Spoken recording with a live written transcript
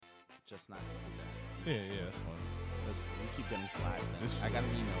just not gonna do that. Yeah, that's fine. Because we keep getting flagged. This- I got an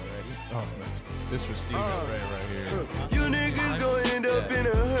email already. Oh, nice. This for Steve right here. You niggas gon' end up in a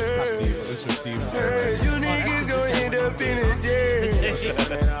hurry. This for Steve. You niggas gon' end up in a jail.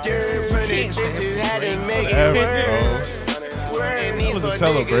 Jail for the bitches had to make it Whatever, worse. And these was a little niggas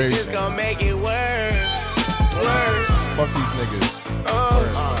celebration. just gon' make it worse. Worse. Fuck these niggas.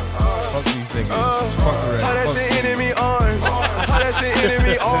 Fuck these niggas. Fuck the rest. How that's Fuck an Steve. enemy arms. How that's an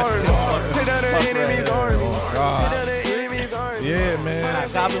enemy arms. Take down the enemy's army. Take down the enemy's army. Yeah, man.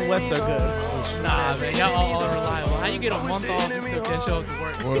 Calvin West are good. Nah, man, y'all all unreliable. How you get a month off and still can't show up to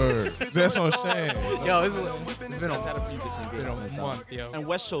work? Word. That's what I'm saying. Yo, it's been Had a few different been gigs. a month, yo. And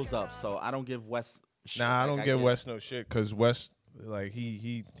West shows up, so I don't give West shit. Nah, I like don't give get- West no shit because West, like,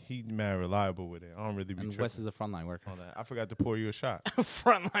 he mad reliable with it. I don't really be And tripping West is a frontline worker. on that. I forgot to pour you a shot.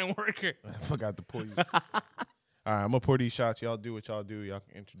 Frontline worker. I forgot to pour you. All right, I'm gonna pour these shots. Y'all do what y'all do. Y'all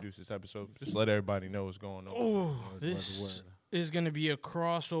can introduce this episode. Just let everybody know what's going on. Oh, this is going to be a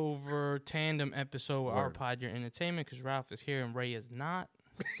crossover tandem episode with our Word. pod, Your Entertainment, because Ralph is here and Ray is not.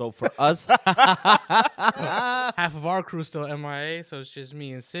 So for us, Half of our crew still MIA, so it's just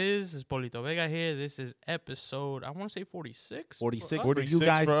me and Sis. It's Polito Vega here. This is episode, I want to say 46. 46 For for us. you 46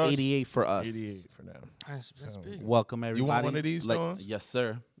 guys, for us. 88 for us. 88 for now. That's So- big. Welcome everybody. You want one of these, like, Dawn? Yes,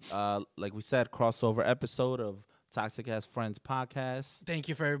 sir. Like we said, crossover episode of Toxic Ass Friends podcast. Thank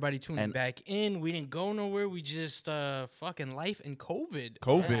you for everybody tuning And- back in. We didn't go nowhere. We just fucking life and COVID.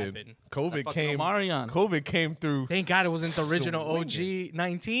 COVID happened. Fucking Omarion. COVID came through. Thank God it wasn't the original Swinging. OG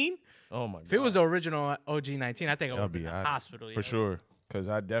 19. Oh my god. If it was the original OG 19, I think I That'd would be be in the alright. hospital. for yo. sure. Because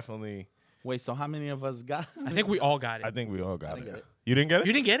I definitely, Wait, so how many of us got? I think we all got it. I think we all got didn't it. get it. You didn't get it?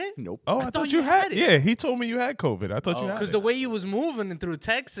 You didn't get it? Nope. Oh, I thought you had it. Yeah, he told me you had COVID. I thought you had it. Because the way you was moving and through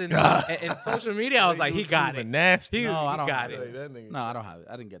text and social media, I was like, he got it. Nasty. He, No, I he don't got have it. No, I don't have it.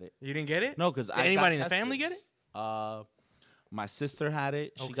 I didn't get it. You didn't get it? No, because Did anybody in the family get it? My sister had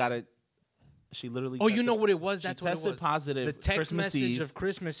it. She Okay. got it. She literally. Oh, you tested- know what it was? she That's what it tested was. positive. The text Christmas message Eve. of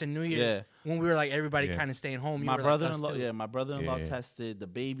Christmas and New Year's Yeah. when we were like everybody Yeah. kind of staying home. You My were brother-in-law, like us too. yeah, my brother-in-law Yeah. tested. The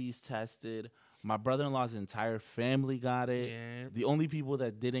babies tested. My brother-in-law's entire family got it. Yeah. The only people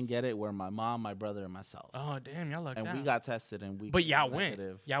that didn't get it were my mom, my brother, and myself. Oh damn, y'all lucked And out. we got tested, and we. But y'all came went.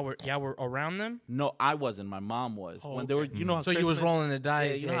 negative. Y'all were around them. No, I wasn't. My mom was. Oh, When they were, okay. you know, how So you was Christmas- rolling the Yeah,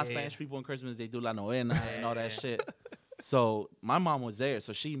 dice. you know how yeah. Spanish people on Christmas they do la novena and all that shit. So my mom was there,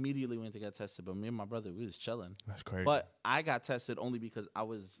 so she immediately went to get tested. But me and my brother, we was chilling. That's crazy. But I got tested only because I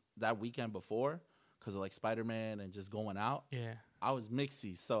was that weekend before, because of like Spider-Man and just going out. Yeah. I was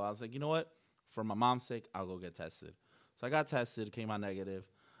mixy, so I was like, you know what? For my mom's sake, I'll go get tested. So I got tested, came out negative,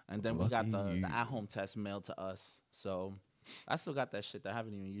 and then we got Lucky the you. at-home test mailed to us. So I still got that shit. I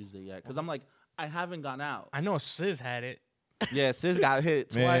haven't even used it yet because I'm like, I haven't gone out. I know Sis had it. Yeah, Sis got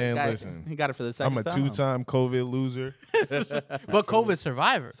hit twice. Man, listen. He got it for the second I'm a time. two-time COVID loser. But COVID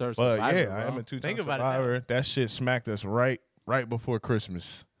survivor. So But survivor, yeah, bro. I am a two-time Think about it, survivor. That shit smacked us right before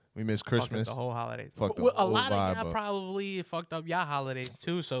Christmas. We missed Fucked up Christmas. the whole holidays. Fucked the Well, a whole lot of vibe y'all up. probably fucked up y'all holidays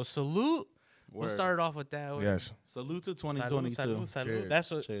too. So salute. We'll Word. start it off with that. Yes. Salute to Salute, 2022. salute, salute. Cheers.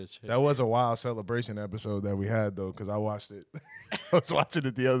 That's what. Cheers, cheers. That was a wild celebration episode that we had, though, because I watched it. I was watching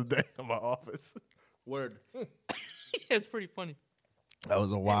it the other day in my office. Word. It's pretty funny. That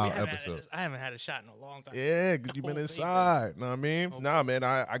was a We wild haven't had episode. a- I haven't had a shot in a long time. Yeah, because you've been whole thing, inside. Know what I mean? Nah, man,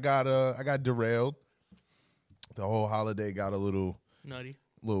 I got derailed. The whole holiday got a little Nutty.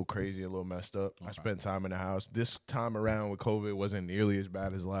 crazy, a little messed up. I spent time in the house. This time around with COVID wasn't nearly as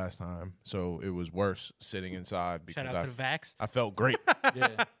bad as last time, so it was worse sitting inside because Shout out to the Vax. I felt great. Yeah.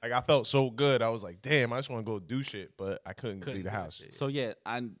 Like I felt so good. I was like, damn, I just want to go do shit, but I couldn't leave the do house. shit. So yeah,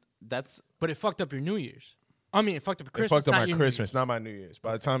 that's But it fucked up your New Year's. I mean, it fucked up your It Christmas. fucked up not my your New Christmas, not my New Year's.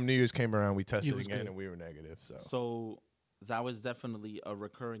 By the time New Year's came around, we tested was again good. and we were negative. so that was definitely a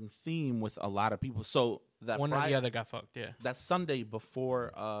recurring theme with a lot of people. So that Year's. One or Friday, the other got fucked. Yeah. that Sunday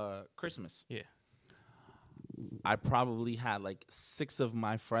before Christmas, Yeah. I probably had like 6 of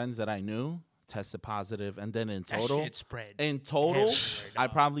my friends that I knew tested positive, and then in That total, shit spread. in total, Spread, I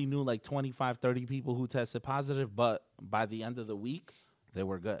dog. probably knew like 25, 30 people who tested positive. But by the end of the week, they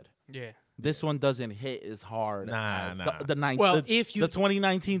were good. Yeah. This one doesn't hit as hard Nah, as nah. the If you- the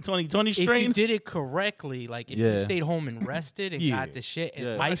 2019-2020 If you strain. did it correctly, like if you Yeah. stayed home and rested and Yeah. got the shit and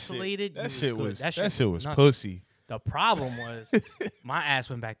Yeah. isolated, That you shit good. was that shit was nothing. pussy. The problem was my ass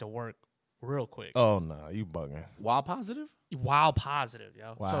went back to work real quick. Oh nah, you bugging. While positive? While positive,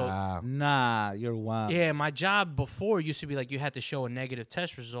 yo. Wow. Nah, you're wild. So yeah, my job before used to be like you had to show a negative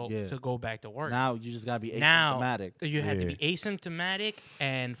test result Yeah. to go back to work. Now you just gotta be Now asymptomatic. you had to Yeah. be asymptomatic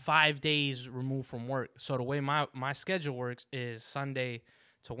and 5 days removed from work. So the way my schedule works is Sunday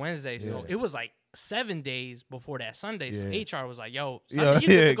to Wednesday. So Yeah. it was like 7 days before that Sunday. So Yeah. HR was like, "Yo, Yeah, Sunday, you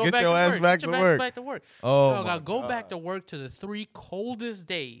get to go get back your to ass work. back Get your to ass work." back to work. Oh, Dog, my I go back to work to the 3 coldest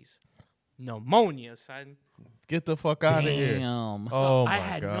days. Pneumonia, son. Get the fuck out of here. Damn. Oh, my I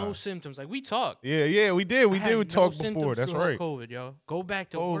had God. no symptoms. Like, we talked. Yeah, we did. We I had no talk before. symptoms That's throughout right. COVID, yo. Go back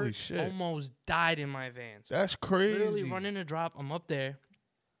to Holy work. shit. Almost died in my vans. That's crazy. Literally running a drop. I'm up there.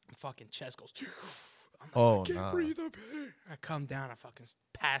 Fucking chest goes. I'm like, Oh, I can't nah. breathe up here. I come down. I fucking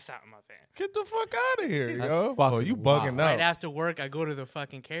pass out in my van. Get the fuck out of here, That's yo. Oh, fucking you wild. bugging Right out. after work, I go to the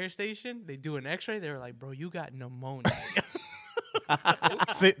fucking care station. They do an X-ray. They were like, "Bro, you got pneumonia."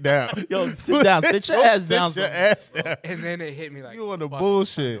 Sit down. Yo, sit down. Sit your ass down. Sit your somewhere. ass down. And then it hit me like You on the fucking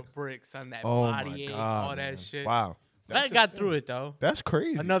bullshit. on the bricks on that Oh, body my ache, God. all that man. shit. Wow. I got through it though. That's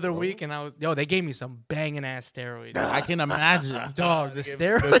crazy. Another bro. week, and I was they gave me some banging ass steroids. I can imagine. Dog, the good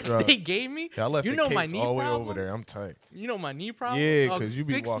steroids drugs. they gave me. I left you the know case my knee all the way problem? over there. I'm tight. You know my knee problem. Yeah, Dog, 'cause you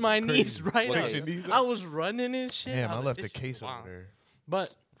be fixed walking my crazy. knees right Fix up. your knees up? I was running and shit. Damn, I was left like, the this case is over wild. there.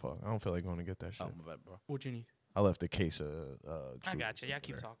 But Fuck, I don't feel like going to get that shit. Oh, my bad, bro. what you need? I left the case of. I got you. Yeah,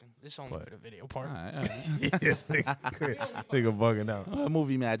 keep talking. This is only But- for the video part. All right, all right. Yes, nigga bugging out.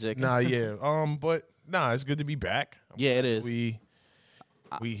 Movie magic. Nah, yeah. But nah, it's good to be back. Yeah, it is. We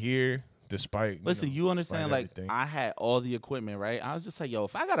here despite. Listen, know, you understand? despite Like, everything. I had all the equipment, right? I was just like, yo,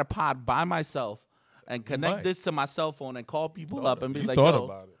 if I got a pod by myself and connect might. this to my cell phone and call people up and be you like, thought yo,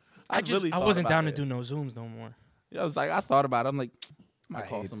 about it. really I thought wasn't about down it. to do no zooms no more. Yeah, I was like, I thought about it. I'm like, I might I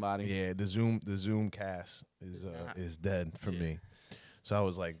call hate- somebody. Yeah, the Zoom cast is dead for me. So I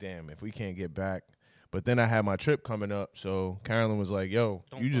was like, damn, if we can't get back. But then I had my trip coming up, so Carolyn was like, "Yo,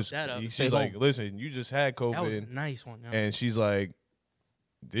 Don't you fuck just," that up. she's Stay like, home. "Listen, you just had That was a COVID," nice one. Yo. and she's like,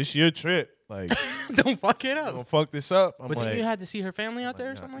 "This your trip, like, Don't fuck it don't up. fuck this up." I'm But like, then you had to see her family out I'm there or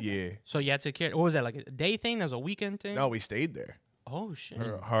like, something nah, like that? yeah. So you had to care. What was that, like a day thing? That was a weekend thing? No, we stayed there. Oh, shit.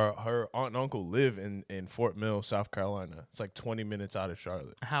 Her aunt and uncle live in Fort Mill, South Carolina. It's like 20 minutes out of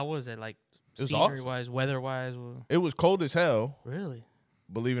Charlotte. How was it? Like, It was scenery-wise, weather-wise? It was cold as hell, Really?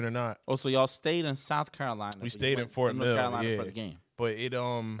 believe it or not. Oh, so y'all stayed in South Carolina. We but you stayed in went Fort to North Mill, Carolina yeah. for the game. But it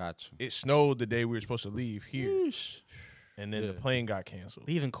Gotcha. it snowed the day we were supposed to leave here, Yeesh. and then the Yeah. plane got canceled.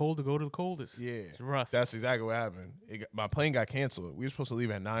 Leaving cold to go to the coldest. Yeah, It's rough. that's exactly what happened. My plane got canceled. We were supposed to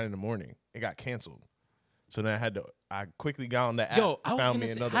leave at 9 a.m. It got canceled. So then I quickly got on the app. Yo, I was found gonna me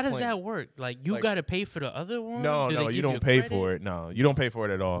say, another how does plane. that work? Like, you Like- got to pay for the other one? No, Do they you give don't a pay credit? for it. No, you don't pay for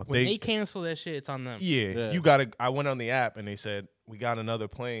it at all. When they cancel that shit, it's on them. Yeah, you gotta. I went on the app and they said we got another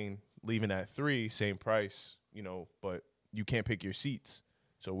plane leaving at 3, same price, but you can't pick your seats.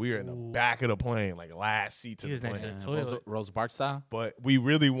 So we were in the Ooh. back of the plane, like last seats of He was the next plane. to the toilet. Rosa Parks style. But we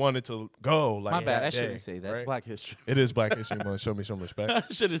really wanted to go. Like My bad. I that shouldn't day, say that. That's right? Black History. It is Black History Month. Show me some respect. I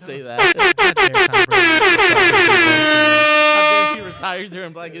shouldn't say that. Not there, Tom Brady. How dare he retired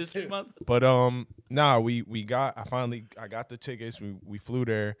during Black History Month? But nah, I got the tickets. We flew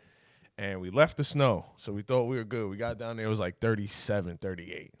there and we left the snow. So we thought we were good. We got down there, it was like 37,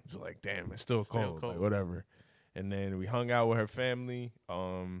 38. So like, damn, it's still cold. cold. Like, whatever. And then we hung out with her family.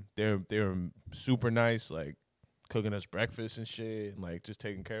 They were super nice, like cooking us breakfast and shit, and like just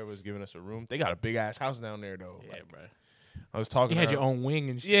taking care of us, giving us a room. They got a big ass house down there though. Yeah, Like, bro. I was talking. You to had her- your own wing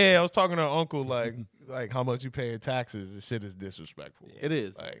and shit. Yeah, I was talking to her uncle like how much you pay in taxes. This shit is disrespectful. It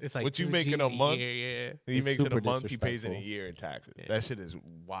is. Like, It's like what you 2 make in a G's month. year, He It's makes in a super month. He pays in a disrespectful. year in taxes. Yeah. That shit is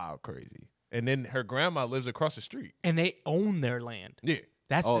wild crazy. And then her grandma lives across the street. And they own their land. Yeah,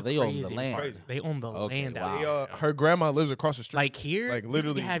 That's Oh, the they own the craziest land. part. They own the Okay, land wow. out They, there. her grandma lives across the street. Like here, like, you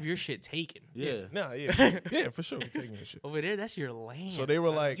literally- can have your shit taken. Yeah. nah, yeah, for sure. We're taking that shit. Over there, that's your land. So they were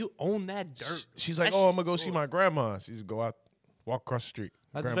son. like- you own that dirt. She's like, That "Oh, I'm shit gonna go see good. my grandma." She's go out, walk across the street.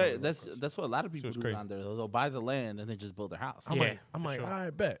 That's Grandma very. lives That's across. that's what a lot of people it's do crazy. down there. They'll buy the land and then just build their house. I'm Yeah, like, for sure. all right,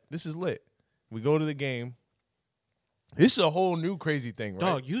 bet this is lit. We go to the game. This is a whole new crazy thing, right?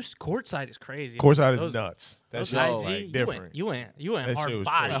 Dog, courtside is crazy. Courtside is Those- nuts. That Those shit yo, is IG, like you different. went That hard shit was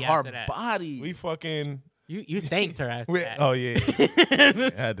body crazy. A after hard that. body. We fucking. You thanked her after We, that. oh yeah,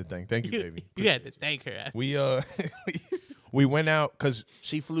 I had to thank you, baby. You had to thank her after. We we went out because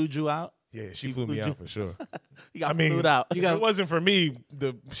She flew you out. she flew me out for sure. You got I mean, flued out. if it wasn't for me,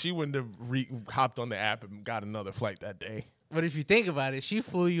 she wouldn't have hopped on the app and got another flight that day. But if you think about it, she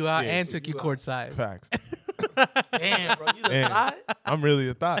flew you out Yeah, and she took you flew out. courtside. Facts. Damn, bro. You the Damn. thought? I'm really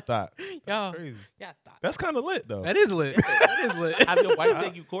a thought. Yo, Crazy. yeah, That's kind of lit though. that is lit. That is lit. Have your wife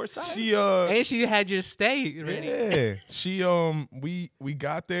take you courtside? She And she had your stay ready. yeah. She we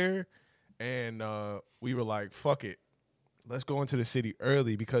got there and we were like, fuck it. Let's go into the city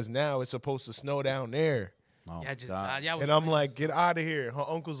early because now it's supposed to snow down there. Oh, Yeah, just God. y'all was And I'm nice. like, get out of here. Her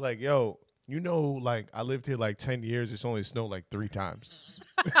uncle's like, yo, You know, like I lived here like 10 years. It's only snowed like 3 times.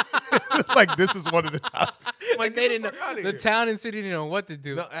 Like this is one of the times. Like they get didn't the fuck know, outta the here. town and city didn't know what to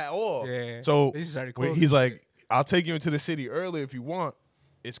do. No, at all. Yeah. So They just started when closing he's shit. like, I'll take you into the city early if you want.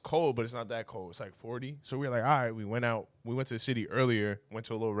 It's cold, but it's not that cold. It's like 40. So we were like, all right, we went out. We went to the city earlier, went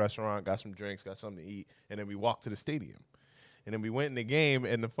to a little restaurant, got some drinks, got something to eat, and then we walked to the stadium. And then we went in the game,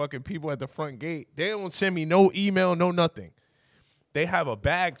 and the fucking people at the front gate, they don't send me no email, no nothing. They have a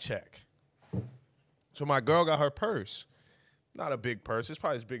bag check. So my girl got her purse. Not a big purse. It's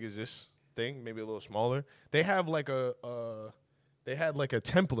probably as big as this thing, maybe a little smaller. They have like they had like a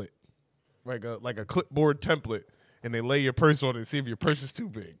template, like a clipboard template, and they lay your purse on it and see if your purse is too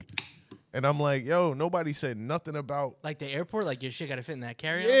big. And I'm like, yo, nobody said nothing about. Like the airport, like your shit got to fit in that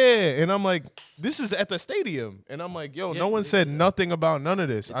carry-on? Yeah, and I'm like, this is at the stadium, and I'm like, yo, no one said nothing about none of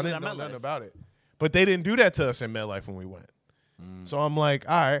this. They I do didn't that know at nothing MetLife. about it, but they didn't do that to us in MetLife when we went. So I'm like,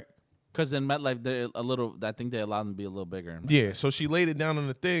 all right. Because in MetLife, they're a little. I think they allowed them to be a little bigger. Yeah, so she laid it down on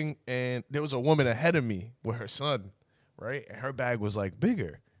the thing, and there was a woman ahead of me with her son, right? And her bag was like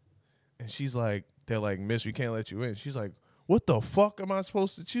bigger. And she's like, they're like, miss, we can't let you in. She's like, what the fuck am I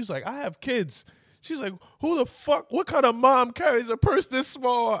supposed to? She's like, I have kids. She's like, who the fuck, what kind of mom carries a purse this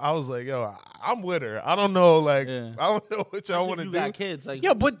small? I was like, yo, I'm with her. I don't know, like, Yeah. I don't know what y'all Especially want if to you do. got kids, like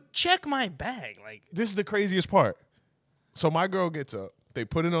Yo, but check my bag. Like, This is the craziest part. So my girl gets up. They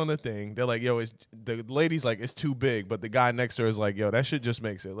put it on the thing. They're like, yo, the lady's like, it's too big. But the guy next to her is like, yo, that shit just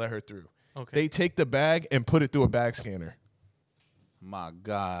makes it. Let her through. okay. They take the bag and put it through a bag scanner. my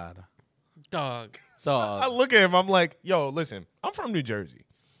God, Dog. I dog. look at him. I'm like, yo, listen, I'm from New Jersey.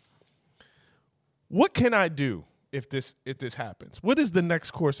 What can I do if this happens? What is the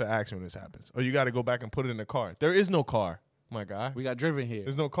next course of action when this happens? Oh, you got to go back and put it in the car. There is no car, my guy. We got driven here.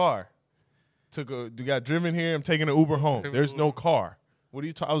 There's no car. You got driven here. I'm taking an Uber home. There's no car. What are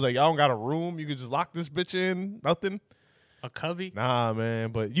you talking? I was like, y'all don't got a room. You could just lock this bitch in. Nothing. A cubby? Nah,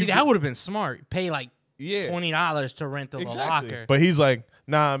 man. But See, you, that would have been smart. Pay like yeah, $20 to rent the exactly. locker. But he's like,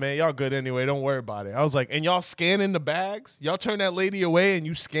 nah, man, y'all good anyway. Don't worry about it. I was like, and y'all scanning the bags? Y'all turn that lady away and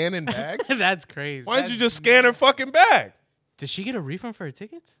you scanning bags? That's crazy. Why didn't you just scan her fucking bag? Did she get a refund for her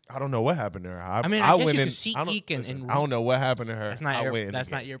tickets? I don't know what happened to her. I mean, I guess went you in. could SeatGeek I don't- and- listen, and- I don't know what happened to her. That's not I your- went in that's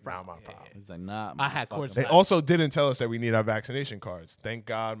again. not your problem. Not my Yeah, problem. He's like, nah. I had motherfucker. course They Right. also didn't tell us that we need our vaccination cards. Thank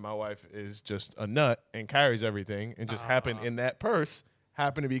God my wife is just a nut and carries everything and just happened in that purse,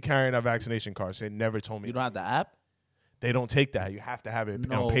 happened to be carrying our vaccination cards. They never told me. You don't have the app? They don't take that. You have to have it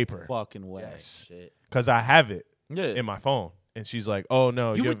No on paper. fucking way. Yes. Shit. Because I have it Yeah. in my phone. And she's like, oh,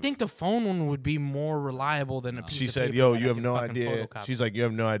 no. You have- would think the phone one would be more reliable than a piece She of said, paper yo, that you I have can no fucking idea. photocopy. She's like, you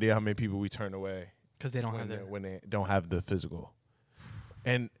have no idea how many people we turn away Because they don't have their. when they don't have the physical.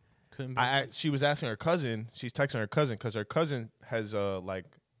 And Couldn't be. she was asking her cousin. She's texting her cousin because her cousin has her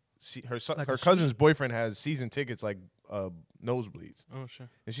a cousin's boyfriend has season tickets like nosebleeds, Oh, sure.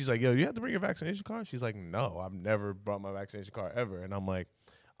 and she's like, "Yo, you have to bring your vaccination card." She's like, "No, I've never brought my vaccination card ever." And I'm like,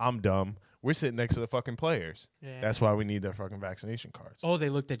 "I'm dumb. We're sitting next to the fucking players. Yeah. That's why we need their fucking vaccination cards." Oh, they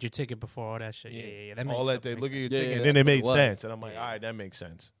looked at your ticket before all that shit. Yeah. That All makes that they makes look at your Yeah, ticket, yeah, and then it that's what it made was. sense. And I'm like, Yeah. all right, that makes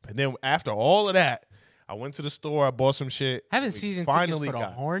sense. But then after all of that, I went to the store. I bought some shit. Having We season finally tickets for the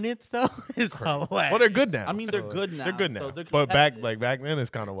got. Hornets though is hilarious. Well, they're good now. I mean, they're so good now, They're good now. so they're but back competitive. then, it's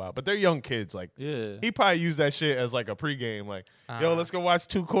kind of wild. But they're young kids. Like Yeah. he probably used that shit as like a pregame. Like, yo, let's go watch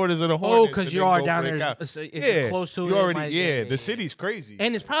 2 quarters of the Oh, Hornets. because and you then are go down break there. out. It's Yeah, close to you it. already. might- Yeah, the city's crazy.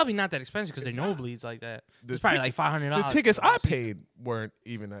 And it's probably not that expensive because they're nosebleeds like that. The It's probably tic- like $500. the tickets for the I season. paid weren't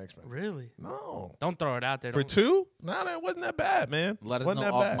even that expensive. Really? No, Don't throw it out there. for Don't- 2, nah, that wasn't that bad, man. Let us wasn't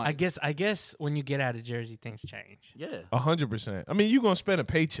know that off bad. mic. I guess when you get out of Jersey, things change. Yeah. 100%. I mean, you gonna spend a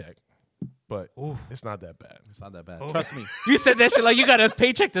paycheck, but Oof. it's not that bad. It's not that bad. Oh. Trust me. You said that shit like you got a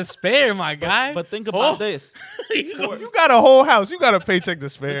paycheck to spare, my guy. But think about Oh. this. You got a whole house. You got a paycheck to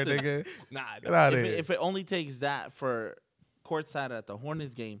spare, Listen, nigga. Nah, Get out If of it, here. if it only takes that for courtside at the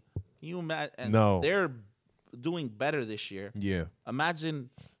Hornets game, can you imagine? And No. They're doing better this year. Yeah, Imagine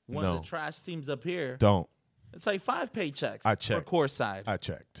one No. of the trash teams up here. don't. It's like 5 paychecks I for checked. courtside. I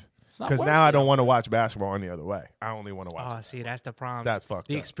checked. It's not Because worth now I it. don't want to watch basketball any other way. I only want to watch. Oh, it. see, that's the problem. That's fucked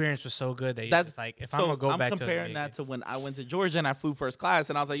The up. experience was so good that That's it's like if so I'm gonna go I'm back to comparing that to when I went to Georgia and I flew first class,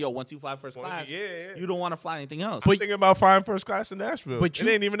 and I was like, "Yo, once you fly first Well, class, yeah. you don't want to fly anything else." I'm thinking about flying first class in Nashville. But it you-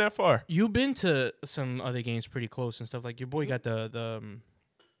 ain't even that far. you've been to some other games pretty close and stuff. Like your boy got the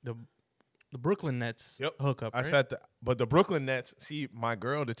Brooklyn Nets Yep. hookup. I Right? sat, but the Brooklyn Nets. See, my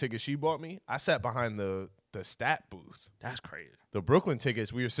girl, the ticket she bought me, I sat behind the the stat booth. That's crazy. The Brooklyn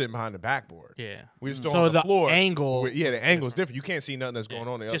tickets, we were sitting behind the backboard. Yeah. We were still So on the the floor. angle The was angle is different. You can't see nothing that's Yeah. going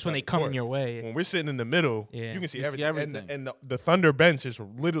on. The Just other when side they of the come in court. your way. When we're sitting in the middle, Yeah. you can see You see everything. everything. And the Thunder bench is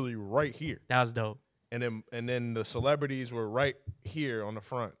literally right here. That was dope. And then the celebrities were right here on the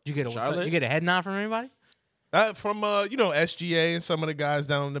front. You get a Charlotte? you get a head nod from anybody? From SGA and some of the guys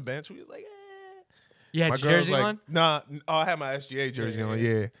down on the bench. We was like, You had my your girl was jersey like, on? nah. Oh, I had my SGA jersey on.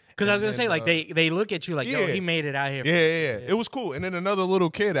 Yeah. Because I was And gonna say, then, like, they look at you like, yo, yeah. he made it out here. Yeah. It was cool. And then another little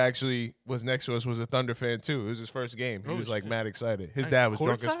kid actually was next to us, was a Thunder fan too. It was his first game. He Oh, was like shit. mad excited. His Like, dad was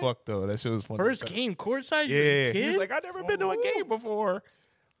drunk as courtside? fuck though. That shit was fun. First game courtside. you Yeah. kid? He's like, I've never been to a Oh. game before.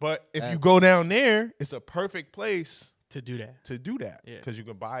 But if you That's- go down there, it's a perfect place to do that. to do that Yeah. because you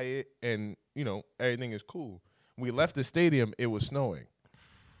can buy it and everything is cool. We left the stadium. It was snowing,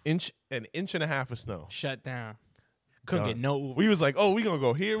 an inch and a half of snow. Shut down. Couldn't Done. get no Uber. We was like, oh, we gonna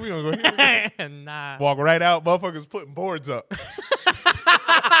go here. We gonna go here. Nah. Walk right out. Motherfuckers putting boards up.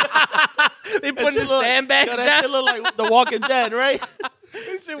 They putting the look- sandbags Yo, that down. shit look like The Walking Dead, right?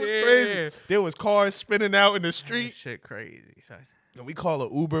 This shit was Yeah. crazy. There was cars spinning out in the street. Shit crazy. Son. And we call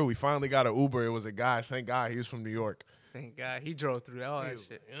an Uber. We finally got an Uber. It was a guy. Thank God he was from New York. Thank God he drove through all that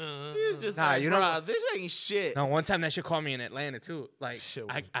shit. It's just Nah, like, you know bruh, what? this ain't shit. No, one time that shit called me in Atlanta too. Like Shit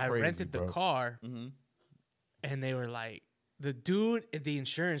I, was I crazy, rented the bro. car Mm-hmm. and they were like, the dude at the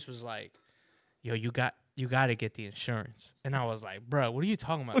insurance was like, yo, you got to get the insurance. And I was like, bro, what are you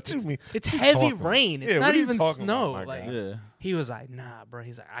talking about? What you It's- mean? It's What you heavy talking about? rain. It's Yeah, what not are you even talking about, snow. my Like guy? Yeah. he was like, nah, bro.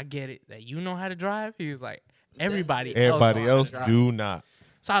 He's like, I get it that you know how to drive. He was like, everybody Everybody know how else to drive. do not.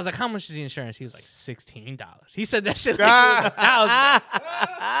 So I was like, how much is the insurance? He was like, $16. He said that shit like it was $1,000.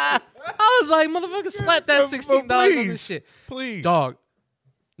 I was like, motherfucker, slap that $16 on Please. this shit. Please. Dog,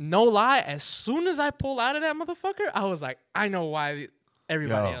 no lie, as soon as I pull out of that motherfucker, I was like, I know why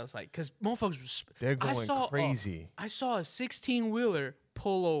everybody Yo. else, like, because motherfuckers was, They're I going saw, crazy. I saw a 16-wheeler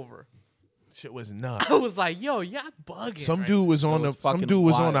pull over. Shit was nuts. I was like, yo, y'all bugging. Some right dude was on That the was some fucking dude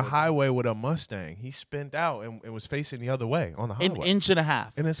was on the wild. highway with a Mustang. He spent out and was facing the other way on the An highway. inch and a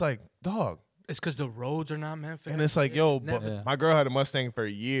half. And it's like, dog. It's because the roads are not meant for And that it's like, shit. yo, Never. but Yeah. my girl had a Mustang for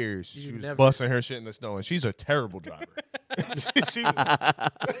years. She You was never- busting her shit in the snow, and she's a terrible driver. she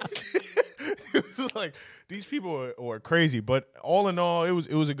it was like, these people were crazy. But all in all, it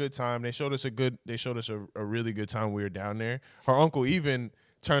was a good time. They showed us a really good time when we were down there. Her uncle even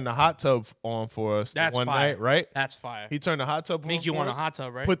turned the hot tub on for us That's one fire. night, right? That's fire. He turned the hot tub on Make you for want a us, hot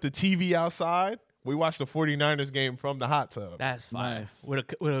tub, right? Put the TV outside. We watched the 49ers game from the hot tub. That's fire. Nice.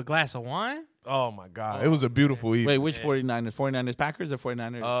 With a glass of wine? Oh my God. It was a beautiful evening. Wait, which 49ers? 49ers Packers or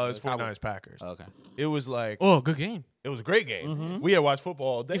 49ers? It's 49ers Packers. Okay. It was like Oh, good game. it was a great game. We had watched football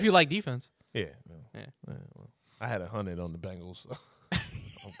all day. If you like defense. yeah. Yeah. Well, I had 100 on the Bengals. So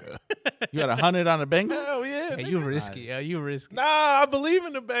I'm good. You had 100 on the Bengals? Hell yeah. Hey, nigga. you risky. You risky. Nah, I believe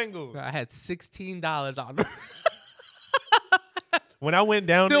in the Bengals. I had $16 on them. When I went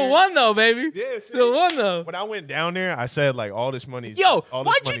down Still there, won though, baby. Yeah, Still won though. when I went down there, I said like all this money. Yo,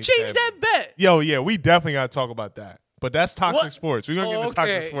 why'd you change that bet? Yo, yeah, we definitely got to talk about that. But that's toxic What? sports. We're gonna get into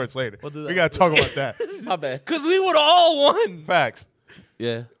Okay. toxic sports later. We'll do that. We got to talk about that. My bad. Because we would all won. Facts.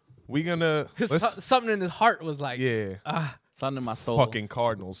 Yeah. We gonna Something in his heart was like, yeah. Something in my soul. fucking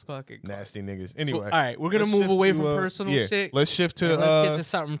Cardinals. fucking cool. Nasty niggas. Anyway. All right, we're gonna let's move shift away to, from personal yeah, shit. Let's shift to And let's get to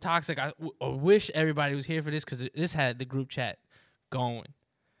something toxic. I wish everybody was here for this because this had the group chat going.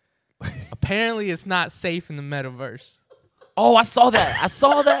 Apparently, it's not safe in the metaverse. Oh, I saw that. I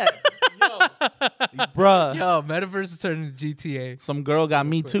saw that. Bruh. Yo, metaverse is turning to GTA. Some girl got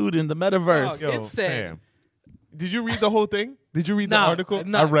me too'd in the metaverse. Dog, Yo, It said- fam. Did you read the whole thing? Did you read the No, article?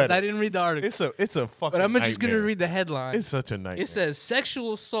 no, I read 'cause it. I didn't read the article. It's a fucking But I'm just gonna nightmare. read the headline. It's such a nightmare. It says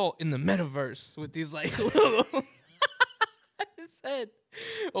sexual assault in the metaverse with these like little. It said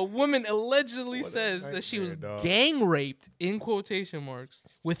a woman allegedly What a says that she was nightmare, dog. gang raped in quotation marks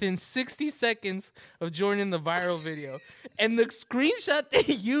within 60 seconds of joining the viral video, and the screenshot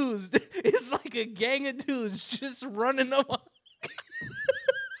they used is like a gang of dudes just running amok.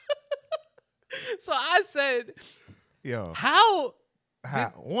 So I said, Yo, how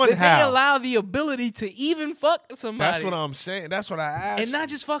one did they how? allow the ability to even fuck somebody? That's what I'm saying. That's what I asked. and not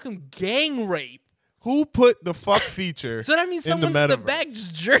just fucking gang rape. Who put the fuck feature? So that means in the someone's in the metaverse? back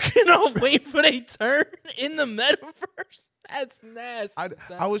just jerking off, waiting for they turn in the metaverse. That's nasty.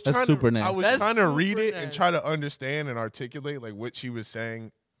 I was That's trying super to, I nasty. was That's trying to read super it and nasty. try to understand and articulate like what she was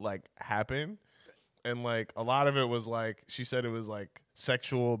saying like happened, and like a lot of it was like she said it was like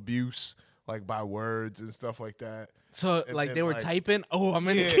sexual abuse like by words and stuff like that. So And like then, they were like- typing. Oh, I'm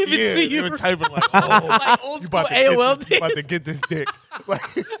gonna Yeah, give it yeah, to you. they were typing like, oh, like old you school about to, get AOL this, days. about to get this dick. Like,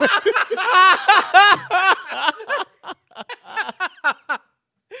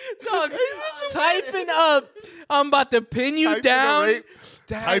 Dog, typing up. I'm about to pin you typing down. A rape,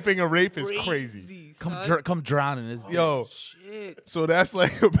 That's typing a rape is crazy. crazy, Come son. come drown in this. Yo, Shit. so that's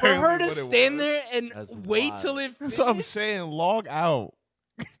like For apparently her what to it stand was. there and That's wait wild. till it. That's what I'm finished? saying. Log out.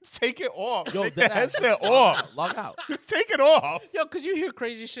 Take it off. Yo, Take the dead ass. headset Log off. out, Log out. Just take it off. Yo, cause you hear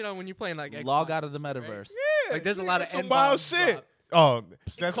crazy shit on when you're playing like Xbox. Log out of the metaverse. Yeah, Like, there's a lot of some N-bombs wild shit. dropped. Oh,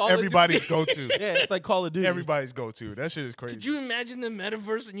 that's Call of everybody's Duty. go-to. Yeah, it's like Call of Duty. Everybody's go-to. That shit is crazy. Could you imagine the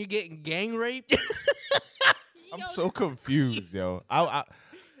metaverse when you're getting gang raped? I'm so confused, yo. I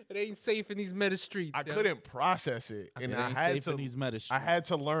It ain't safe in these meta streets. yo. couldn't process it, and It I ain't had safe to. in these meta I had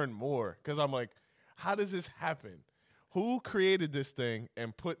to learn more because I'm like, how does this happen? Who created this thing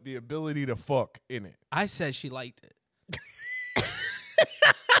and put the ability to fuck in it? I said she liked it.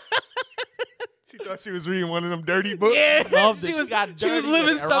 She thought she was reading one of them dirty books. Yeah, Loved it. she She was, got she was dirty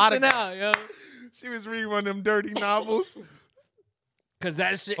living with something erotica. out, yo. She was reading one of them dirty novels. Cause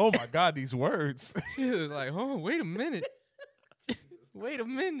that shit. Oh my god, these words. She was like, oh, wait a minute. Wait a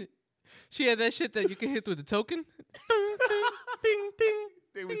minute. She had that shit that you can hit with the token. Ding, ding, ding, ding,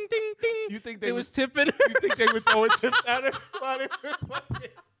 They was- ding, ding, ding. You think They they was was? tipping her. You think they were throwing tips at her while they were fucking?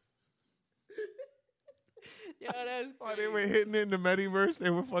 Yo, that's While they were hitting it in the metaverse, they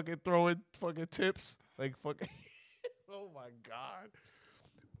were fucking throwing fucking tips. Like fucking. Oh my god.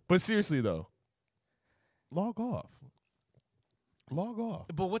 But seriously though, log off. Log off.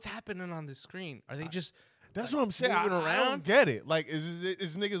 But what's happening on the screen? Are they just That's what I'm saying. I moving don't around? get it. Like,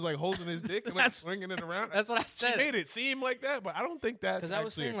 is niggas like holding his dick and like That's- swinging it around? That's what I She said. made it seem like that, but I don't think that's Because I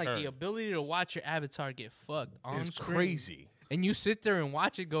was saying like the occurring. ability to watch your avatar get fucked on It's screen, crazy. and you sit there and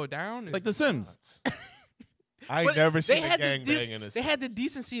watch it go down. It's like The Sims. I But ain't never they seen a had the gangbang in this. They had the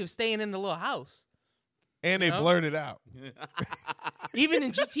decency of staying in the little house. And they you know? blurred it out. Even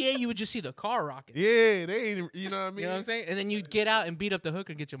in GTA, you would just see the car rocking. Yeah, they ain't. You know what I mean? You know what I'm saying? And then you'd get out and beat up the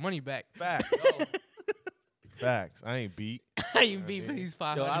hooker and get your money back. Facts. Facts. I ain't beat. You beat for these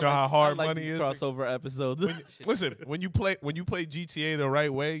 500. Yo, I know how hard I like money these is? crossover episodes. Listen, when you play GTA the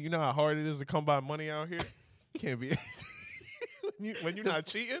right way, you know how hard it is to come by money out here. You can't be. when you're not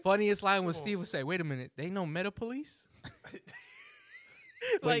cheating. Funniest line was Steve would say, "Wait a minute, they know meta police."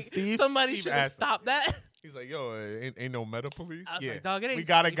 Like Steve? somebody Steve should have asked him. stopped that. He's like, yo, ain't no meta police. I was Yeah, like, dog, it ain't we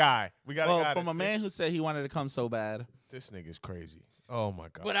got a Steve. guy. We got a guy. Well, from a that's man sick. who said he wanted to come so bad. This nigga's crazy. Oh my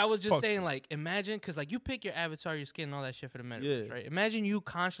god. But I was just Fuck saying, Steve. like, imagine, because like you pick your avatar, your skin, and all that shit for the metaverse, Yeah. right? Imagine you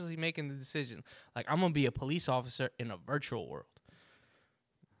consciously making the decision, like, I'm gonna be a police officer in a virtual world.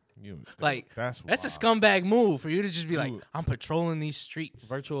 Like, that's a wild. scumbag move for you to just be like, Dude. I'm patrolling these streets.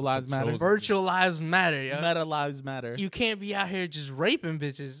 Virtual lives matter. Virtual lives matter, yo. Meta lives matter. You can't be out here just raping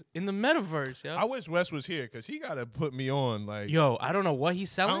bitches in the metaverse, yo. I wish Wes was here because he got to put me on. Like, Yo, I don't know what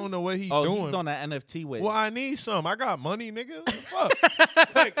he's I selling. don't know what he's oh, doing. he's on that NFT wave. Well, I need some. I got money, nigga. What the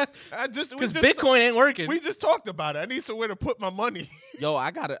fuck? Like, Because Bitcoin ain't working. We just talked about it. I need somewhere to put my money. Yo, I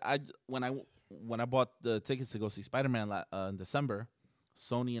got it. When I bought the tickets to go see Spider-Man in December,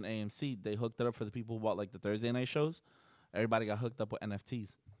 Sony and AMC, they hooked it up for the people who bought like the Thursday night shows. Everybody got hooked up with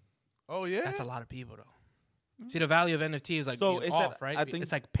NFTs. Oh yeah, That's a lot of people, though. See, the value of NFT is like So being it's that- off, right? I think-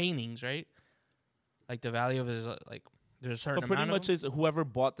 It's like paintings, right? Like the value of it is like there's a So certain pretty amount much of them. is whoever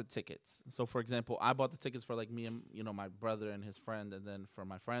bought the tickets. So for example, I bought the tickets for like me and my brother and his friend, and then for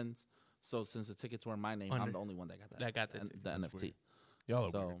my friends. So since the tickets were in my name, I'm Under- the only one that got that. that got the the That's NFT. weird. Y'all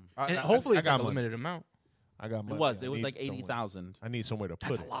are So weird. And hopefully it's got like a money. limited amount. I got it money. was I like need 80,000. I need somewhere to That's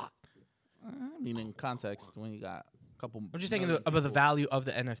put a it. lot. I mean, in context, when you got a couple. I'm just thinking million about the people. value of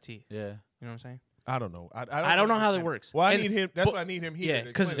the NFT. You Yeah. know what I'm saying? I don't know. I don't know how that works. Well, I And- need him. That's but- why I need him here. yeah,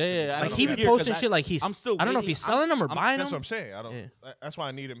 to 'cause- explain it to me. I I Like don't he know be that. posting I- shit like he's. I'm still I don't know if waiting. he's selling them or buying That's what them. I'm saying. I don't. Yeah. That's why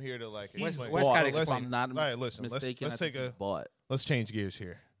I need him here to like. Wes- explain. Wes Well, gotta if explain. I'm not All right, listen, let's mistaken, I take think a- he bought. Let's change gears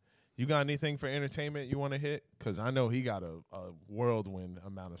here. You got anything for entertainment you want to hit? Because I know he got a whirlwind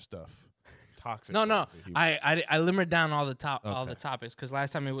amount of stuff. Toxic. No, ones that he- I limit down all the Okay. topics because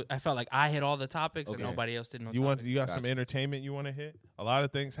last time I felt like I hit all the topics Okay. and nobody else did no. You topics. got some Gotcha. entertainment you want to hit? A lot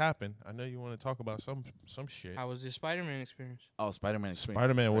of things happen. I know you want to talk about some shit. How was your Spider-Man experience? Oh, Spider-Man.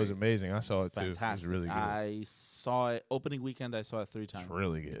 Spider-Man was amazing. I saw it too. Fantastic. It was really good. I saw it opening weekend. I saw it 3 It's times.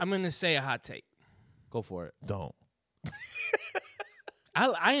 really good. I'm gonna say a hot take. Go for it. Don't.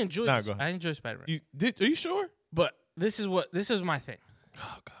 I enjoy. Nah, go ahead. I enjoy Spider-Man, Are you sure? but this is my thing.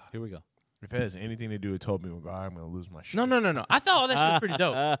 Oh God. Here we go. If it has anything to do with Tobey Maguire, I'm gonna lose my shit. No. I thought all that shit was pretty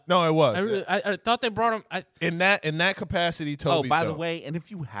dope. No, it was. I thought they brought him. In that capacity, Toby. Oh, by the way, and if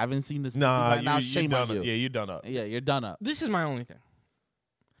you haven't seen this movie nah, by now, shame done on you. Yeah, you done up. Yeah, you're done up. This is my only thing.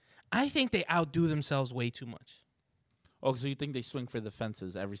 I think they outdo themselves way too much. Oh, so you think they swing for the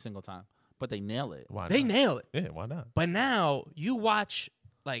fences every single time, but they nail it. Why They not? nail it. Yeah, why not? But now you watch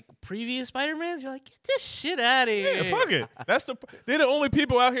like previous Spider-Mans, you're like, get this shit out of here. Yeah, fuck it. They're the only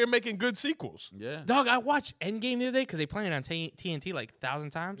people out here making good sequels. Yeah. Dog, I watched Endgame the other day because they played it on TNT like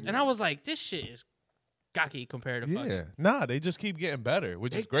 1,000 times, and I was like, this shit is cocky compared to fucking. Yeah, nah, they just keep getting better,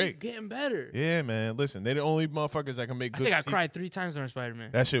 which They is great. keep getting better. Yeah, man. Listen, they're the only motherfuckers that can make I good. think I sequels. cried 3 times during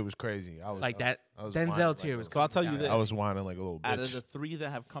Spider-Man. That shit was crazy. I was Like that I was Denzel whining tear like was a So I'll tell you coming this. down. I was whining like a little Out of bitch. the 3 that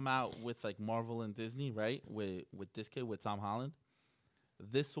have come out with like Marvel and Disney, right? With this kid, with Tom Holland,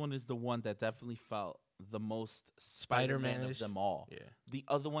 this one is the one that definitely felt the most Spider-Man of Spider-Man-ish. them all. Yeah. The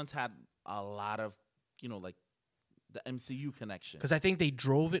other ones had a lot of, like the MCU connection. Because I think they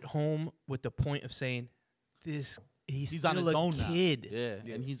drove it home with the point of saying, he's He's still on his a own kid. now.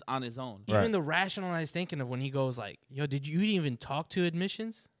 Yeah, and he's on his own. Right. Even the rationalized thinking of when he goes like, yo, did you even talk to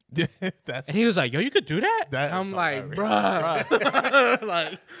admissions? That's And he was like, yo, you could do that? That I'm is like, hilarious. bruh.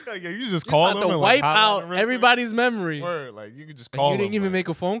 like, yeah, you just you call about them to and wipe like, holler at out them real quick. everybody's memory. Word, like you could just And call you didn't them, even like, make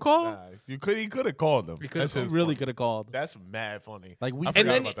a phone call? Nah, he could have called them. He could've That called. shit's Really funny. could have called. That's mad funny. Like we I And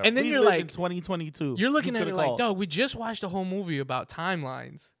forgot then, about that. and then we you're live like, in 2022. you're looking You at it coulda like, called. dog, we just watched a whole movie about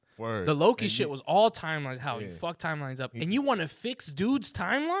timelines. Word. The Loki And shit you- was all timelines, how you Yeah. fuck timelines up. And you want to fix dudes'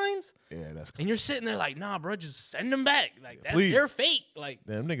 timelines? Yeah, that's And you're sitting there like, nah, bro, just send them back. Like, that's please. their fate. Like,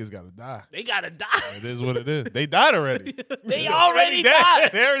 them niggas gotta die. they got to die. It is what it is. They died already. They They're already dead. died.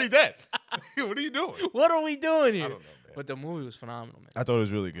 They're already dead. What are you doing? What are we doing here? I don't know, man. But the movie was phenomenal, man. I thought it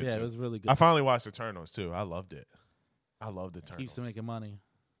was really good Yeah, too. it was really good. I finally watched Eternals too. I loved it. I loved Eternals. Keeps making money.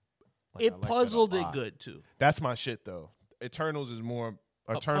 Like, I It like that a puzzled it lot. good, too. That's my shit though. Eternals is more.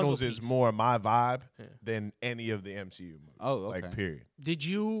 A Eternals puzzle is piece. more my vibe Yeah. than any of the MCU movies. Oh, okay. Like period. Did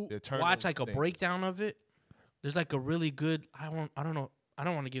you The Eternals watch like a thing. breakdown of it? There's like a really good. I don't know. I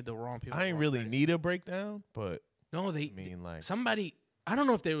don't want to give the wrong people. I ain't wrong really credit. need a breakdown, but No, they. I mean like Somebody. I don't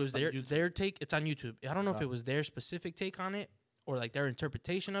know if there was on their YouTube. their take. It's on YouTube. I don't know if it was their specific take on it or like their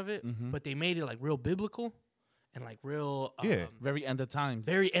interpretation of it. Mhm. But they made it like real biblical and like real. Yeah. Very end of times.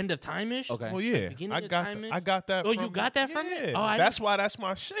 Very end of time ish. Okay. well yeah, beginning I of got time-ish? I got that. Oh, you from- got that from it? Yeah, Oh, I that's why that's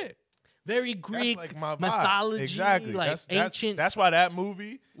my shit. Very That's Greek like my vibe. mythology, Exactly. like that's, ancient. That's why that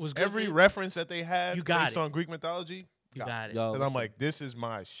movie was good every for you. reference that they had You got based it. on Greek mythology. You got it. Yo, And I'm listen, like, this is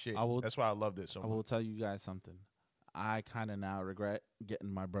my shit. I will- That's why I loved it so I will much. tell you guys something. I kind of now regret getting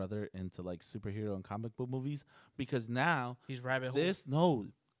my brother into like superhero and comic book movies because now He's rabbit hole. this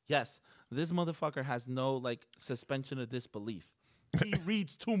this motherfucker has no like suspension of disbelief. He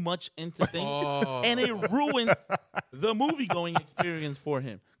reads too much into things, Oh. and it ruins the movie going experience for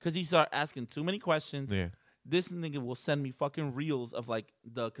him because he start asking too many questions. Yeah. This nigga will send me fucking reels of like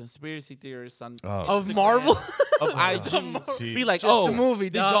the conspiracy theorists on Of Instagram, Marvel. of IG. Gee. Be like, Just oh, the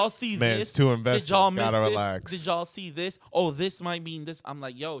movie, did dog. y'all see Man, this? it's too invested. Did y'all miss Gotta this? relax. Did y'all see this? Oh, this might mean this. I'm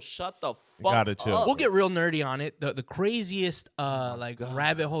like, yo, shut the fuck gotta chill. up. We'll get real nerdy on it. The craziest like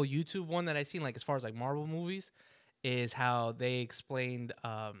rabbit hole YouTube one that I seen like as far as like Marvel movies is how they explained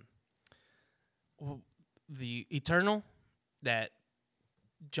the Eternal that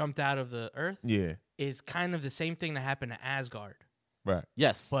jumped out of the earth Yeah. is kind of the same thing that happened to Asgard, Right.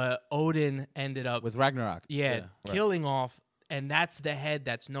 Yes, but Odin ended up with Ragnarok. yeah, killing off, and that's the head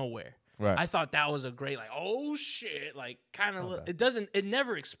that's nowhere. Right. I thought that was a great like oh shit like kind of Okay. it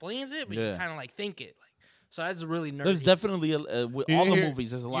never explains it but you Yeah. kind of like think it like so that's really nerdy. There's definitely with You all the didn't hear-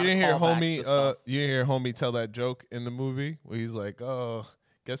 movies. There's a lot. You didn't of hear callbacks homie. to stuff. You didn't hear homie tell that joke in the movie where he's like, "Oh,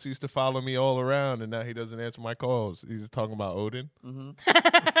 guess who used to follow me all around, and now he doesn't answer my calls." He's talking about Odin.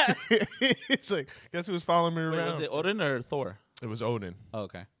 It's like, guess who was following me Wait, around? was it Odin or Thor? It was Odin Oh,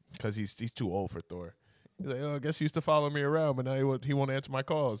 okay. because he's too old for Thor. He's like, "Oh, I guess he used to follow me around, but now he won't answer my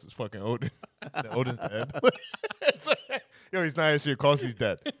calls." It's fucking Odin. Odin's dead. It's like, yo, he's not answering your calls. He's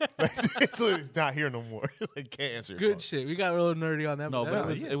dead. So he's not here no more. Like, can't answer. Your Good calls. shit. We got real nerdy on that. No, but but that it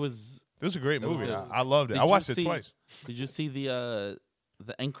was was- it was. It was a great It was movie. good. I loved it. Did I you watched it see- twice. Did you see the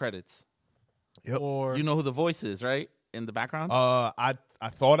end credits? or You know who the voice is, right? In the background. I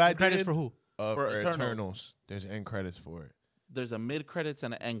thought I credits did. for who? For For Eternals. Eternals. There's end credits for it. There's a mid credits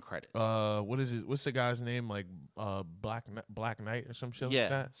and an end credit. What is it? What's the guy's name? Like Black Knight or some shit Yeah. like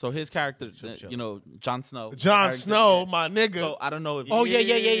that. So his character, Some shit. Jon Snow. Jon character, Snow, yeah. my nigga. So I don't know if Oh yeah.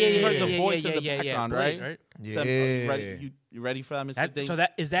 You heard the yeah, voice yeah, in the yeah, background, Blade, right? yeah. Sam, you ready for that, Mr. That, Thing? so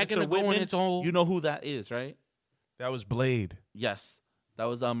that is that Mr. gonna go in Whitman, its own? You know who that is, right? That was Blade. Yes. That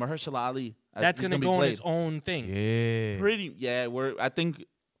was Mahershala Ali. That's He's gonna be go in Blade. its own thing. Yeah. I think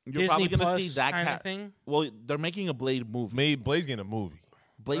you're Disney probably gonna Plus see that kind of thing. Well, they're making a Blade movie. Blade's getting a movie.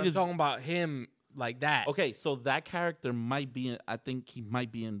 Blade I'm is talking about him like that. okay. So that character might be. I think he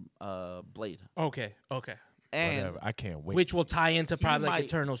might be in Blade, Okay. and Whatever. I can't wait. Which will tie into probably like might-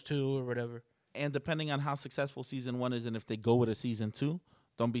 Eternals 2 or whatever. and depending on how successful season 1 is, and if they go with a season 2,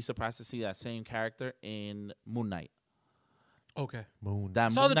 don't be surprised to see that same character in Moon Knight. Okay. Moon.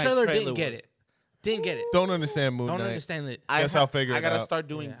 That Saw Moon the Knight trailer, didn't get was- it. Didn't get it. Don't understand Moon Don't Knight. understand it. Guess I'll figure I it gotta out. start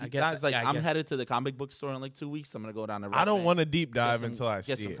doing Yeah, I deep guess- dives. Like yeah, I I'm guess. headed to the comic book store in like 2 weeks. I'm gonna go down to. I don't Red want to Bank, deep get dive some- until I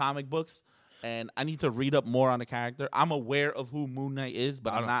get see some it. comic books, and I need to read up more on the character. I'm aware of who Moon Knight is,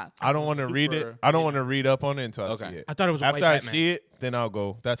 but I'm not. I don't want to read it. super- I don't want to read up on it until I Okay. see it. I thought it was a After white I Batman. see it, then I'll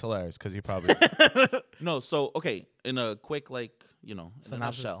go. That's hilarious because he probably. No, so okay, in a quick in Synopsis? a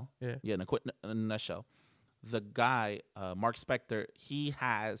nutshell. Yeah. In a nutshell. The guy, Mark Spector, he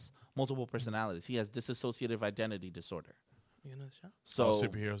has multiple personalities. He has dissociative identity disorder. You know the show? So All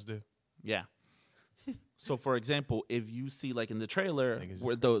superheroes do. yeah. So for example, if you see like in the trailer Niggas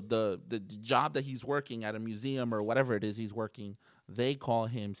where the job that he's working at a museum or whatever it is he's working, they call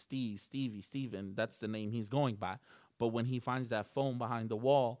him Steve, Stevie, Steven. That's the name he's going by. But when he finds that phone behind the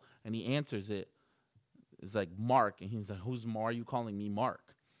wall and he answers it, it's like Mark, and he's like, "Who's Mark? Are you calling me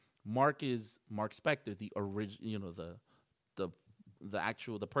Mark?" Mark is Mark Spector, the original,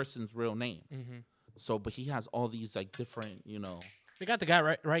 the person's real name. Mm-hmm. So, but he has all these like different, They got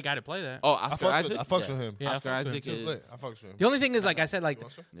the right guy to play that. Oh, I Oscar fucks Isaac. with, I fucks with him. Yeah, I Oscar fucks with Isaac He's lit. is. I fucks with him. The only thing is, like I said, like You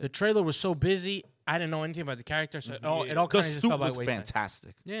want some? the trailer was so busy, I didn't know anything about the character, so it all The kind of just suit felt like looks waste time.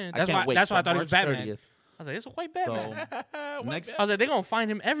 fantastic. Yeah, I that's can't why. wait. That's why I So thought it was March Batman. 30th. I was like, it's a white Batman. So next I was like, they're gonna find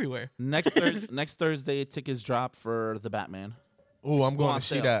him everywhere. next Thursday, tickets drop for the Batman. Ooh, I'm Go going on to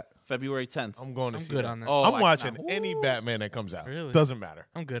see sale. that. February 10th. I'm going to I'm see good that. on that. Oh, I'm I watching cannot- any Ooh. Batman that comes out. Really? Doesn't matter.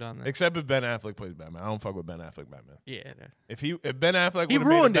 I'm good on that. Except if Ben Affleck plays Batman. I don't fuck with Ben Affleck Batman. Yeah. If Ben Affleck He would have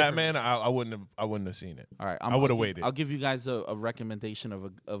made a ruined it for Batman, I wouldn't have seen it. All right, I would've waited. I'll give you guys a recommendation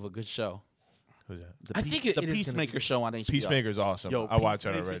of a good show. Who's that? The I think it is gonna Peacemaker be- show on HBO. Peacemaker's awesome. Yo, I watched it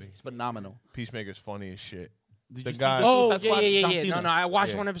Peacemaker's already. phenomenal. Peacemaker's funny as shit. Did The you guy- see Oh Suicide yeah, Squad? yeah, John yeah. Cena? No, I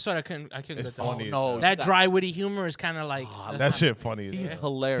watched Yeah. one episode. I couldn't It's get the funny. no. as That hell. dry witty humor is kind of like That shit funny. As He's hell.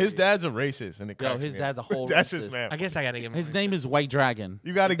 hilarious. His dad's a racist, and it Yo, cracks his me dad's up. a whole That's racist. his man. I guess I gotta give him. His name is White Dragon.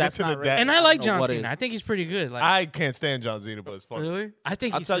 You gotta If get that's to the not dad. racist, And I don't like know John what Cena. is. I think he's pretty good. Like I can't stand John Cena, but it's funny. really, I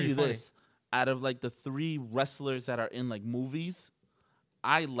think I'll he's tell pretty you funny. this: out of like the 3 wrestlers that are in like movies,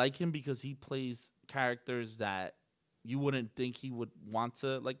 I like him because he plays characters that you wouldn't think he would want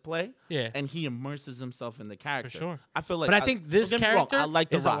to like play. Yeah. and he immerses himself in the character. sure. I feel like, But I think this don't get me wrong, character I like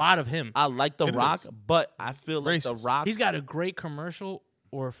the is Rock. a lot of him. I like the It Rock, is. but I feel like the Racist. Rock, He's got a great commercial,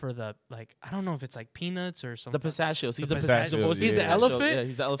 or for the like, I don't know if it's like peanuts or something. the pistachios. He's The the pistachios, pistachios. He's the pistachio. elephant? Yeah,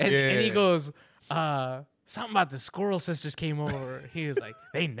 he's the elephant. and he Yeah. goes, something about the Squirrel Sisters came over. He was like,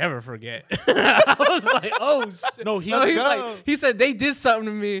 they never forget. I was like, oh shit. No, he's He's go. like, he said they did something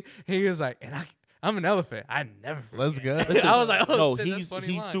to me. He was like, and I'm an elephant. I never forget. Let's go. I was like, oh no, shit, that's he's funny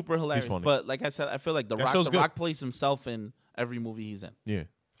he's line. super hilarious. funny. But like I said, I feel like the That Rock. show's The good. Rock plays himself in every movie he's in. Yeah,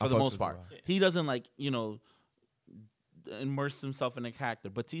 For I the fucks most with part, The Rock. he doesn't like immerse himself in a character.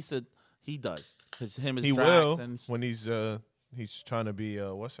 Batista, he does. His him is He Drax, will and when he's trying to be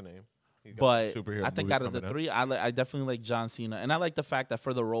what's the name? He's got but a superhero I think movie out of the coming 3, I definitely like John Cena, and I like the fact that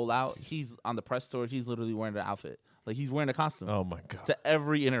for the rollout, he's on the press tour. He's literally wearing the outfit, like he's wearing a costume Oh my god, to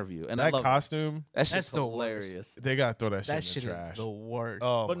every interview, and I that love costume! that. Shit's That's the hilarious. They gotta throw that shit That in shit the is trash. the worst.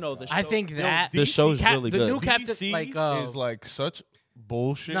 Oh, But my no, God. the I show- think yo, that the show's really the good. new Captain, DC like is like such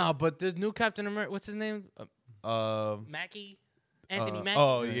bullshit. no, but the new Captain America, what's his name? Mackie, Anthony Mackie.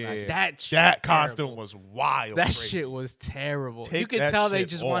 Oh yeah, yeah. that shit that was costume terrible. was wild. That crazy. shit was terrible. Take You could that tell they shit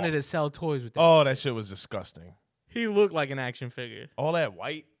just off. wanted to sell toys with that. Oh, that shit was disgusting. He looked like an action figure. All that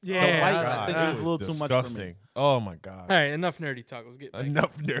white. Yeah, The white, God, I think that it was a little too much for me. disgusting. Oh my god. All right, enough nerdy talk. Let's get back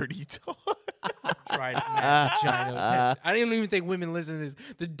Enough nerdy talk. dry to my vagina. I didn't even think women listen to this.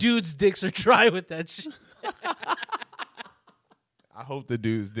 The dudes' dicks are dry with that shit. I hope the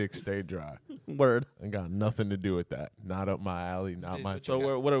dude's dick stay dry. Word. Ain't got nothing to do with that. Not up my alley. Not Please, my. what So you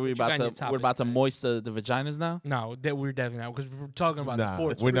got? what are we you got about in to? your topic, We're about to man? moist the vaginas now. No, that we're definitely not because we're talking about Nah,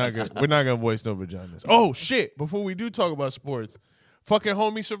 sports. we're not gonna. We're not gonna voice no vaginas. Oh shit! Before we do talk about sports, fucking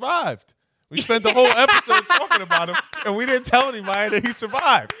homie survived. We spent the whole episode talking about him, and we didn't tell anybody that he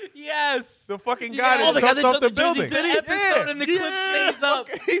survived. Yes. The fucking Yeah. guy Oh, that the guy jumped that off the jumped in Jersey building. City? The episode and the clip stays up.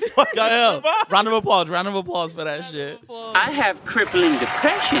 He fucking Yeah, survived. round of applause. Round of applause for that shit. I have crippling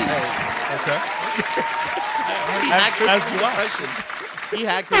depression. Okay. He had crippling depression. He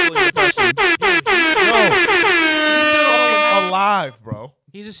had crippling depression. Alive, bro.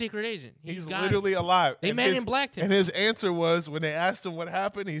 He's a secret agent. He's got it. literally alive. They And Man his- in Blacked him. And his answer was, when they asked him what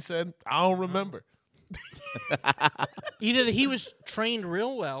happened, he said, I don't remember. Either he was trained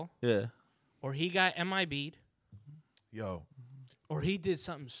real well, Yeah. or he got MIB'd, Yo, or he did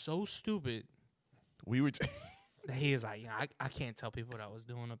something so stupid we were. that he is like, I can't tell people what I was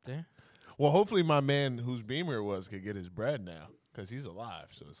doing up there. Well, hopefully my man whose Beamer it was could get his bread now because he's alive.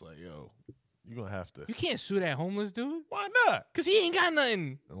 So it's like, yo, you're going to have to. You can't sue that homeless dude Why not? because he ain't got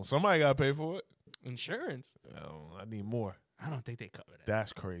nothing. Well, somebody got to pay for it. Insurance. I need more. I don't think they cover that.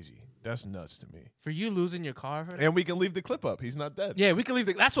 That's crazy. That's nuts to me. For you losing your car for that? And we can leave the clip up. He's not dead. Yeah, we can leave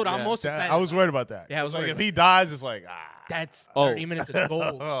the. That's what I'm most That- excited I was about. worried about that. Yeah, I was like, worried if he dies, it's like, That's Oh. 30 minutes of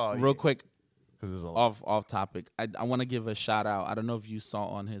gold. Oh, Real quick, because it's a lot. off topic. I want to give a shout out. I don't know if you saw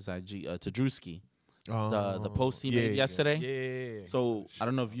on his IG to Drewski, the post he made yesterday. Yeah. So I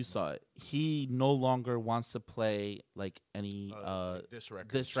don't know if you saw it. He no longer wants to play like any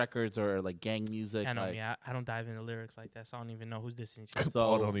diss records or like gang music. I know like, me. I don't dive into lyrics like that, so I don't even know who's dissing each other.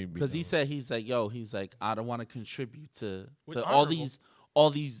 Paul So don't even be because he knowing. said he's like I don't want to contribute to With all honorable.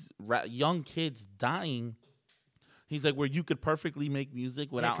 these young kids dying. He's like where you could perfectly make music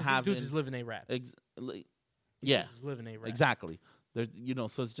without These having dudes is living a rap. yeah, Dudes is living a rap. exactly. There,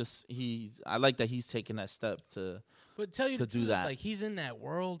 so it's just I like that he's taking that step to. But tell you to the do truth, that. like he's in that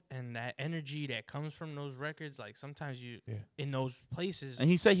world and that energy that comes from those records. Like sometimes you Yeah. in those places, And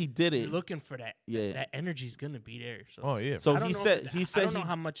he said he did you're it. looking for that. Yeah. That energy's gonna be there. So, Oh, yeah. So I don't he know said if- he I said don't know he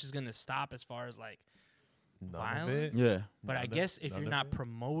how much is gonna stop as far as like None of violence? it. yeah. But I None of- guess if none you're of not it.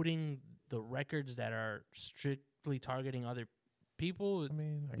 promoting the records that are strictly targeting other people, I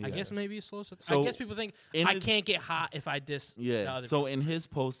mean, I guess maybe it's slow. I So, guess people think in I his- can't get hot if I diss. the Yeah. other So in his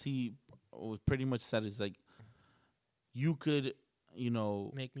post, he was pretty much said is like, you could,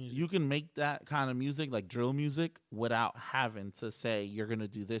 Make music. you can make that kind of music, like drill music, without having to say you're gonna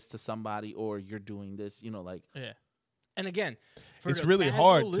do this to somebody or you're doing this. Like Yeah. And again, for It's the really casual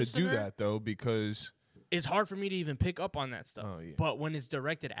hard to listener, do that, though, because It's hard for me to even pick up on that stuff. Oh, yeah. But when it's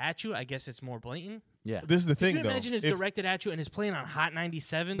directed at you, I guess it's more blatant. yeah. this is the Can thing, you though. imagine it's If- directed at you and it's playing on Hot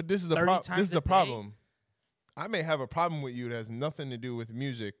 97? But this is the 30 problem. times This is a the day? problem. I may have a problem with you that has nothing to do with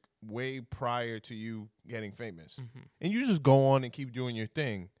music way prior to you getting famous, and you just go on and keep doing your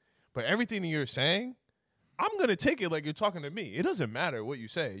thing. But everything that you're saying, I'm gonna take it like you're talking to me. It doesn't matter what you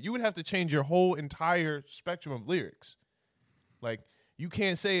say. You would have to change your whole entire spectrum of lyrics. Like you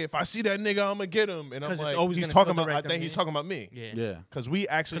can't say if I see that nigga, I'm gonna get him, and I'm 'Cause it's like always he's gonna talking feel about. I direct on think he's me. talking about me. Yeah. Yeah. Because we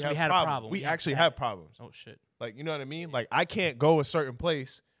actually 'Cause we have had a problems. problem. We Yeah, actually yeah. have problems. Oh, shit. Like, you know what I mean? Like, I can't go a certain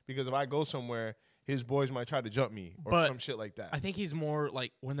place because if I go somewhere, his boys might try to jump me or But some shit like that. I think he's more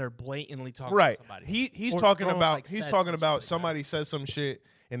like when they're blatantly talking Right. to somebody. He's Or talking throwing, about like, he's sets talking and about shit like somebody says some shit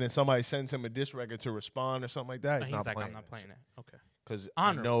and then somebody sends him a diss record to respond or something like that. that. He's He's not like, I'm not playing playing that. Okay. because I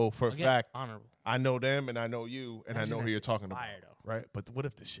Honorable. know for a Again, fact honorable. I know them and I know you and I Imagine know that who you're shit's talking about. fire, though. Right? But what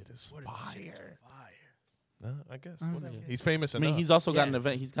if this shit is What if this shit is fire? fire? I guess. Mm, Whatever. yeah. He's famous I enough. mean, he's also got Yeah. an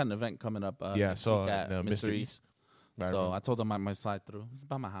event. He's got an event coming up. yeah, I next saw week at Mr. East. Right, So right. I told him I might slide through. It's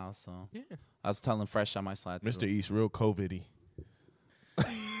by my house, so Yeah. I was telling Fresh I might slide through. Mr. East, real COVID-y.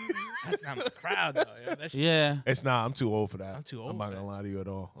 That's not my crowd, though. Yeah, that shit- Yeah. It's not. I'm too old for that. I'm too I'm old not for gonna that. lie to you at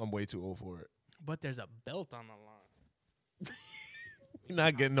all. I'm way too old for it. But there's a belt on the line. You're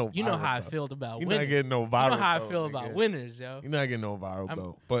not getting no. You know viral how I belt. feel about You're winners. not getting no viral. You know how I belt, feel nigga. about winners, yo. You're not getting no viral I'm-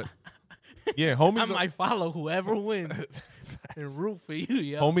 belt. But yeah, homies, I might follow whoever wins and root for you,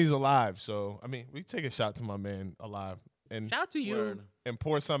 yo. homies alive. So I mean, we take a shot to my man alive and Shout out to you. Word. and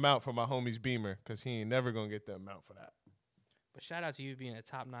pour some out for my homie's Beamer because he ain't never gonna get the amount for that. But shout out to you being a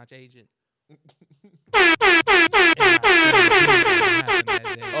top notch agent.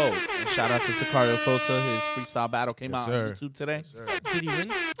 Oh, and shout out to Sicario Sosa. His freestyle battle came Yes, out sir. on YouTube today. Did he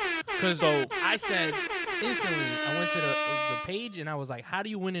win? Because So- I said instantly, I went to the page and I was like, "How do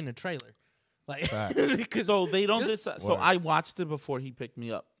you win in a trailer?" Like, Facts. because So they don't Just- decide. So Word. I watched it before he picked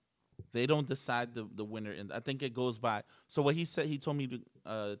me up. They don't decide the winner, and I think it goes by. So what he said, he told me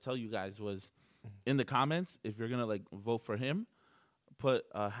to tell you guys was, in the comments, if you're gonna like vote for him,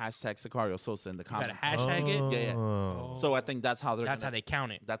 put hashtag Sicario Sosa in the you gotta comments. hashtag it. Yeah, yeah. Oh. So I think that's how they're. That's gonna, how they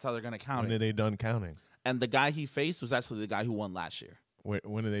count it. That's how they're gonna count When are it. they done counting? And the guy he faced was actually the guy who won last year.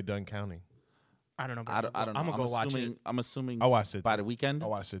 When are they done counting? I don't know. I don't know. I'm gonna go watch assuming, it. I'm assuming I watched it. by the weekend. I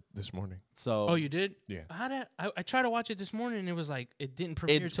watched it this morning. So Oh, you did? Yeah. How did I tried to watch it this morning and it was like it didn't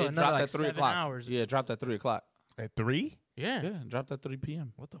premiere it till another dropped like at 3 7 o'clock. hours. Yeah, it dropped at 3 o'clock. At 3? Yeah. Yeah, it dropped at 3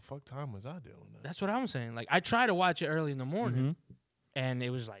 p.m. What the fuck time was I doing that? That's what I'm saying. Like I tried to watch it early in the morning Mhm. and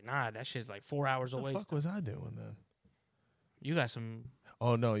it was like, nah, that shit's like 4 hours What away. the fuck was I doing then? You got some.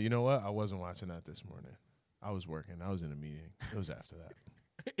 Oh no, you know what? I wasn't watching that this morning. I was working. I was in a meeting. It was after that.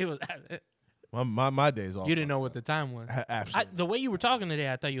 It was. My days off. You didn't know what the time was. Absolutely. The way you were talking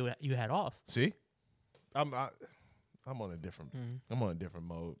today, I thought you had off. See, I'm on a different. I'm on a different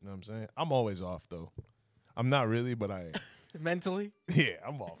mode. You know what I'm saying? I'm always off though. I'm not really, but I am. Mentally. Yeah,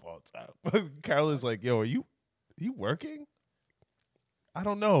 I'm off all the time. Carol is like, "Yo, are you working?" I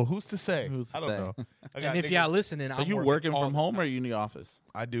don't know. Who's to say? Who's to I don't say? know. I And got if niggas- y'all listening, Are I'm you working all from the home or time. are you in the office?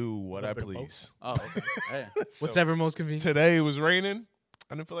 I do what I bit of both. please. Oh, okay. Hey. Whatever most convenient. Today it was raining.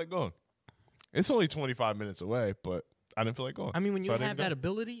 I didn't feel like going. It's only 25 minutes away, but I didn't feel like going. I mean, when you So I didn't have go. that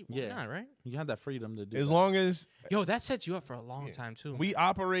ability, why Yeah. not, right? You have that freedom to do As that. long as Yo, that sets you up for a long time too. we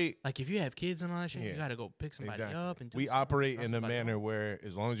operate, like if you have kids and all that shit, you Yeah. gotta go pick somebody exactly. up and do We something, operate drop in a somebody manner off. where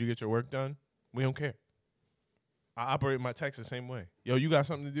as long as you get your work done, we don't care. I operate my text the same way. Yo, you got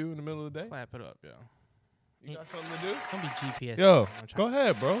something to do in the middle of the day? Clap it up, yo. You got something to do? Don't be GPS. Yo, I'm trying go to-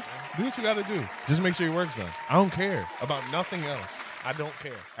 ahead, bro. Do what you got to do. Just make sure your work's done. I don't care about nothing else. I don't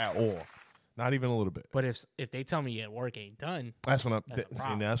care at all. Not even a little bit. But if they tell me your work ain't done, That's when That's a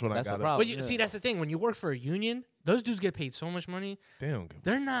problem. that's when That's I a got problem. to. but yeah. see, that's the thing. When you work for a union, those dudes get paid so much money. They don't give.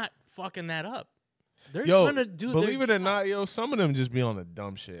 They're not fucking that up. They're Yo, gonna do. believe their it or job. not, yo, some of them just be on the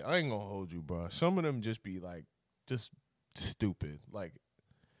dumb shit. I ain't gonna hold you, bro. Some of them just be like, just stupid. Like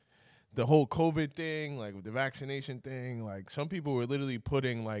the whole COVID thing, like with the vaccination thing. Like some people were literally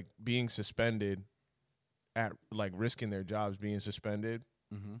putting like being suspended at like risking their jobs being suspended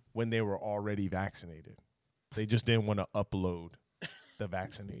when they were already vaccinated. They just didn't want to upload the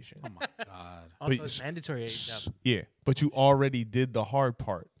vaccination. Oh my God. Also, But it's mandatory. age up. Yeah, but you already did the hard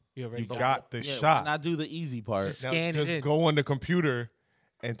part. You already You got the Yeah, shot. why not do the easy part? Just Now scan it just in. go on the computer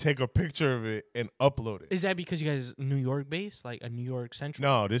and take a picture of it and upload it. Is that because you guys New York based, like a New York Central?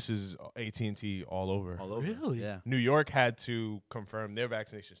 No, this is AT&T all over. All over. Really? Yeah. New York had to confirm their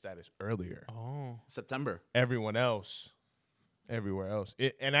vaccination status earlier. Oh, September. Everyone else, everywhere else.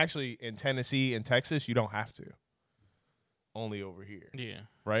 And actually in Tennessee and Texas, you don't have to. Only over here, yeah.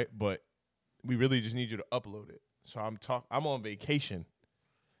 right? But we really just need you to upload it. So I'm on vacation.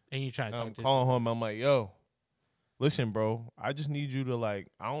 And you try to And I'm talk to calling him. I'm like, yo, listen, bro, I just need you to like,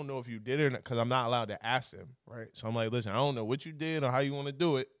 I don't know if you did it or not, because I'm not allowed to ask them, right? So I'm like, listen, I don't know what you did or how you want to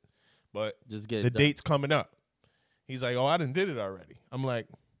do it, but Just get the it done. date's coming up. He's like, oh, I done did it already. I'm like,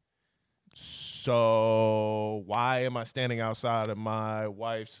 so why am I standing outside of my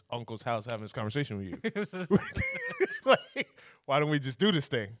wife's uncle's house having this conversation with you? Like, why don't we just do this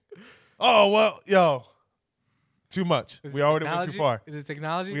thing? Oh, well, yo, too much. Is We it already went technology? too far. Is it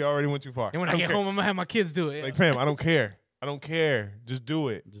technology? We already went too far. and when I don't get care. home, I'm gonna have my kids do it. Like, fam, I don't care. I don't care. Just do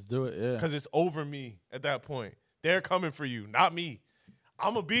it. Just do it. Yeah. Because it's over me at that point. They're coming for you, not me.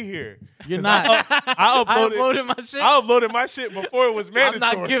 I'm going to be here. You're 'Cause not. I I uploaded, uploaded my shit. I uploaded my shit before it was I'm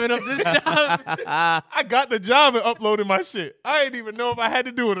mandatory. not giving up this job. I got the job and uploaded my shit. I didn't even know if I had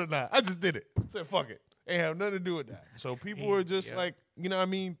to do it or not. I just did it. Said, fuck it. Ain't have nothing to do with that. So people were just Yeah. like, you know what I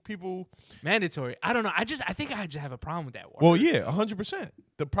mean? People, Mandatory. I don't know. I think I just have a problem with that word. well, yeah, 100%.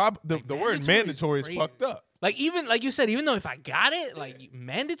 The Like, the word mandatory is mandatory is crazy. fucked up. Like even like you said, even though if I got it, like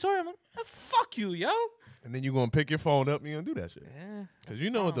mandatory, I'm like, fuck you, yo. And then you're going to pick your phone up and you're going to do that shit. Yeah. Because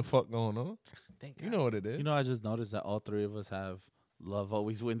you know what the fuck going on. Thank You God. know what it is. You know, I just noticed that all three of us have Love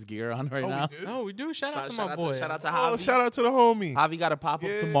Always Wins gear on right Oh, we now. do? Oh, we do. Shout out to Shout my out boy. shout out to Oh, Javi. shout out to the homie. Javi got a pop up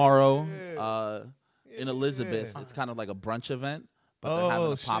Yeah. tomorrow in Elizabeth. Yeah. It's kind of like a brunch event, but they're having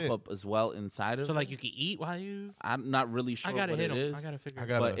Oh, a pop shit. up as well inside of So it. like you can eat while you. I'm not really sure I gotta what hit it him. is, I gotta figure. I it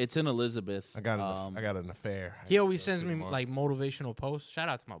got out. but it's in Elizabeth. I got an affair. He always Go sends to me tomorrow. like motivational posts. Shout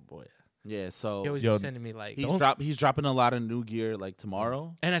out to my boy. Yeah, so He always Yo, be sending me like. he's dropping a lot of new gear like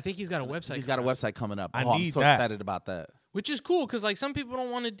tomorrow. And I think he's got a website. He's got a coming up, website coming up. I Oh, I'm need so that. excited about that. which is cool because like some people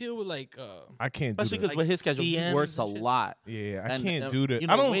don't want to deal with like. I can't do Especially that. because with his schedule, he DMs works a and shit. lot. Yeah, I And, can't do that. You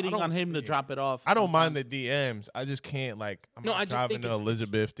I know, don't waiting I on don't- him to yeah. drop it off. I don't mind the sometimes. DMs. I just can't like. I'm No, not I just driving think to it's-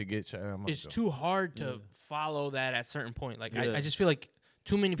 Elizabeth to get you. I'm not It's doing too hard to follow that at certain point. Like Yeah. I just feel like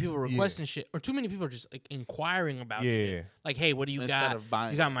too many people requesting shit, or too many people are just like inquiring about Yeah. shit. Like, hey, what do you Instead got? of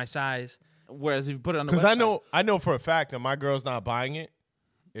buying You got my size. Whereas if you put it on the Because website, I know for a fact that my girl's not buying it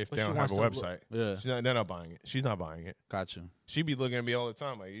if But they she don't have a wants to website. Yeah. They're not buying it. She's not buying it. got you. She be looking at me all the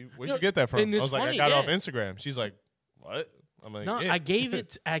time like, where'd No, you get that from? and I it's was like, funny, I got it off yeah. Instagram. She's like, what? I'm like, No, yeah. I gave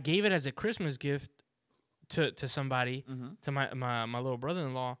it as a Christmas gift to somebody, Mm-hmm. to my little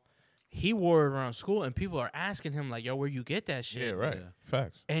brother-in-law. He wore it around school, and people are asking him like, "Yo, where you get that shit?" Yeah, right. Yeah.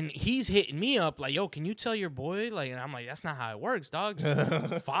 Facts. And he's hitting me up like, "Yo, can you tell your boy?" Like, and I'm like, "That's not how it works, dog.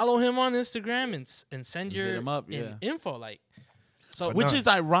 Just follow him on Instagram and send Just your hit him up, yeah. info." Like, So But which nah. is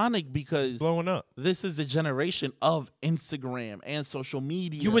ironic because blowing up. this is the generation of Instagram and social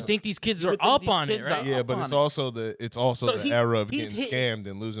media. you would think these kids You are would think up these on it, kids right? are Yeah, up but on it's it. also So the era of he's getting scammed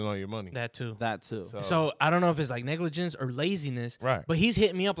and losing all your money. That too. that too. So I don't know if it's like negligence or laziness. Right. But he's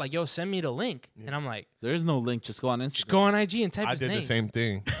hitting me up like, yo, send me the link. And I'm like, There is no link. Just go on Instagram. just go on IG and type I his did name. the same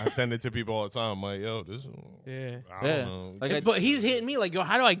thing. I send it to people all the time. I'm like, yo, this. Yeah. I don't know. Like But he's hitting me like, yo,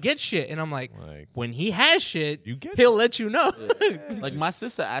 how do I get shit? And I'm like, Like, when he has shit, You get he'll let you know. like my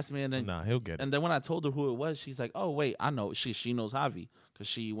sister asked me, and then nah, he'll get it. and then when I told her who it was, she's like, "Oh wait, I know." She knows Javi because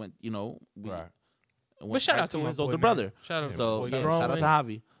she went, we Right. went But shout high out to school my with his boy, older man. brother. Shout out to So my boy. yeah, Growing. shout out to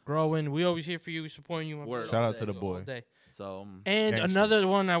Javi. Growing. We always here for you, supporting you. My Word. brother. Shout all out to the day, boy. All day. So And Gangster. another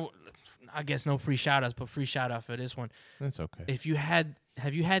one, I guess no free shout outs, but free shout out for this one. That's okay. If you have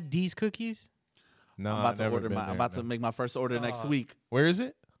you had these cookies? No, I'm about to order I'm about to make my first order next week. Where is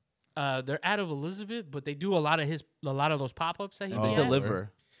it? They're out of Elizabeth, but they do a lot of those pop ups that he Oh, They be yeah. at.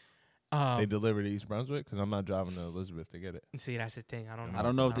 deliver. They deliver to East Brunswick because I'm not driving to Elizabeth to get it. See, that's the thing. I don't know. I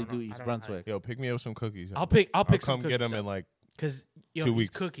don't know if they know. do I East don't know. Brunswick. Yo, pick me up some cookies. yo. I'll pick I'll some come get them cookies in up. like Because 2 these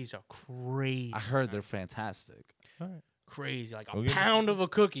weeks. cookies are crazy. I heard they're fantastic. Crazy, like Go a get me. pound of a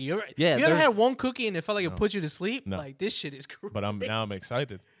cookie. Yeah, you ever they're- had one cookie and it felt like No. it put you to sleep? No. Like this shit is crazy. But now I'm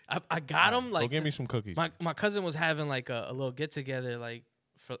excited. I got them. Like Go give me some cookies. my cousin was having like a little get together, like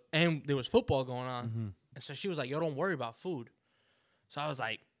and there was football going on, Mm-hmm. and so she was like, "Yo, don't worry about food." So I was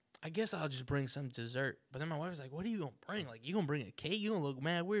like, "I guess I'll just bring some dessert." But then my wife was like, "What are you gonna bring? Like, you gonna bring a cake? You gonna look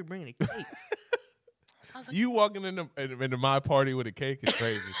mad weird bringing a cake?" I was like, You walking into my party with a cake is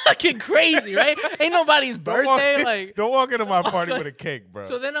crazy. "Fucking crazy, right? Ain't nobody's Don't walk birthday." in- Like, don't walk into my party with a cake, bro.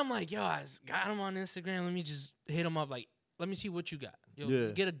 so then I'm like, "Yo, I got him on Instagram. Let me just hit him up. Like, let me see what you got. Yo,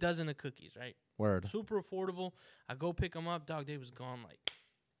 Yeah. get a dozen of cookies, right? Word. Super affordable. I go pick them up. Dog, they was gone like,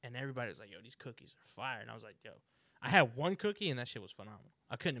 and everybody was like, "Yo, these cookies are fire." And I was like, "Yo, I had one cookie and that shit was phenomenal.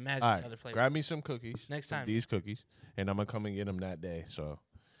 I couldn't imagine All another right, flavor." grab me some cookies. Next some time. these cookies, and I'm gonna come and get them that day. So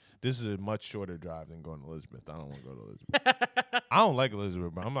this is a much shorter drive than going to Elizabeth. I don't want to go to Elizabeth. I don't like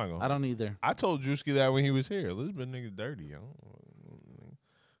Elizabeth, bro. I'm not going. I don't either. I told Drewski that when he was here. Elizabeth niggas dirty. I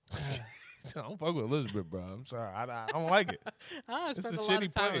don't fuck with Elizabeth, bro. I'm sorry. I don't like it. I It's spent a a lot shitty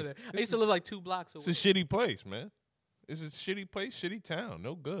of time place. there. I used to live like 2 blocks away. It's a shitty place, man. It's a shitty place, shitty town.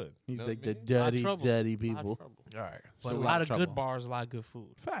 No good. He's Know like what I the mean? dirty, trouble. dirty Lot of people. trouble. All right. But So a we lot got of trouble. good bars, a lot of good food.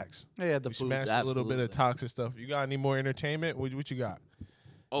 Facts. Yeah, the We food. smashed a little bit of absolutely. toxic stuff. You got any more entertainment? What you got?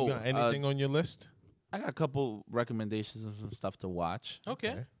 Oh, You got anything on your list? I got a couple recommendations of some stuff to watch.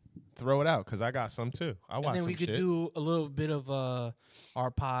 Okay. Throw it out because I got some too. I And watch then some we could shit. do a little bit of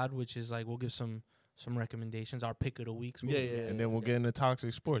our pod, which is like we'll give some recommendations, our pick of the weeks. Yeah, yeah, and then we'll get into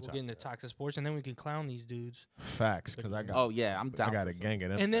toxic sports. We'll get into toxic sports, and then we can clown these dudes. Facts because I got. Oh yeah, I'm down. I got for a some. gang of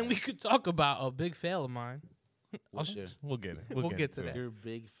them. And then we could talk about a big fail of mine. What's your- We'll get it. We'll get to into that. Your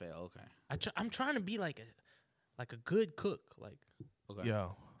big fail. Okay. I'm trying to be like a good cook, like, Okay.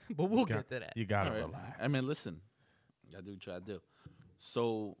 Yo, but we'll got- get to that. you gotta All right. relax. I mean, listen. I do what you gotta do.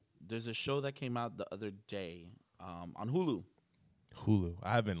 So there's a show that came out the other day on Hulu. Hulu.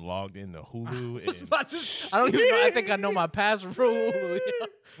 I haven't logged into Hulu. I don't even know. I think I know my password for Hulu.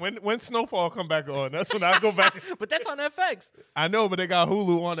 When Snowfall come back on, that's when I go back. But that's on FX. I know, but they got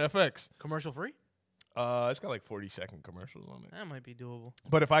Hulu on FX. Commercial free? It's got like 40-second commercials on it. That might be doable.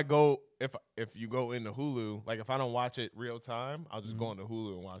 But if you go into Hulu, like if I don't watch it real time, I'll just go into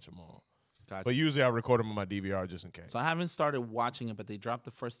Hulu and watch them all. Gotcha. But usually I record them on my DVR just in case. So I haven't started watching it, but they dropped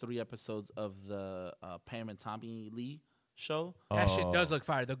the first 3 episodes of the Pam and Tommy Lee show. That shit does look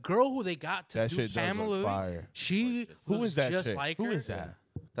fire. The girl who they got to That do shit does Pamela look Lee, fire. she Who looks is that just chick? like Who her. is that?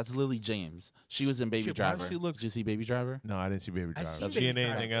 That's Lily James. She was in Baby Shit, why Driver. does she look- Did you see Baby Driver? No, I didn't see Baby I Driver. seen Is she Baby in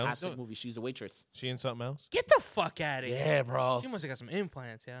anything Driver. else? Fantastic movie. She's a waitress. She in something else? Get the fuck out of here. Yeah, bro. She must have got some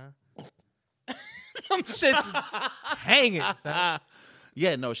implants, yeah. Some shit is hanging. Son.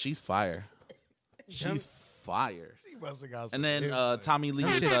 Yeah, no, she's fire. Yum. She's fire. She must have got And then Tommy Lee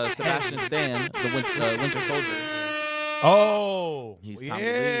Them is shit- Sebastian Stan, the Winter Soldier. Oh, He's yeah. Tommy Lee.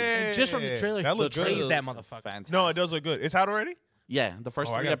 And just from the trailer, that he looks betrays good. that motherfucker. Fantastic. No, it does look good. It's out already? Yeah, the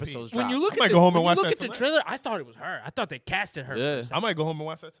first Oh, I 3 gotta episodes pee. When dropped. you look I at might the, go home and when watch you look that at the tonight. trailer, I thought it was her. I thought they casted her. Yeah. I might go home and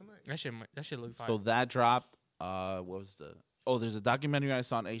watch that tonight. That shit looked fire. So that dropped. What was the? Oh, there's a documentary I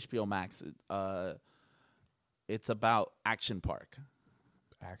saw on HBO Max. It's about Action Park.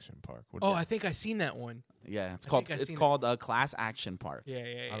 Action Park. What oh, is I think I seen that one. Yeah, it's I called think I it's seen it. called Class Action Park. Yeah, yeah,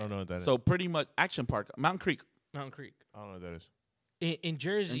 yeah. I don't know what that is. So pretty much Action Park, Mountain Creek Mountain Creek. I don't know what that is. In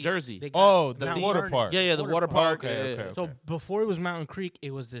Jersey. In Jersey. they got Oh, the Mount water Vernon. park. Yeah, the water park. Okay, yeah, okay, yeah. So before it was Mountain Creek,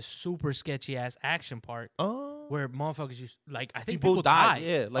 it was this super sketchy ass action park Oh. where motherfuckers used I think People died. died.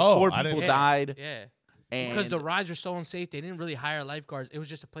 Yeah, like Oh, 4 I didn't- people Yeah. died. Yeah. And Because the rides were so unsafe, they didn't really hire lifeguards. It was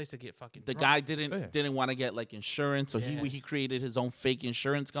just a place to get fucking. the drunk. guy Yeah. didn't want to get like insurance, so Yeah. he created his own fake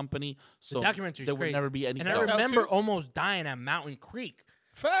insurance company. So The documentary's there crazy. would never be any And I That's how remember too. almost dying at Mountain Creek.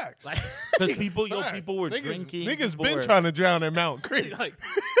 Facts. Like, because people Fact. people were Niggas- drinking. Niggas people been were- trying to drown in Mountain Creek. like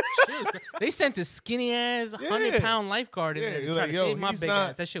shit, they sent a skinny ass 100-pound lifeguard in Yeah, there to you're try like, to yo, save my he's big not-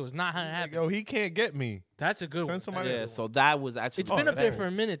 ass. That shit was not Like, happening. yo, he can't get me. That's a good Send one. somebody- Yeah, so that was actually. It's been up that's there cool. for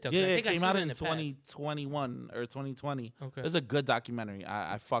a minute though. 'cause Yeah, I it think I came seen out it in the past. 2021 or 2020. Okay. It was a good documentary.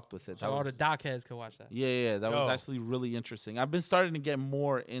 I fucked with it. So That all was, the doc heads could watch that. yeah, that Yo. was actually really interesting. I've been starting to get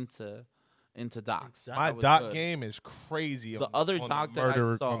more into docs. My My That was doc good. game is crazy. The on, other on doc the that I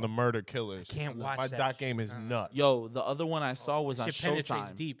murder saw- on the murder killers. I can't watch My that doc shit. game is nuts. Yo, the other one I saw was on Shit penetrates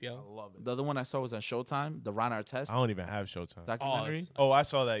Showtime. deep, I yo. love it. The other one I saw was on Showtime. The Ron Artest I don't even have Showtime. documentary. Oh, I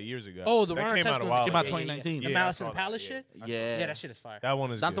saw that years ago. Oh, the that Ron came Artest out a one while Came out ago. 2019. The Yeah, I Malice saw and that, Palace yeah. shit. Yeah, Yeah, that shit is fire. That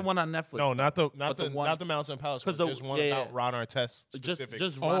one is not good. the one on Netflix. No, not the But the one- Mouse and Palace. 'Cause One. the- There's one yeah, about yeah. Ron Artest. just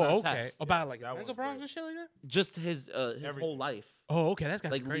specific. Ron Oh, okay. Artest. About like That mental one's problems great. and shit like that. Just his Everything. whole life, Oh, okay. That's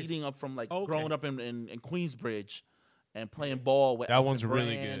got like crazy. leading up from like Okay. growing up in Queensbridge and playing ball with That Elton one's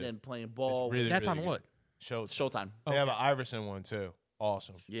really Brand good. and playing ball. really, with That's really on good. what? Showtime. They have an Iverson one too.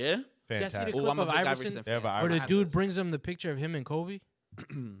 Awesome. Yeah. Yeah, I see the Fantastic. clip Oh, I'm a of big Iverson Iverson They have fan. an where the Iverson. dude brings him the picture of him and Kobe,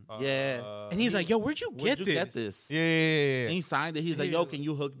 Yeah. and he's like, "Yo, where'd you Where'd get you this?" get this? Yeah, yeah, yeah, And yeah. he signed it. He's like, "Yo, can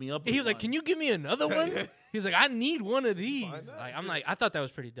you hook me up?" He with was like, one?" "Can you give me another one?" He's like, "I need one of these." Find that. Like, I'm like, I thought that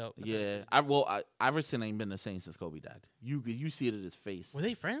was pretty dope. Yeah, Iverson ain't been the same since Kobe died. You see it in his face. Were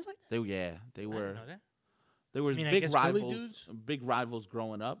they friends like that? They I didn't were know that. they were I mean, I big guess Philly rivals. dudes? Big rivals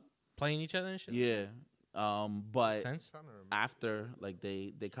growing up. Playing each other and shit. Yeah. But Sense? after like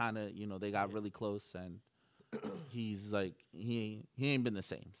they kind of they got really close and he's like he ain't been the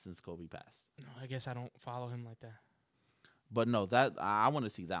same since Kobe passed. No, I guess I don't follow him like that. But no, that I want to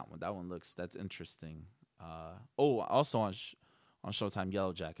see that one. That one that's interesting. Also on Showtime,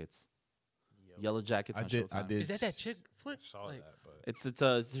 Yellow Jackets. Yellow Jackets. I on did. Showtime. I did. Is that chick flick? Saw Like, that, but It's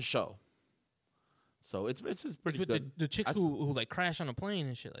a show. So it's just it's pretty with good. the chicks I s- who like crash on a plane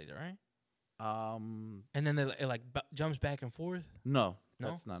and shit like that, right? And then it like jumps back and forth. No, No,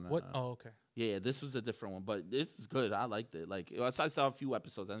 that's not. what? no. Oh, okay. Yeah, this was a different one, but this is good. I liked it. Like I saw a few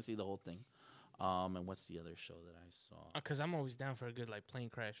episodes. I didn't see the whole thing. And what's the other show that I saw? Because I'm always down for a good like plane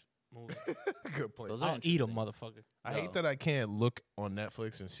crash movie. good point. Those are I'll eat a interesting. motherfucker. I hate that I can't look on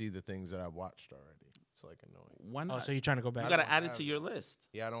Netflix and see the things that I've watched already. It's like annoying. Why Oh, not? so you're trying to go back? you gotta don't add it have to your list.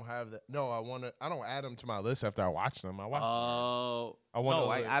 Yeah, I don't have that. No, I don't add them to my list after I watch them. I watch them. Oh, I wanna, no,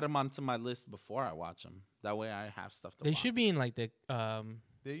 I like- add them onto my list before I watch them. That way, I have stuff to They watch. should be in like the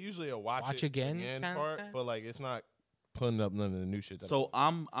They're usually a watch Watch it again kinda part, thing? but like it's not putting up none of the new shit. That So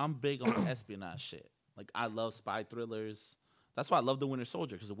I'm big on espionage shit. Like I love spy thrillers. That's why I love The Winter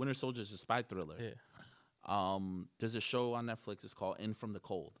Soldier because The Winter Soldier is a spy thriller. yeah. There's a show on Netflix. It's called In From the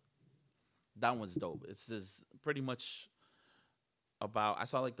Cold. That one's dope. It's just pretty much about. I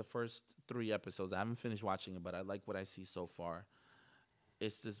saw like the first 3 episodes. I haven't finished watching it, but I like what I see so far.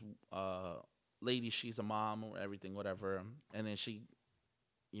 It's this lady. She's a mom or everything, whatever, and then she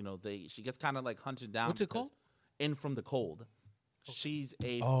gets kind of like hunted down. What's it because called? In From the Cold. She's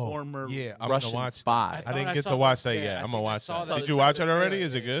a Oh, former yeah, I'm gonna Russian watch spy. I I didn't thought I get saw to watch that. that Yeah, yet. I I'm think gonna I watch saw that. that. Did you watch it already? Yeah,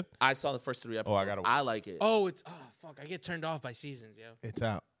 Is it yeah. good? I saw the first 3 episodes. I gotta watch I like it. Oh, it's fuck. I get turned off by seasons, yo. It's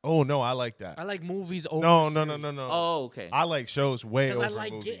out. Oh no, I like that. I like movies over. No. Oh, okay. I like shows way Because over I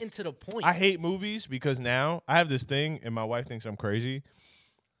like movies. getting to the point. I hate movies because now I have this thing, and my wife thinks I'm crazy.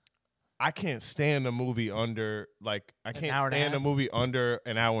 I can't stand a movie under I can't hour and a stand a half? movie under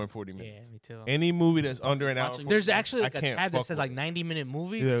an hour and 40 yeah, minutes. me too. Any movie that's under an hour, Watching- There's actually like I a can't tab that fuck says with like it. 90-minute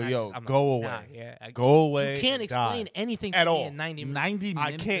movies. Yo, and I yo, just- I'm go like, nah, away. yeah, go away. You can't and die. explain anything At to me all. in 90 minutes. 90 I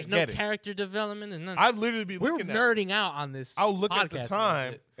minutes. can't There's no get it. character development. There's none. I'd literally be We're looking at it. nerding out on this. I'll look at the podcast time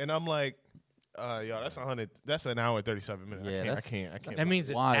about it. and I'm like, yo, that's 100. That's an hour and 37 minutes. Yeah, I can't. That means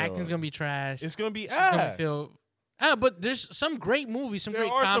the wild. acting's gonna be trash. it's gonna be It's gonna ass. feel. But there's some great movies, some There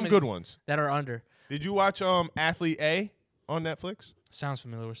great are some comedies good ones. that are under. Did you watch Athlete A on Netflix? Sounds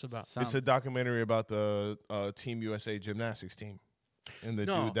familiar. What's it about? It's a documentary about the Team USA gymnastics team and the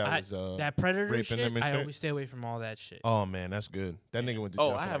dude that was that predator raping shit. them and I shit. always stay away from all that shit. Oh man, that's good. That nigga went to Oh,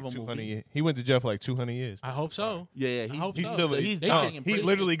 jail I for have like a 200 movie. years. He went to jail for like 200 years. I hope so. Yeah, I hope He's so. still he's They dying should- in he prison.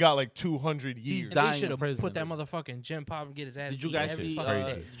 literally got like 200 years. And dying they in should have prison. put that motherfucker in gym pop and get his ass. Did you beat guys every see? fucking crazy.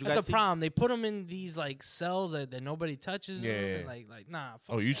 day. Did you That's guys the see? problem. They put him in these like cells that nobody touches. Yeah, them, yeah. and, like nah.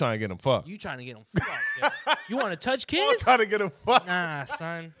 Fuck Oh, you that. trying to get him fucked? You trying to get him fucked? yo. You want to touch I'm kids? trying to get him fucked. Nah,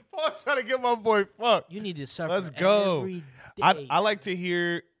 son. I'm trying to get my boy fucked. You need to suffer. Let's go. Every I day. like to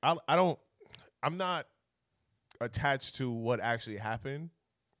hear. I'm not attached to what actually happened.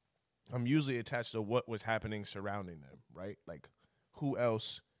 I'm usually attached to what was happening surrounding them, right? Like, who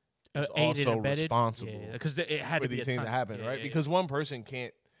else is Aided, also abetted? responsible because it had for to be these a things ton. to happen, Yeah, right? yeah, Because one person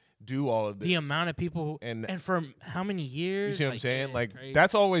can't do all of this. the amount of people And- and for how many years? You see what I'm saying? yeah, Like, crazy.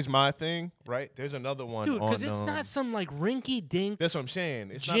 that's always my thing, right? There's another one dude, because on, it's not some like rinky dink. that's what I'm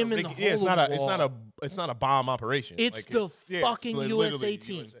saying. It's Gym not a in the big, yeah, it's hole not of a, it's wall. not a, it's not a bomb operation. It's Like, the yeah, fucking literally USA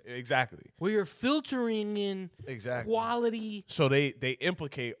team. Exactly. Where you're filtering in Exactly. quality. So they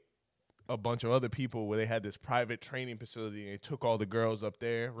implicate a bunch of other people where they had this private training facility and they took all the girls up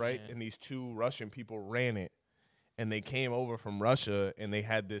there, right? Yeah. And these 2 Russian people ran it, and they came over from Russia and they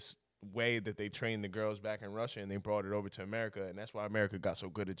had this way that they trained the girls back in Russia and they brought it over to America, and that's why America got so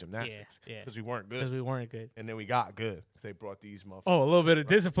good at gymnastics yeah. because we weren't Because good, we weren't good. and then we got good 'cause they brought these motherfuckers. Oh, a little bit of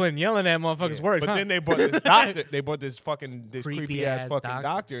discipline, yelling at motherfuckers Yeah. works. But huh? then they brought this doctor. They brought this Creepy creepy ass ass fucking doctor.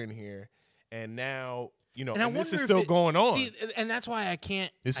 doctor in here, and now I and this wonder is if still going on. See, and that's why I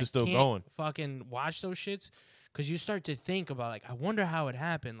can't. This I is still can't going. Fucking watch those shits because you start to think about like, I wonder how it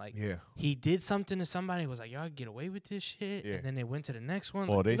happened. Like, Yeah. he did something to somebody. Was like, y'all get away with this shit, Yeah. and then they went to the next one.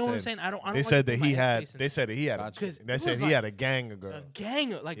 Well, Like, they you know what I'm said- saying? I don't. They like said to that put he my had. headspace in They it. said that he had. Gotcha. They 'Cause it said was he like had a gang of a girls.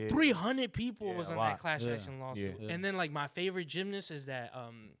 gang of like Yeah. 300 people Yeah, was a on lot. that class Yeah. action lawsuit. Yeah. And then like my favorite gymnast is that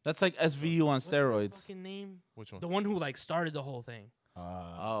That's like SVU on what's her steroids. fucking name? Which one? The one who like started the whole thing.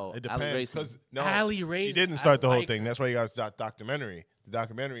 Oh, it Allie depends. Raisman. No, Allie she Raisman. didn't I start the whole like thing. her. That's why you got that documentary. The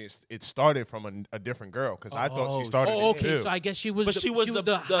documentary it started from a different girl because I thought she started Oh, it okay. too. So I guess she was. But she was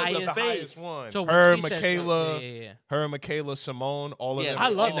the highest. highest one. So when her, she said Michaela, something- yeah. her, Michaela, Simone, all of Yeah, them. I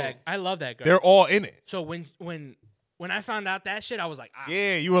love Oh. that. I love that girl. They're all in it. So when I found out that shit, I was like,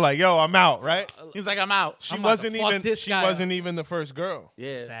 Yeah, you were like, yo, I'm out, right? He's like, I'm out. She I'm about to wasn't fuck even. this She guy wasn't even the first girl.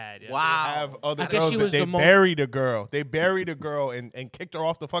 Yeah. sad. Yeah. Wow. Have other I guess girls she that was they the most- buried a girl. They buried a girl and kicked her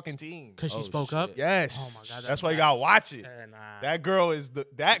off the fucking team. Because she Oh, spoke shit. up. Yes. Oh my God, That's why you gotta watch it. Nah. That girl is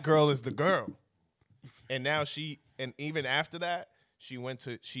the girl. And now even after that,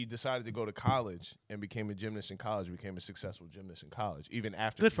 she decided to go to college and became a gymnast in college, became a successful gymnast in college, even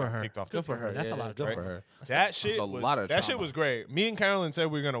after Good she for got her. kicked off Good the for team. her. That's a yeah, lot of good trauma. for her. That shit a was lot of that shit trauma. was great. Me and Carolyn said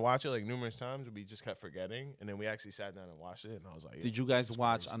we were gonna watch it like numerous times, but we just kept forgetting, and then we actually sat down and watched it, and I was like, Did you guys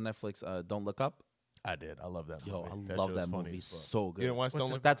watch on Netflix Don't Look Up? I did. I love that. Yo, movie. I love shit was that funny movie as fuck. so You good. didn't watch Don't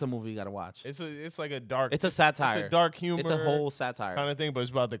Look Up? That's a movie you gotta watch. It's like a dark. It's a satire. It's a dark humor. It's a whole satire. kind of thing, but it's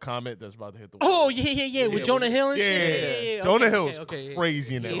about the comet that's about to hit the. Oh world. yeah. With Yeah, Jonah Hill and Yeah, shit. yeah. Jonah Okay, Hill's okay.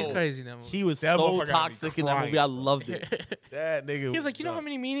 crazy in that He's movie. crazy in that movie. He was That so motherfucker got me toxic in that crying. movie. I loved it, That nigga. He was like, you know how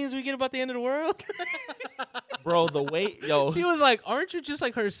many meanings we get about the end of the world? bro. The way He was like, aren't you just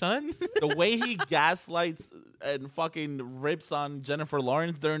like her son? the way he gaslights and fucking rips on Jennifer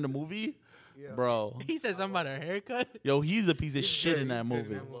Lawrence during the movie, bro. He said something about her haircut. Yo, he's a piece of shit in that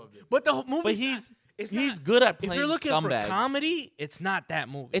movie. But the whole movie. But he's good at If playing you're looking scumbag. for comedy, it's not that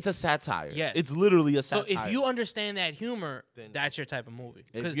movie. It's a satire. Yes. It's literally a So satire. if you understand that humor, that's your type of movie.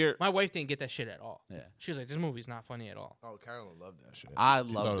 If 'Cause you're- my wife didn't get that shit at all. Yeah. She was like, this movie's not funny at all. Oh, Carolyn loved that shit. I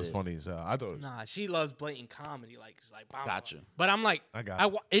She thought loved it was it. funny as hell. I thought it was. Nah, she loves blatant comedy. Like, it's like, bah, bah, Gotcha. bah. But I'm like, I got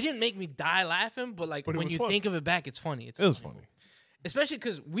it. it didn't make me die laughing, but like But it when was you funny. think of it back, it's funny. It's It was funny. especially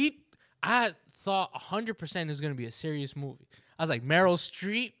because I thought 100% it was gonna be a serious movie. I was like, Meryl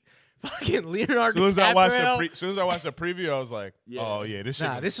Streep, fucking Leonardo As soon DiCaprio. as I watched the preview, I was like, Yeah. oh yeah, this shit.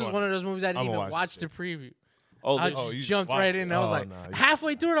 Nah, this was one of those movies I didn't I'ma even watch watch this the preview. Oh, I there's, Oh, just you jumped watched right it. in. And I was Oh, like, nah, you-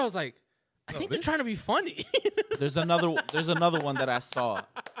 halfway through it, I was like, I think they're this- trying to be funny. there's another one that I saw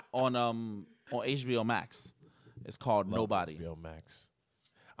on HBO Max. It's called Nobody. HBO Max.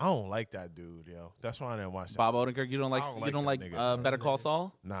 I don't like that dude, yo. That's why I didn't watch that. Bob Odenkirk. You don't like I don't you like don't that like nigga. Better Call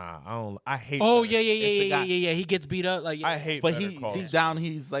Saul? Nah, I don't. I hate. Oh Better- yeah. It's the guy- He gets beat up. Like, I hate. But Better Call he's Saul. down.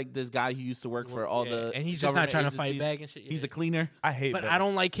 He's like this guy who used to work for all the and he's just not government trying to fight agencies. back and shit. He's yeah. a cleaner. I hate. But Better. I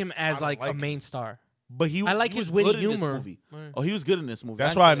don't like him as don't like like a him. main star. But I like he his was witty good in this humor. movie. Right. Oh, he was good in this movie.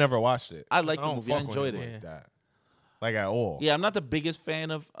 That's I why I enjoyed it. never watched it. I liked the don't movie. I fuck with enjoyed him it. like that. Like at all. Yeah, I'm not the biggest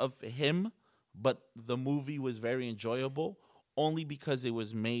fan of him, but the movie was very enjoyable only because it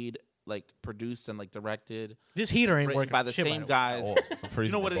was made, like produced and like directed This heater ain't written working by the shit, same way. guys. Oh, I'm freezing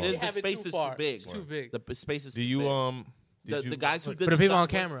You know what my it balls. is? The have it space too is far. too big. It's too big. The space is Do too you big. Did The guys who did For the people John on Wick-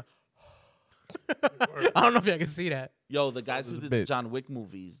 camera. I don't know if y'all can see that. Yo, the guys was who a did the bitch. John Wick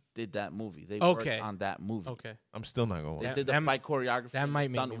movies did that movie. They Okay. worked on that movie. Okay. I'm still not gonna They watch. did the That- fight choreography. that and might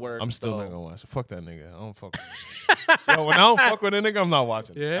make stunt me- work. I'm still so- not gonna watch it. Fuck that nigga. I don't fuck with him. Yo, when I don't fuck with a nigga, I'm not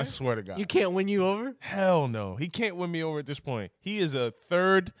watching it. Yeah? I swear to God. You can't win you over? Hell no. He can't win me over at this point. He's a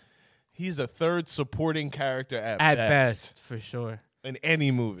third supporting character at Best, for sure. in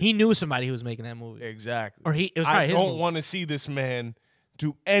any movie. He knew somebody who was making that movie. Exactly. Or it was I probably his don't movie. want to see this man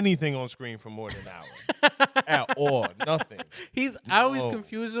do anything on screen for more than an hour at all. Nothing. I always No.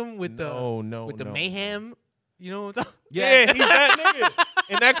 confuse him with the No. mayhem. You know what I'm talking? Yeah, he's that nigga.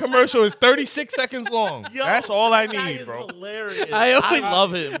 And that commercial is 36 seconds long. That's all I need, bro. Hilarious. I always-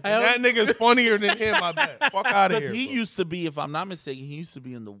 love him. And that nigga's funnier than him, I bet. Fuck out of Because here. he bro. used to be, if I'm not mistaken, he used to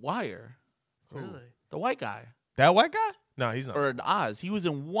be in The Wire. Really? The white guy. That white guy? No, he's not. Or in Oz. He was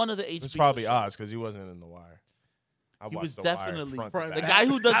in one of the HBO It's probably shows. Oz because he wasn't in The Wire. I He watched was The Wire definitely front to the back. guy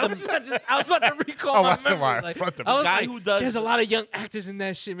who does I the was about to recall I my watched The memory. Wire Like, front to I was back. like, Guy who does there's a the- lot of young actors in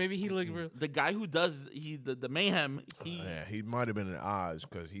that shit. Maybe he looked real. the guy who does the mayhem. Yeah, he might have been in Oz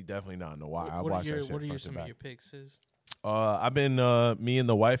because he's definitely not in The Wire. I What watched are that shit what are front to some back. of your picks? Sis? I've been me and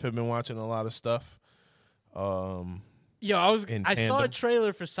the wife have been watching a lot of stuff. Yo, In I saw a tandem.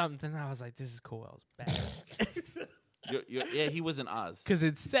 trailer for something. And I was like, this is cool. I was bad. Yeah, he was in Oz. Because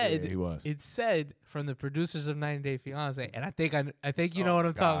it said Yeah, he was. it said from the producers of 90 Day Fiance, and I think you know what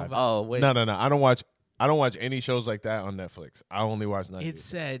I'm God. talking about. Oh wait, No. I don't watch any shows like that on Netflix. I only watch 90 It Day.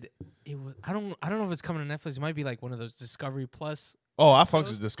 said it was. I don't know if it's coming to Netflix. It might be like one of those Discovery Plus. Oh, I fucks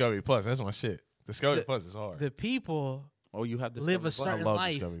with Discovery Plus. That's my shit. Discovery The- Plus is hard. The people Oh, you have live a Discovery Plus? I certain love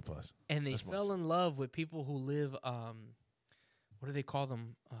life, Discovery Plus. and they That's my fell in love with people who live. What do they call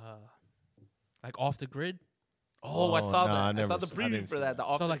them? Like off the grid. Oh, I Oh, saw nah, I that. I never saw the s- I preview didn't for see that. The that.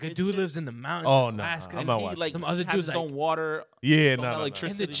 off So the like a grid dude shit. lives in the mountains. Oh, of nah, Alaska, I'm And not he watching like Some other has dude's his like- own water. Yeah, Don't no, have no, no.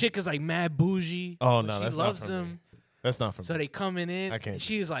 electricity. and the chick is like mad bougie. Oh but no, she that's loves not for me. him. That's not for So me. they coming in. I can't And do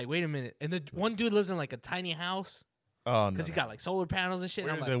she's like, wait a minute. And the one dude lives in like a tiny house Oh no. because he got like solar panels and shit.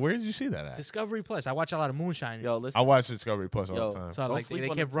 And I'm like, Where did you see that at? Discovery Plus. I watch a lot of moonshine. Yo, I listen. watch Discovery Plus all Yo, the time. So don't like sleep they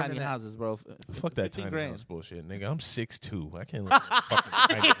on kept the running tiny that. houses, bro. Fuck 15 that tiny grand. house bullshit, nigga. I'm 6'2". I can't live in a fucking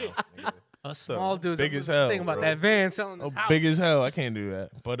tiny house, nigga. A small dude. big as hell, Think about bro. that van selling Oh, this house. big as hell. I can't do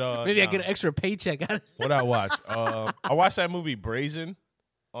that. But Maybe I nah. get an extra paycheck out of it. What I watch? I watched that movie Brazen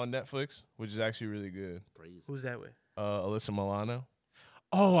on Netflix, which is actually really good. Who's that with? Alyssa Milano.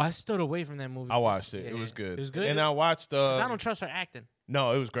 Oh, I stood away from that movie. I watched it. Yeah, it was yeah. good. It was good. And I watched. 'Cause I don't trust her acting.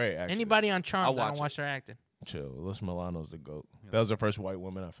 No, it was great. Actually, Anybody on Charmed, I watch don't watch her acting. chill. Alyssa Milano's the goat. That was the first white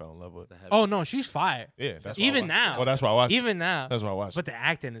woman I fell in love with. Oh no, she's fire. Yeah, that's why I Even watched it. now. Well, that's why I watched. it. Even now. That's why I watched. But the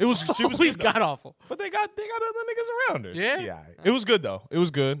acting is It was- she was always good, though. god awful. But they got other niggas around her. Yeah? yeah. It was good though. It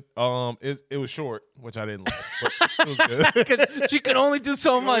was good. It was short, which I didn't like, but it was good. Because she can only do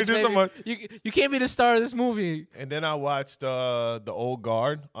so Can only much. do so baby. much. You can't be the star of this movie And then I watched The Old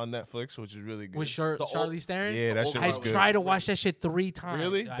Guard on Netflix, which is really good. with Charlize Theron. Yeah, that The shit Old was I good. tried to watch that shit 3 times.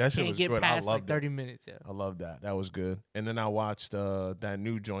 Really? I That shit can't was get good. I past like loved it. 30 minutes. Yeah. I love that. That was good. And then I watched that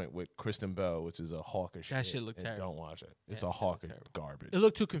new joint with Kristen Bell, which is a hawkish. That shit looked and terrible. Don't watch it. It's Yeah, a that shit looked hawkish terrible. garbage. It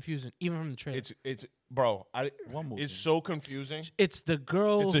looked too confusing, even from the trailer. It's bro. One movie. It's so confusing. It's the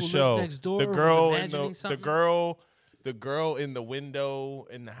girl It's who a show. lives next door. The who's girl in imagining the something. girl in the window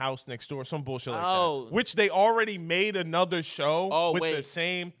in the house next door. Some bullshit like Oh. that. Which they already made another show Oh, with the wait.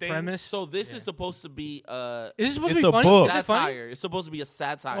 same thing. premise. So this is supposed to be Is this supposed It's to be a funny? book. Is it funny? satire. It's supposed to be a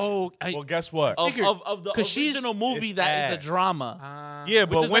satire. Oh, Well, guess what? figured. of the 'Cause she's- original movie It's that is ass. a drama. yeah, Which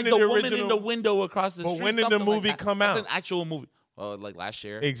but is when like did the the woman original? in the window across the But street? when did the something like movie that. come That's out? an actual movie. Like last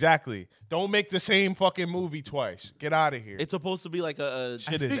year. Exactly. Don't make the same fucking movie twice. Get out of here. It's supposed to be like a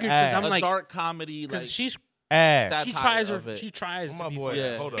Shit is figured 'cause ass. I'm a like- dark comedy. because Like she's ass. she satire tries her of it. she tries Oh, to my be boy. funny.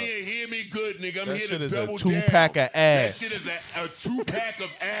 Yeah. Hold up. Yeah, hear me good, nigga. I'm That here shit to is a double 2-pack down. of ass. That shit is a 2-pack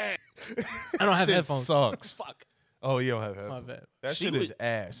of ass. I don't have Shit headphones. sucks. Fuck. Oh, you don't have My headphones. bad. That She shit was- is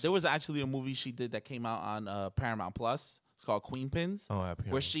ass. there was actually a movie she did that came out on Paramount Plus. It's called Queen Pins, Oh, I have where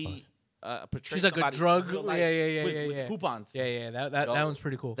Paramount she portrays She's like a somebody in drug. real Yeah, life yeah, with yeah. coupons. Yeah, that Yo, one's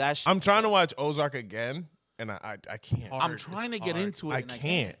pretty cool. That I'm trying to watch Ozark again, and I can't. Hard. I'm trying to get hard. into it. I and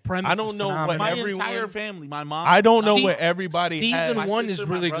can't. Premise I is don't know what phenomenal. My everyone. entire family, my mom. I don't know Se- what everybody season has. my one sister, is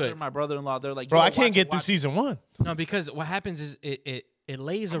my really brother, good. My brother-in-law, they're like, Bro, yo, I can't watch get it, through watch it. season 1. No, because what happens is it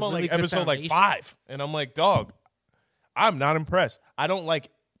lays a I'm on really like good episode like foundation. 5, and I'm like, dog, I'm not impressed. I don't like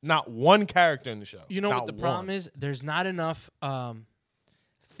not one character in the show. You know Not what the problem one. is? There's not enough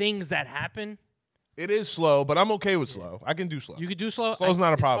things that happen. It is slow, but I'm okay with slow. I can do slow. You could do slow. Slow's not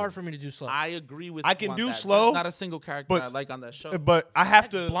a It's problem. hard for me to do slow. I agree with. I you can on do that. slow, There's not a single character but- I like on that show. But I have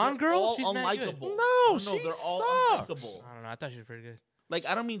to. Blonde girl, all she's mad good. unlikable. No, no, she they're all sucks. unlikable. I don't know. I thought she was pretty good. Like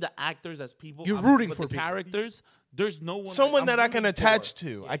I don't mean the actors as people. You're I'm- rooting but for the people. characters. There's no one. Someone I'm that I can rooting attach for.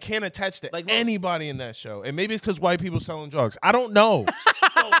 to. I can't attach to Like, look- anybody in that show. And maybe it's because white people selling drugs. I don't know.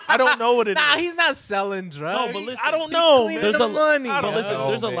 I don't know what it is. Nah, he's not selling drugs. No, but listen, I don't know. cleaning man. the money. I don't But listen, know,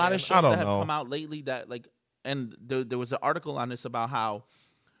 there's a lot man. of I shows don't that have know. come out lately that like, and there was an article on this about how,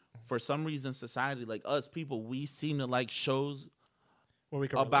 for some reason, society like us people, we seem to like shows Where we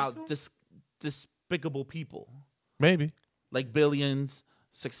can about relate to? despicable people, Maybe. like Billions,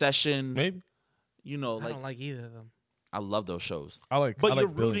 Succession. Maybe You know, I like don't like either of them. I love those shows. I But like you're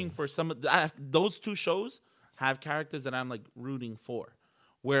rooting Billions. for some of those two shows have characters that I'm like rooting for.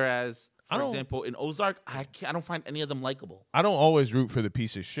 Whereas, I for don't- example, in Ozark, I don't find any of them likable. I don't always root for the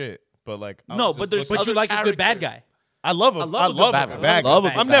piece of shit, but like I No, was but just there's looking- But you other like a good bad characters. guy. I love I love a good bad guy. bad I love a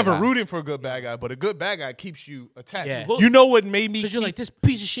guy. good I'm bad never guy. rooting for a good bad guy, but a good bad guy keeps you attached. Yeah. You know what made me Because you're keep- like, this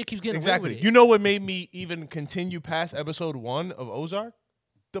piece of shit keeps getting away exactly. with it. You know what made me even continue past episode 1 of Ozark?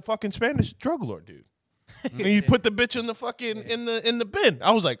 The fucking Spanish drug lord dude. And you put the bitch in the fucking in the bin.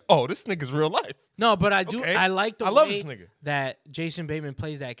 I was like, oh, this nigga's real life. No, but I do. Okay. I like the I love way this nigga. that Jason Bateman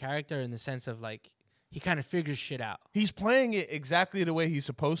plays that character in the sense of like he kind of figures shit out. He's playing it exactly the way he's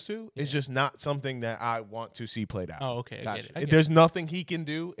supposed to. It's just not something that I want to see played out. Oh, okay. I Gotcha. get it. I get it. There's nothing he can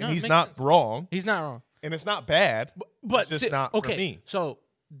do, and No, it he's makes not sense. wrong, He's not wrong. and it's not bad. But it's just see, not okay. for me. So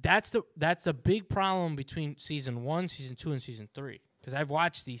that's the big problem between season 1, season 2, and season 3. Because I've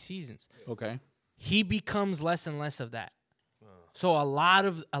watched these seasons. Okay. He becomes less and less of that. So a lot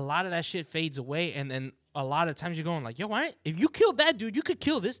of that shit fades away, and then a lot of times you're going like, yo, why? If you killed that dude, you could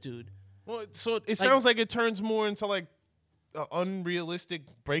kill this dude. Well, so it sounds like it turns more into like an unrealistic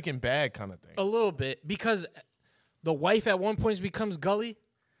Breaking Bad kind of thing. A little bit because the wife at one point becomes gully,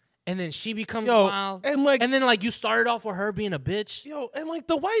 and then she becomes Yo, wild, and like- then like you started off with her being a bitch. Yo, and like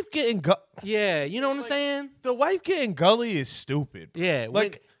the wife getting Yeah, you know what I'm saying? the wife getting gully is stupid. Bro. Yeah,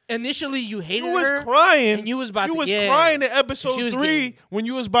 like initially you hated you was her, crying. and you was about you to was yeah, crying in She episode was 3 getting- when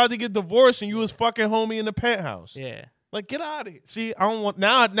you was about to get divorced and you was fucking homie in the penthouse. Yeah, Like get out of here. See, I don't want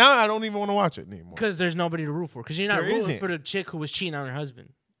now. Now I don't even want to watch it anymore. because there's nobody to root for. Because you're not There rooting isn't. for the chick who was cheating on her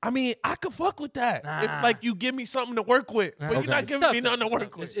husband. I mean, I could fuck with that if Nah. like you give me something to work with, but you're Okay. not giving me nothing to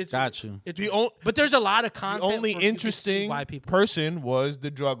work with. Got you. But there's a lot of The content. only where you can see interesting why people person was the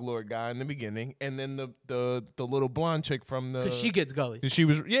drug lord guy in the beginning, and then the little blonde chick from the. because she gets gully. She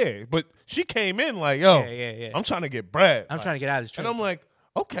was but she came in like, yo, Yeah. I'm trying to get bread. I'm trying to get out of this. and trip. I'm like,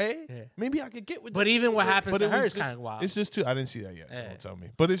 okay, Yeah. maybe I could get with. But this. even what happens But to it her was is just- kind of wild. It's just too. I didn't see that yet, so Yeah. don't tell me.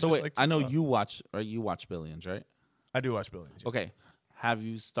 But it's So just wait, like I know too far. you watch Billions, right? I do watch Billions. yeah. Okay. Have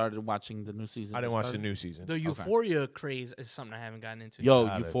you started watching the new season? I didn't that watch the started? new season. the Euphoria craze is something I haven't gotten into. Yo,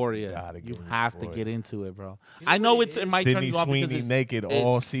 Gotta- Euphoria. gotta You get have to Euphoria. get into it, bro. I know it might turn Sydney you off because Sweeney it's naked it's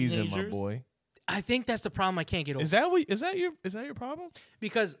all season, my teenagers. boy. I think that's the problem I can't get over. Is that your problem?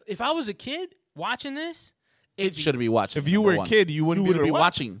 Because if I was a kid watching this, It should be watching. If you number were a one. kid, you wouldn't you be would able be to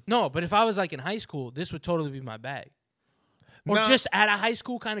watch. watching. No, but if I was like in high school, this would totally be my bag. Or Nah. just at a high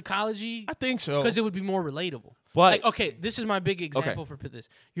school kind of collegey, I think so. because it would be more relatable. But Like, okay, this is my big example for this.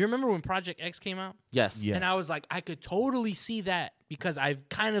 You remember when Project X came out? yes, Yeah. And I was like, I could totally see that because I've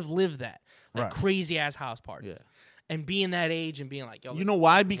kind of lived that. Like Right. crazy ass house parties. Yeah. And being that age and being like, yo, You know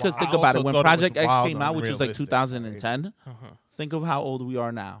why? Because Wow. think I about it. also When thought it was Project X wild came out, which was like unrealistic, 2010, think of how old we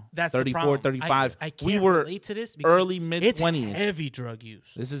are now. that's 34, the problem. 35. I can't we were relate to this because early mid it's 20s. heavy drug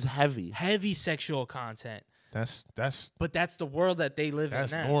use, This is heavy. heavy sexual content. that's But that's the world that they live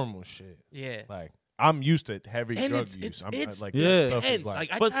that's in now. normal shit. Yeah. Like I'm used to heavy And drug it's- use. it's- I'm it's- like Yeah. that stuff is Intense. like,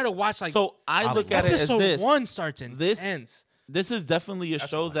 Like I But- try to watch like So I look at it as episode this. 1 starts This- intense. This is definitely a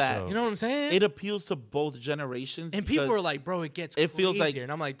show my that show. You know what I'm saying? it appeals to both generations. And people because, are like, bro, it gets it feels like- crazier.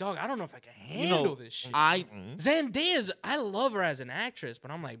 And I'm like, dog, I don't know if I can you handle know, this shit. I Zendaya's, I love her as an actress,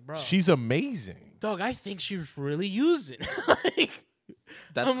 but I'm like, bro, she's amazing. dog, I think she's really using like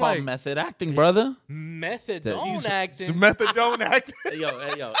that's I'm called like- method acting, brother. methadone She's- acting. It's methadone acting. Hey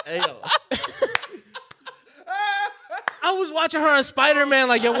yo. I was watching her on Spider-Man,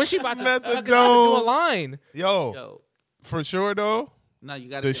 like, yo, when she about to fucking do a Methadone. line? Yo, Yo, for sure though, no, you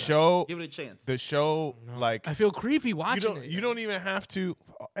got the show, Give it a chance. the show, like I feel creepy watching it. you don't even have to.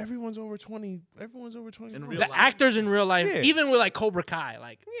 Everyone's over 20. Everyone's over 20. In real The life. actors in real life, Yeah. even with like Cobra Kai,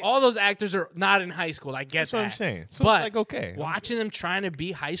 like all those actors are not in high school. I get That's that. what I'm saying. So but it's like okay, watching them trying to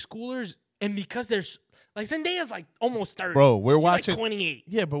be high schoolers, and because there's like Zendaya's like almost 30. bro, we're She's watching. like 28.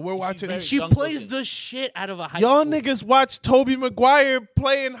 Yeah, but we're watching. very- She young plays looking. the shit out of a high Y'all school. niggas watched Toby Maguire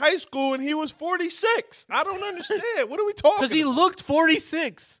play in high school and he was 46. I don't understand. What are we talking Because he about? looked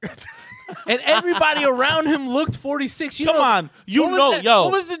 46. And everybody around him looked 46. You Come know, on, you what was know, that- yo,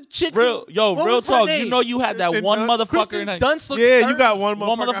 What was the chick? real, yo, what real was her talk. name? You know, you had that Kristen one Dunst? motherfucker Kristen in that Dunst looked Yeah, 30. you got one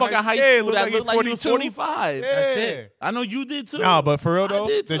one motherfucker motherfucker high yeah, school that looked like he was 42. 45. Yeah. it. I know you did too. Nah, but for real I though,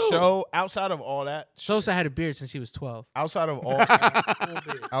 did the too. show outside of all that, Sosa had a beard since he was 12. outside of all,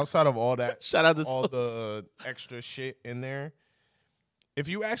 outside of all that, Shout out to all Sosa. the extra shit in there. If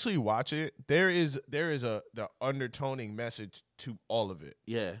you actually watch it, there is the undertoning message to all of it.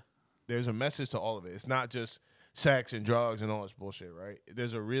 Yeah, There's a message to all of it. It's not just sex and drugs and all this bullshit, right?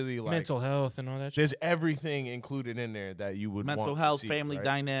 There's a really like mental health and all that. Shit. there's everything included in there that you would Mental want to health, see, family right?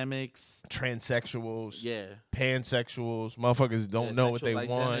 dynamics. transsexuals, Yeah. pansexuals, motherfuckers don't Yeah, know what they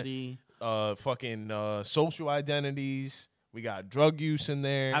sexual want. identity. Social identities. We got drug use in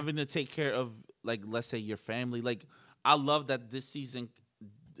there. Having to take care of, like, let's say your family. Like, I love that this season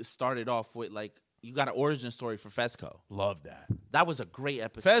started off with, like, you got an origin story for Fesco. Love that. That was a great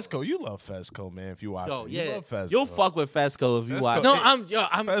episode. Fesco, you love Fesco, man. If you watch Yo, it, yeah. you love Fesco. You'll fuck with Fesco if you Fesco- watch. No, it.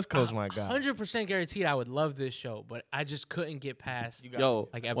 I'm Fesco's my guy. 100% guaranteed I would love this show, but I just couldn't get past. Yo,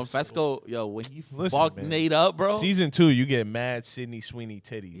 like when episode. Fesco, when he Listen, fucked man. Nate up, bro. Season 2, you get mad Sydney Sweeney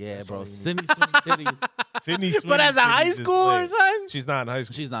titties. Yeah, That's bro. all you need. Sydney Sweeney titties. Sydney Sweeney But as a high titties is school or lit. something? She's not in high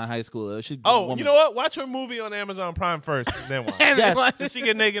school. She's not in high school. She's a Oh, woman. you know what? Watch her movie on Amazon Prime first, and then watch. And Yes. then watch- Does she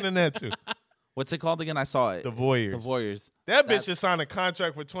get naked in that too? What's it called again? I saw it. The Voyeurs. The Voyeurs. That bitch That's- just signed a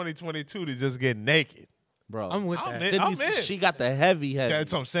contract for 2022 to just get naked. Bro. I'm with I'm that. in. Sydney's- she got the heavy.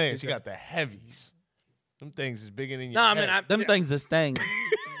 That's what I'm saying. She got the heavies. Them things is bigger than your No, I mean, head. Them things is staying.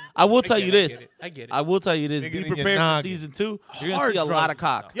 I will tell you this. I get it. I will tell you this. Bigger Be than your prepared for noggin. season 2. You're gonna Hard see a lot of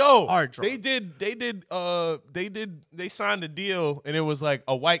drugs, cock. Yo, Hard they signed a deal and it was like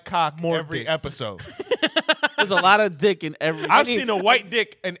a white cock More every dick. episode. There's a lot of dick in every. I've seen a white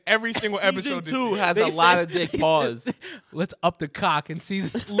dick in every single season episode. this 2 year. has They a lot said- of dick. Pause. Let's up the cock in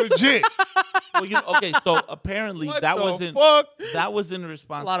season. legit. Well, okay, so apparently What that the wasn't fuck? that was in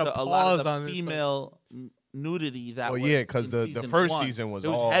response A lot of to a lot of pause on the this female nudity that Oh was yeah, because in the season first 1. season was it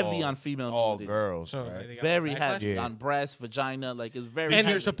was all heavy on female all nudity. girls. So, right? they got Very backlash? heavy Yeah. on breast, vagina, like it's very And heavy.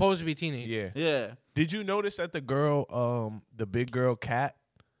 you're supposed to be teenage. Yeah. Yeah. Did you notice that the girl, the big girl Cat,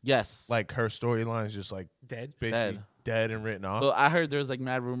 Yes. like her storyline is just like Dead. basically dead and written off? So I heard there's like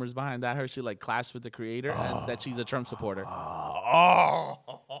mad rumors behind that. I heard she like clashed with the creator and that she's a Trump supporter. Oh,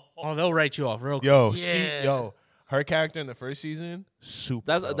 They'll write you off real quick. yo, Yeah. her character in the first season,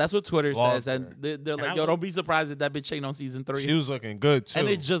 super. That's what Twitter Loved says, and her. they're like, I "Yo, look- don't be surprised if that bitch ain't on season 3." She was looking good too. and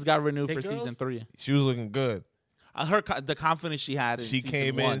it just got renewed Hey, for girls? season 3. She was looking good. The confidence she had. In She season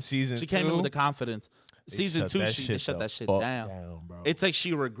came in 1. season She came in 2. with the confidence. They Season shut 2, that she shit shut the that shit fuck down. bro. It's like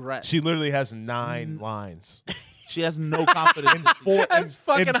she regrets. She literally has 9 lines. She has no confidence. in Four, That's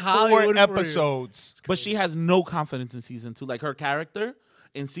fucking in Hollywood for 4 you. episodes. But she has no confidence in season 2. Like her character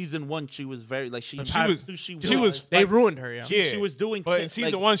in season 1, she was very like she was- who she was They like- ruined her. Yeah. Yeah, she was doing But in things,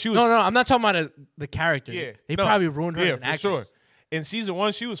 season like- 1, she was No, I'm not talking about the character. Yeah, They no, probably ruined her Yeah, as an for actress. sure. In season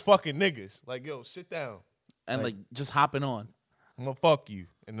 1, she was fucking niggas. Like, yo, sit down. and like just hopping on. I'm gonna fuck you,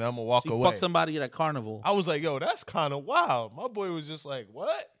 and then I'm gonna walk She away. fucked somebody at a carnival. I was like, yo, that's kind of wild. My boy was just like,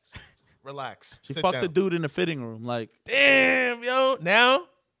 what? Relax. She sit fucked down. the dude in the fitting room. Like Damn, yo. Now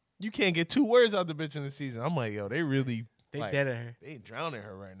you can't get 2 words out the bitch in the season. I'm like, yo, they really They like, dead at her. They drowning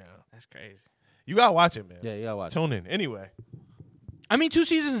her right now. That's crazy. You gotta watch it, man. yeah, you gotta watch. Tune in. Anyway. I mean, 2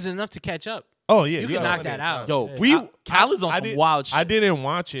 seasons is enough to catch up. Oh yeah, You got can knock plenty that of out. time. Yo, We- Cal is on some wild shit. I didn't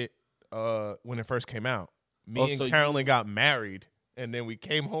watch it when it first came out. Me Oh, and so you- Carolyn got married, and then we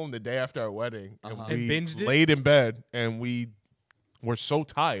came home the day after our wedding, and Uh-huh. we And binged it? laid in bed, and we were so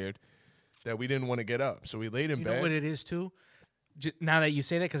tired that we didn't want to get up. So we laid in You bed. know what it is too. Now that you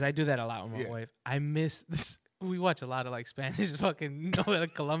say that, because I do that a lot with my Yeah. wife. I miss this. We watch a lot of like Spanish fucking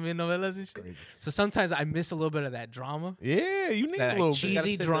Colombian novelas and shit. So sometimes I miss a little bit of that drama, Yeah, you need that a little like, bit. Gotta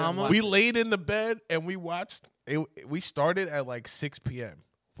cheesy sit there and drama. watch We laid in the bed and we watched. We started at like 6 p.m.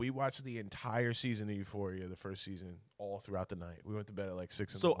 We watched the entire season of Euphoria, the first season, all throughout the night. We went to bed at like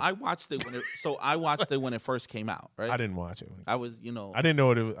 6. So I watched it when it first came out. Right. I didn't watch it. I was I didn't know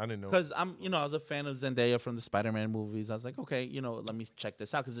what it was. I didn't know. because I was a fan of Zendaya from the Spider-Man movies. I was like, okay, let me check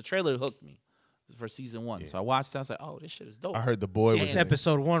this out because the trailer hooked me for season 1. So I watched it. I was like, oh, this shit is dope. I heard the boy was It's in it.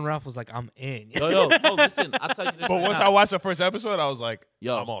 episode 1. Ralph was like, "I'm in." Yo, listen, I'll tell you this. But right once now. I watched the first episode, I was like,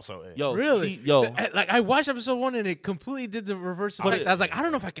 Yo. I'm also in. yo, Really? see, yo, Like I watched episode 1 and it completely did the reverse Put effect. it- I was like, I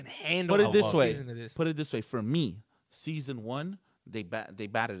don't know if I can handle put a it this whole way. season of this. Put it this way. For me, season 1, they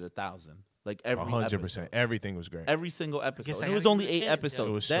batted 1,000. Like every 100%. episode. everything was great. Every single episode. guess And I it was gotta only give it a 8 chance, yo. episodes.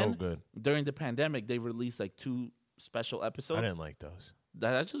 It was then, so good. During the pandemic, they released like 2 special episodes. I didn't like those.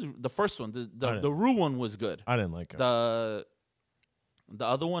 That actually the first one, I the didn't. Rue one was good. I didn't like it. The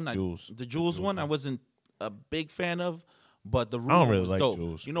other one, Jules. the Jules one, I wasn't a big fan of, but the Rue I don't one really was like dope.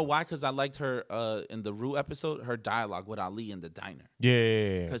 Jules. You know why? Because I liked her in the Rue episode, her dialogue with Ali in the diner.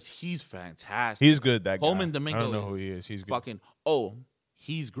 Yeah. Because he's fantastic. He's good, that guy. Holman Domingo. I don't know who he is. He's good. Fucking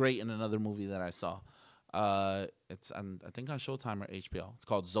he's great in another movie that I saw. It's I think on Showtime or HBO. It's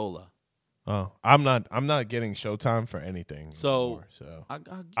called Zola. Oh, I'm not getting Showtime for anything. So, anymore, so I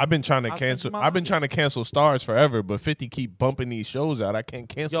I've been trying to I'll send cancel. you my I've been login. trying to cancel Stars forever, but 50 keep bumping these shows out. I can't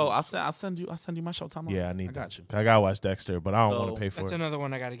cancel. Yo, them. I'll send you my Showtime. yeah, I login. need I got you. I gotta watch Dexter, but I don't want So, to pay for That's it. another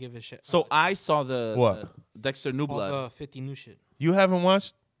one I gotta give a shit. So I saw the What? Dexter New all Blood. the 50 new shit. You haven't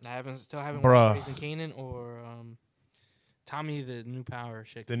watched? I still haven't Bruh. watched Raising Kanan or Tommy the New Power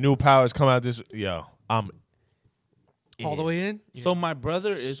shit. The new powers come out this. Yo, I'm All the way in. So my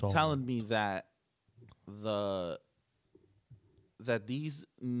brother is So- telling me that these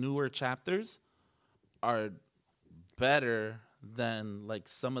newer chapters are better than like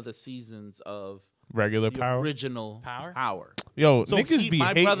some of the seasons of regular the power. original Power? Yo, So niggas be my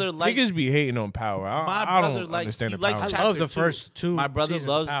hating. brother likes- Niggas be hating on power. I My brother don't likes understand he the likes power. I chapter love the 2. first two. My brother seasons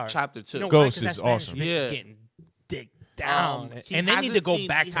of loves Power. chapter 2. You know why? Ghost 'Cause that is Spanish awesome. bitch Yeah. is getting dick down, He and they need to hasn't go seen-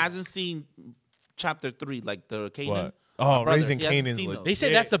 back He to. hasn't seen chapter 3, like the Canaan. What? My Oh, brother, Raising he hasn't Canaan's seen lit. those. They say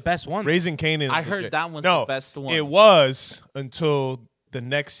Yeah. that's the best one. Raising Kanan. I is heard legit. that one's no, the best one. It was until the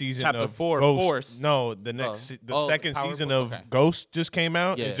next season Chapter of 4, Ghost. Force. No, the next the second Power season Book, of okay. Ghost just came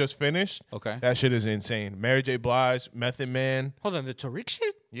out. Yeah. It just finished. Okay. That shit is insane. Mary J. Blige, Method Man. Hold on, the Tariq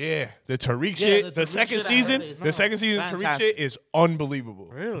shit. Yeah, the Tariq Yeah, shit. the The Tariq second shit I season, heard is the second season of Tariq fantastic. shit is unbelievable.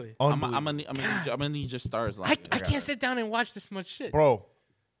 Really? I'm Unbelievable. gonna need your stars. I Like can't sit down and watch this much shit. Bro,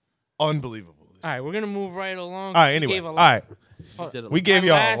 unbelievable. All right, we're gonna move right along. All right, We anyway. gave a All lot- right. did a We lot. gave My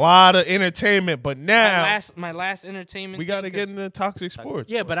y'all last- a lot of entertainment, but now my last entertainment. we got to thing, get 'cause- into toxic sports.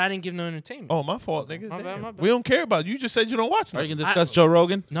 Yeah, but I didn't give no entertainment. Oh, my fault, nigga. My bad, Damn. my bad. We don't care about you. You just said you don't watch Are you nothing. gonna discuss Joe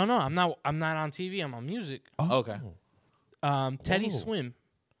Rogan? No, I'm not. I'm not on TV. I'm on music. Okay. Teddy Whoa. Swim.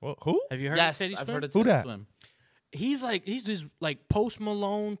 Well, who? Have you heard Yes, of Teddy I've Swim? heard of Who Teddy that? Swim. He's this like Post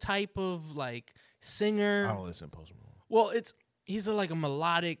Malone type of like singer. I don't listen to Post Malone. Well, he's like a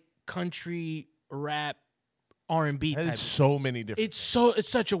melodic country rap R&B type. There's so many different. It's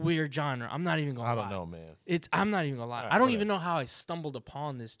such a weird genre. I'm not even gonna I lie. don't know, man. I'm not even gonna lie. Alright, I don't whatever. even know how I stumbled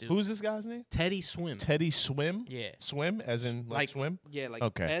upon this dude. Who's this guy's name? Teddy Swim? Teddy Swim. Yeah. Swim, as in like swim. Yeah, like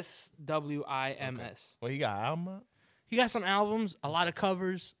Okay. SWIMS. Well, he got an album out? He got some albums, a lot of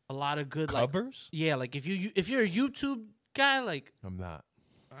covers, a lot of good like Covers? yeah, like if you're a YouTube guy, like I'm not.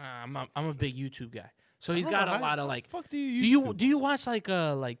 I'm a big YouTube guy. So he's I got don't a know, lot how of the like. Fuck Do you? you watch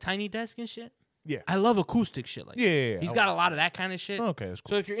like Tiny Desk and shit? Yeah. I love acoustic shit like. Yeah, that. yeah, yeah, He's I got a lot of that kind of shit. Okay, that's So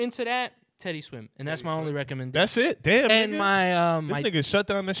cool. if you're into that, Teddy Swim, and that's my only recommendation. That's it. Damn. and nigga. my this my nigga shut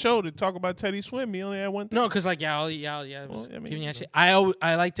down the show to talk about Teddy Swim. He only had one thing. no, because like yeah, Well, I mean, giving you that you shit.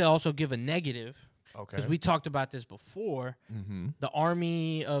 I like to also give a negative Okay. because we talked about this before. Mm-hmm. The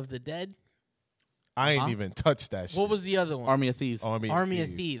Army of the Dead. I ain't Huh? even touched that shit. What was the other one? Army of Thieves. Army of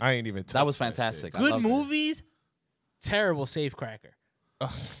Thieves. I ain't even touched That was shit. fantastic. I Good loved it. movies, terrible safecracker.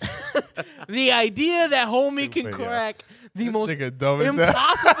 The idea that homie can Stupid, yeah. crack the This most nigga dumb as hell.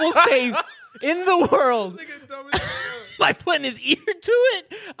 impossible safe in the world Nigga dumb as hell. by putting his ear to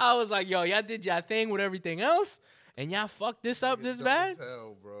it, I was like, yo, y'all did y'all thing with everything else, and y'all fucked this up this bad?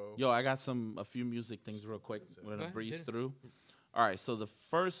 Yo, I got a few music things real quick. We're gonna ahead, breeze hit it. through. All right, so the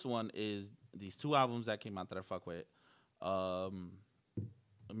first one is these two albums that came out that I fuck with.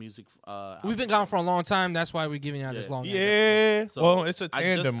 Music. We've been gone for a long time. That's why we're giving y'all this Yeah. long. Yeah. So, well, it's a I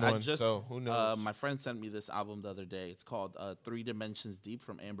tandem I one, so who knows? My friend sent me this album the other day. It's called 3 Dimensions Deep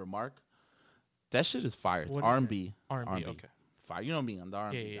from Amber Mark. That shit is fire. It's What is R&B. R&B, okay. Fire. You know me, I'm the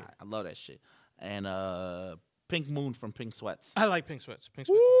R&B Yeah. guy. I love that shit. And Pink Moon from Pink Sweats. I like Pink Sweats. Pink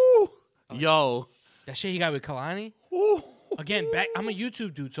Sweats. Woo! Yo. That shit he got with Kalani. Woo. Again, I'm a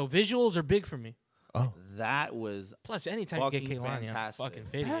YouTube dude, so visuals are big for me. That was Plus, anytime you get Fucking Kalani on a fantastic. fucking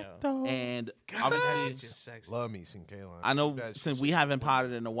video, and it's obviously just sexy. Love me some Kaylon. I know That since shit- we haven't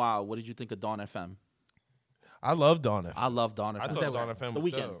potted in a while. What did you think of Dawn FM? I love Dawn FM. I love Dawn FM. I thought that Dawn one? FM the was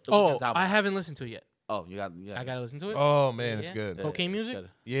weekend. dope. The Oh, Weeknd's album. I haven't listened to it yet. Oh, you got. I gotta listen to it. Oh man, it's Yeah. good. Yeah. Cocaine music. Good.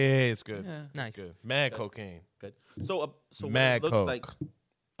 Yeah, it's good. Yeah. Nice. It's good. Mad cocaine. Good. So what Mad it looks Coke.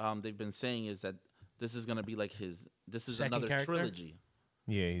 like they've been saying is that this is gonna be like this is Second another character? trilogy.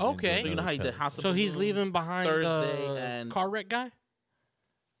 Yeah. he's Okay. into So you know how he did another House of So he's Balloons, leaving behind Thursday the and car wreck guy.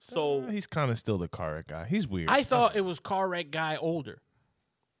 so He's kind of still the car wreck guy. He's weird. I thought it was car wreck guy older.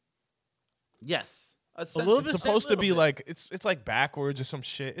 yes, little it's bit- supposed to be little bit. like it's like backwards or some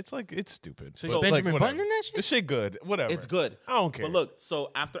shit. It's like it's stupid. So But, you like, Benjamin whatever. Button in that shit? The shit good. Whatever. It's good. I don't care. But look,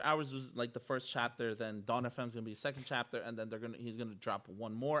 so After Hours was like the first chapter. Then Dawn FM's gonna be the second chapter, and then he's gonna drop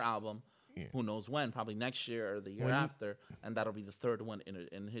one more album. Yeah. Who knows when? Probably next year or the year When you- after, and that'll be the third one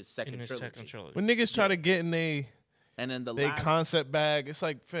in his second In his trilogy. second trilogy. when niggas try to get in they And then the last, last, concept bag, it's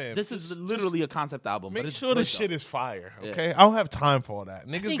like, fam. this is literally a concept album. Make but it's sure the good, shit though. is fire. Yeah. Okay, I don't have time for all that.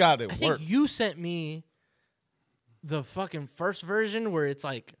 Niggas got it I work. think you sent me the fucking first version where it's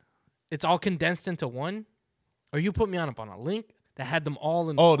like it's all condensed into one, or you put me on a link that had them all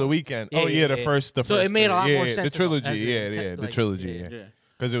in. Oh, the weekend. Yeah, oh yeah, yeah, the yeah. first. The So first it made a lot yeah, more yeah, sense The trilogy. as a Yeah, the like, trilogy. yeah. Yeah,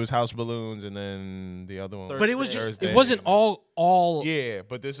 because it was House Balloons and then the other one. Third But it was just Thursday. it wasn't all. Yeah,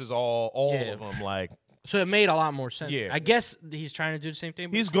 but this is all Yeah. of them. Like So it made a lot more sense. Yeah. I guess he's trying to do the same thing.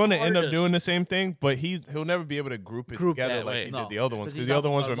 But he's it's gonna hard end up to- doing the same thing, but he'll never be able to group it Group together that like way. he No, did the other ones 'cause because he's the other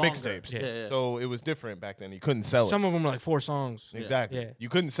got ones were longer. mixtapes. Yeah. So it was different back then. You couldn't sell Some it. of them were like 4 songs. Exactly. Yeah. You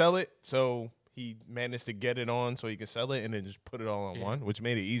couldn't sell it, so he managed to get it on so he could sell it and then just put it all on Yeah. one, which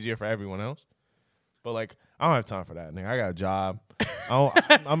made it easier for everyone else. But like, I don't have time for that, nigga. I got a job.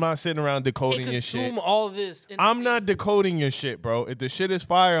 I'm not sitting around They decoding your shit. consume all this. in the I'm same- not decoding your shit, bro. If the shit is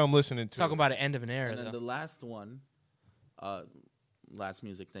fire, I'm listening to talking it. about an end of an era. And then Though. the last one, last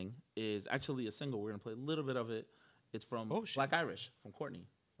music thing, is actually a single. We're gonna play a little bit of it. It's from Oh, shit. Black Irish, from Courtney,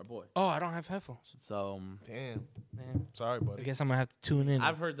 our boy. Oh, I don't have headphones. So Damn. Man, Sorry, I buddy. guess I'm gonna have to tune in.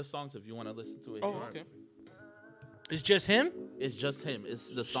 I've heard the song, so if you want to listen to it, Oh, sure. okay. It's just him, It's just him. It's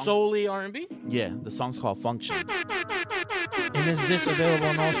the song. solely R&B. Yeah, the song's called Function. And is this available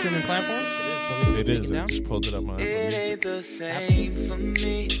on all streaming platforms? So we can It take is. it I down? just pulled it up my Apple It Music. ain't the same for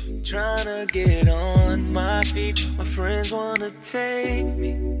me. Tryna get on my feet. My friends wanna take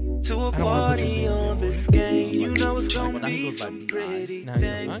me to a I don't wanna put party yours in. on Biscayne. You know it's Like, gonna when he be goes by some B.I. pretty Now he's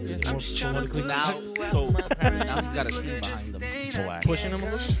things. not. He's I'm more just tryna politically put Now, you so out my apparently now he's got a brain. team behind him. Black. Pushing him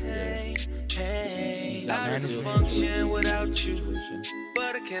a little. Hey, He's got I can management function without you, situation.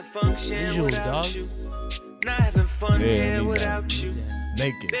 but I can't function Visuals, without dog. you. Not having fun Yeah, I here need that. without you.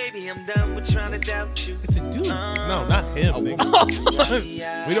 Naked. Baby, I'm done with trying to doubt you. It's a dude. No, not him.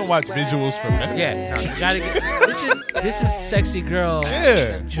 nigga. We don't watch visuals from him. Yeah, no, you gotta get. This is sexy girl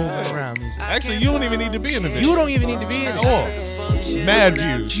Yeah. moving around music. Actually, you don't even need to be in the video. You don't even need to be in at it. all. Mad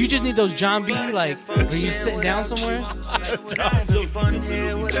views. You just need those John B. Like, where you sitting down somewhere.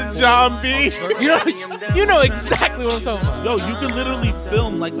 John B. You know exactly what I'm talking about. Yo, you can literally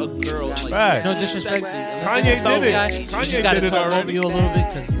film like a girl. Like, Right. No disrespect. sexy, and Kanye then did it. Yeah, Kanye you gotta did it talk over already. you a little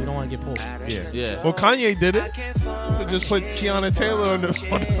bit because we don't want to get pulled. Yeah. Yeah. Well, Kanye did it. He just put Tiana Taylor on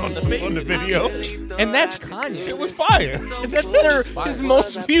the video. And that's Kanye. It was fire. That's his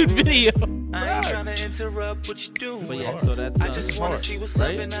most viewed video. I ain't trying to interrupt what you do. But yeah, so that's I just want to see what's up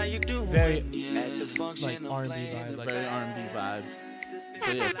and how you do. Very, At the function, like, I'm R&B playing vibe, the like- very R&B vibes.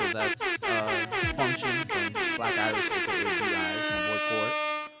 So yeah, so that's Function from Black Irish, aka B.I. My boy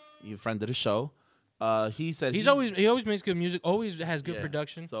Court, you friend of the show. He said he always makes good music. Always has good yeah.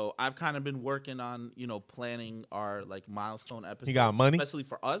 production. So I've kind of been working on planning our like milestone episode. got money? especially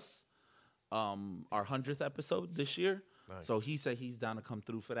for us. Our 100th episode this year. So he said he's down to come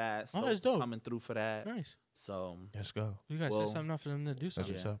through for that. So that's dope. coming through for that. Nice. So Let's go. You guys Well, set something up for them to do That's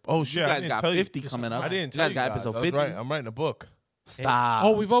something. what's Yeah. up. Oh shit! I guys didn't got tell 50 you. coming up. I didn't You tell guys you got guys. episode That's 50. right. I'm writing a book. Stop.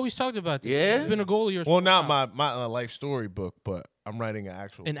 Oh, we've always talked about this. Yeah? It's been a goal of yours. Well, for a not while. my life story book, but I'm writing an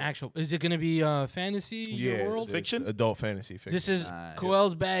actual. An actual. Is it going to be fantasy your yeah, world? it's Fiction? adult fantasy fiction. This is Nice.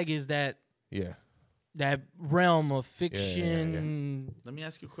 Coel's bag is that yeah. realm of yeah, fiction. Let me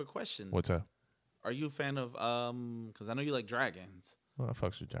ask you a quick question. What's up? Are you a fan of because I know you like dragons. Well, I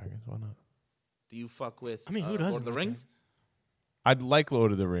fucks with dragons. Why not? Do you fuck with I mean, who doesn't Lord of the like Rings? I like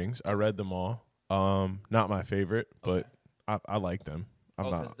Lord of the Rings. I read them all. Not my favorite, but I like them. I'm Oh,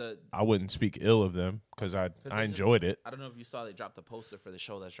 not. 'cause the- I wouldn't speak ill of them because I they enjoyed it. I don't know if you saw they dropped the poster for the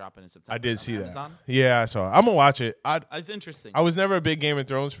show that's dropping in September. I did on see Amazon. that. Yeah, I saw it. I'm gonna watch it. It's interesting. I was never a big Game of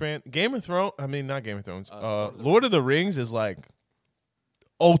Thrones fan. Game of Thrones. I mean, not Game of Thrones. Lord of the Lord of the Rings is like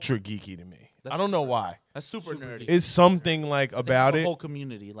ultra geeky to me. I don't know why. That's super nerdy. It's something like They have about a it. whole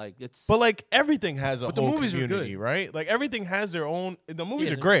community, like it's. But like everything has a But the whole movies are community, good. right? Like everything has their own. The movies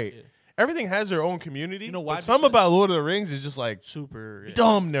Yeah, are great. yeah. Everything has their own community. You know why? But some Because- about Lord of the Rings is just like Super. Yeah.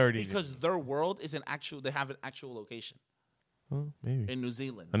 dumb nerdy. because their world is an actual. They have an actual location Huh, maybe in New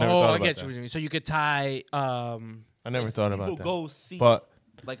Zealand. I never Oh, thought I about get that. you. What you mean. So you could tie. I never thought People about that. go see, But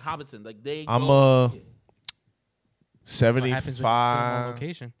like Hobbiton, like they. I'm go, What happens when you put them on 75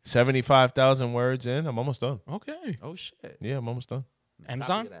 location? 75,000 words in. I'm almost done. Okay. Oh shit! Yeah, I'm almost done.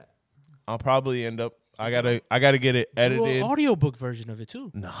 Amazon. Copy that. I'll probably end up. I gotta get it Do edited. an audiobook version of it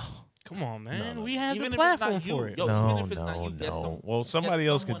too. No, Come on, man. no. We have Even the if it's not platform you, for it. yo, no, even if it's not no, you, get no. some- Well, somebody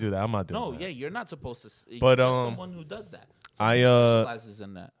else could someone- do that. I'm not doing No, that. yeah, you're not supposed to. But, get someone who does that. I, Someone who specializes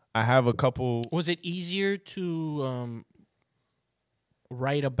in that. I have a couple. Was it easier to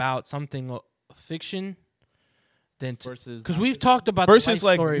write about something fiction than Versus because nonfiction. we've talked about the Versus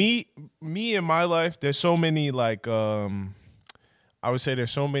life like story. me in my life. There's so many like I would say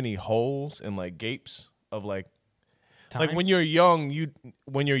there's so many holes and like gapes of like time. when you're young,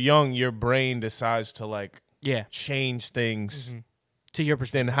 your brain decides to like yeah, change things To your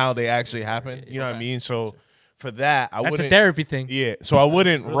perspective. than how they actually happen. You know what I mean? So for that, I That's wouldn't. a therapy thing. Yeah, so I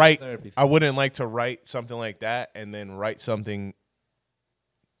wouldn't Real write. therapy I wouldn't like to write something like that and then write something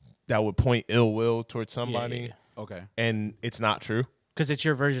that would point ill will towards somebody, Okay. and it's not true Because it's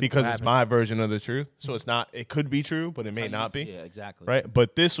your version. because of what it's happened. my version of the truth. So it's not. It could be true, but it may not be. Yeah, exactly. Right,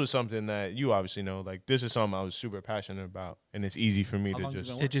 but this was something that you obviously know. Like this is something I was super passionate about, and it's easy for me How to long you just.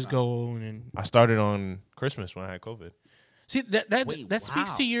 been To just go on and I started on Christmas when I had COVID. see that Wait, speaks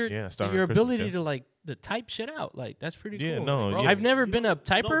wow. to your Yeah, I started your on Christmas, ability yeah. to like the type shit out. Like that's pretty Yeah, cool. no, Bro, yeah. I've never been a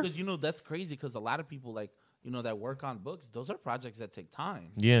typer. Because that's crazy. Because a lot of people that work on books. Those are projects that take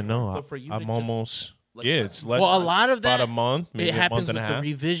time. Yeah, no, So for you to I'm just, almost. like, Yeah, let- it's less. Well, a lot of about that a month, maybe it a happens month and with a the half.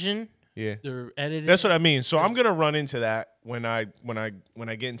 revision, Yeah, the editing. that's what I mean. So I'm gonna run into that when I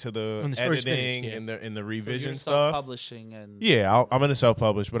get into the When the story's editing finished, yeah. and the So revision you're stuff. self-publishing and Yeah, I'm gonna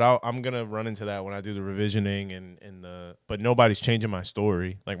self-publish, but I'm gonna run into that when I do the revisioning and the. But nobody's changing my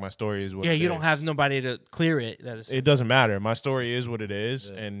story. Like my story is what. Yeah, it you don't is. have nobody to clear it. That is It doesn't matter. My story is what it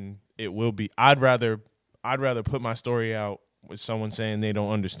is, and it will be. I'd rather put my story out with someone saying they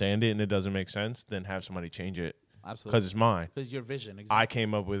don't understand it and it doesn't make sense than have somebody change it absolutely because it's mine. because your vision. Exactly. I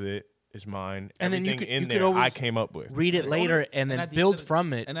came up with it. It's mine. And then you Everything could- in you could there, I always came up with. read it It's later owner- and then at the build end of the-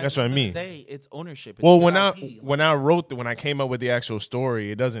 from it. and at That's the what I end of the mean. day, it's ownership. It's Well, your when I IP. when I came up with the actual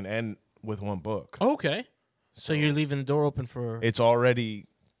story, it doesn't end with one book. Okay, so you're leaving the door open for. It's already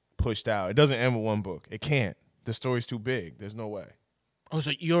pushed out. It doesn't end with one book. It can't. The story's too big. There's no way. Oh,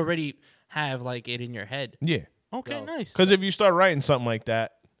 so you already have like it in your head. Yeah. Okay, nice. Because if you start writing something like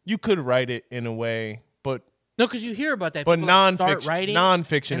that, you could write it in a way, but No, because you hear about that. but People that start nonfiction writing,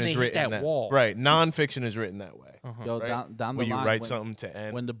 nonfiction and they is hit written that wall. Uh-huh. right. Nonfiction is written that way. Yo, Right? down Where the you line, write when, something to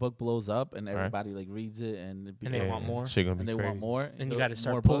end. when the book blows up and everybody like reads it and it And they becomes- want more. Shit gonna be and they crazy. want more, And you got got to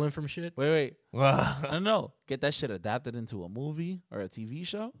start pulling from shit. Wait, no, get that shit adapted into a movie or a TV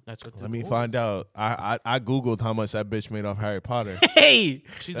show. That's what. Let me find out. I googled how much that bitch made off Harry Potter. Hey,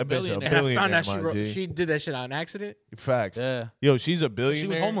 She's That a bitch a billionaire. and I found Billionaire, out my G. she did that shit on accident. Facts. Yeah, Yo, she's a she billionaire.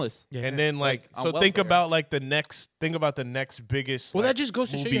 was homeless. Yeah. And then like on so think welfare. about like the next biggest Well, like, that just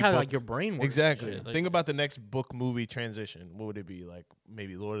goes to show movie you how book- like your brain works. and Exactly. shit. Like, Think about the next book movie transition. What would it be? Like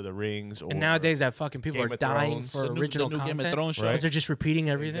maybe Lord of the Rings or and nowadays that fucking people Game are of dying Thrones. for The new original Game of content. Thrones show. Right. Because they're just repeating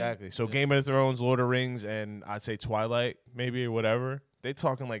everything. Exactly. So Game of Thrones, Lord of the Rings, and I'd say Twilight, maybe or whatever. They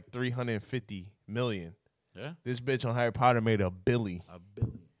talking like 350 million. Yeah, This bitch on Harry Potter made $1 billion a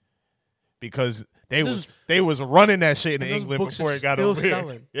billion. because they Those- was running that shit in and those England books before are it got still over here.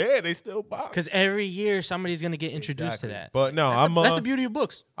 selling. Yeah, they still buy. Because every year somebody's gonna get introduced Exactly. to that. But no, That's the beauty of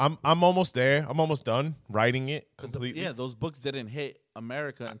books. I'm almost there. I'm almost done writing it completely. Yeah, those books didn't hit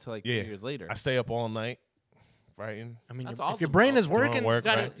America until like Yeah. 3 years later. I stay up all night writing. I mean, That's if your awesome, brain bro. is working, Doing work, you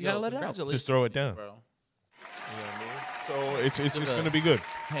gotta, right. you gotta let it out. Congratulations Just throw it to you, down. bro. So it's Give just a- gonna be good.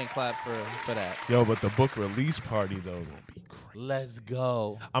 Hand clap for that. Yo, but the book release party though gonna be crazy. Let's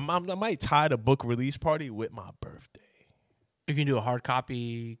go. I might tie the book release party with my birthday. You can do a hard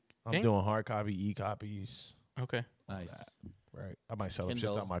copy I'm thing. doing hard copy, e-copies. Okay. Nice. Right. I might sell them shits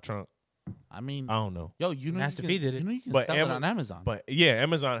Kindle. out my trunk. I mean, I don't know. yo, you know, Master you P can, did it. You know, you can But sell it on Amazon. But yeah,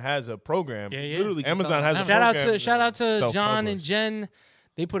 Amazon has a program. Yeah, yeah. Literally, can Amazon sell it has on a Amazon. Shout out to program John and self-published. Jen.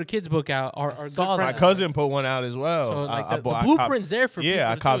 They put a kids book out. Our good saw My friends. that. cousin put one out as well. So like I the bought- I blueprint's copped- there for Yeah,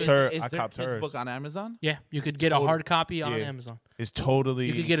 I people to copped do it. her. Is I there copped kids hers. book on Amazon? Yeah, you could get a hard copy on Yeah. Amazon. It's totally.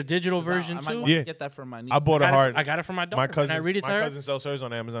 You could get a digital version I might too. wanna Yeah. get that for my niece. I bought a hard. I got it from my daughter. My and cousin. I read it to My her. cousin sells hers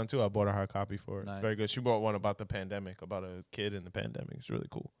on Amazon too. I bought a hard copy for her. It's very Nice. good. She bought one about the pandemic, about a kid in the pandemic. It's really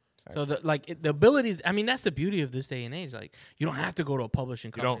cool. So the abilities. I mean, that's the beauty of this day and age. Like you don't have to go to a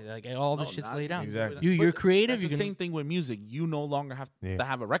publishing You don't. company. Like all No, the shit's not laid out. Exactly. You're But creative. That's You the can. same thing with music. You no longer have Yeah. to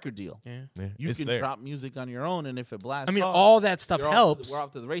have a record deal. Yeah. Yeah, You it's can there. drop music on your own, and if it blasts, I mean, off, all that stuff you're off- helps. We're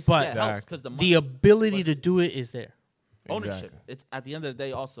off to the races. but Yeah, it helps because the The money, ability to do it is there. ownership. Exactly. It's at the end of the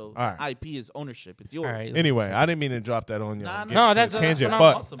day. Also, All right. IP is ownership. It's yours. All right. Anyway, I didn't mean to drop that on you. Nah, Get no, to that's a what tangent, I'm-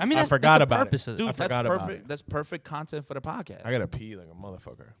 but awesome. I mean, I that's forgot the about purpose it. of Dude, this. I that's forgot about perfect. it. That's perfect content for the podcast. I gotta pee like a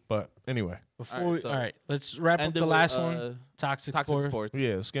motherfucker. But anyway, Before All right, we, so- all right, let's wrap up And the then last with, one. Toxic, Toxic Sports. sports.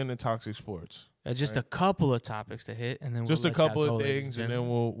 yeah, let's get into toxic sports. Just a couple of topics to hit, and then Just we'll a let y'all couple go, of ladies things, and then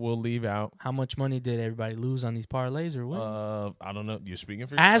gentlemen. we'll leave out. How much money did everybody lose on these parlays or win? I don't know. You're speaking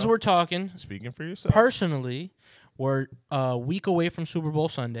for yourself. As we're talking, speaking for yourself. personally, we're a week away from Super Bowl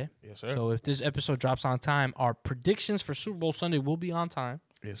Sunday. Yes, sir. So if this episode drops on time, our predictions for Super Bowl Sunday will be on time.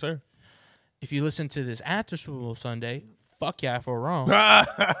 Yes, sir. If you listen to this after Super Bowl Sunday, fuck yeah if we're wrong. All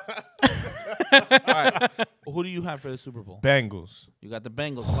right. Who do you have for the Super Bowl? Bengals. You got the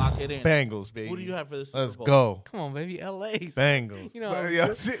Bengals. Lock it in. Bengals, baby. Who do you have for the Super Let's Bowl? go. Come on, baby, LA's. Bengals. You know, Yeah,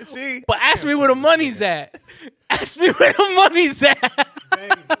 see? But ask me where the money's at. Ask me where the money's at.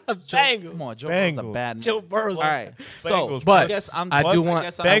 Bengals. Come on, Joe Burrow's a Bengals. bad man. Joe Burrow's. All right. So, Bengals, But I guess I'm I do plus- want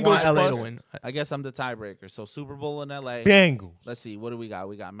guess I'm Bengals LA plus- to win. I guess I'm the tiebreaker. So Super Bowl in LA. Bengals. Let's see. What do we got?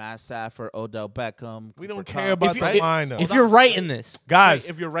 We got Matt Stafford, Odell Beckham. We don't Cooper care Kupp. about If the you- lineup. If you're right in this, Guys,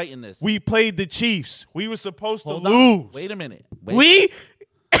 if you're right in this, we played the Chiefs. We were supposed to Hold on. lose. Wait a minute. Wait, we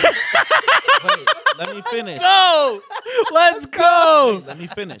wait, let me finish. go. Let's go. Let me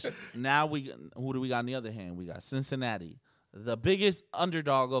finish. Now who do we got on the other hand? We got Cincinnati, the biggest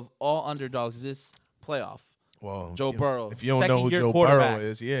underdog of all underdogs this playoff. Well, Joe Burrow. If you don't know who Second-year Joe quarterback. Burrow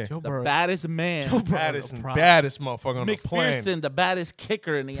is, yeah. Joe The Burrow. baddest man. Baddest, problem. baddest motherfucker on the planet. McPherson, the baddest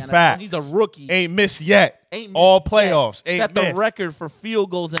kicker in the NFL. Facts. He's a rookie. Ain't missed yet. Ain't All missed playoffs. yet. Ain't Set the missed. record for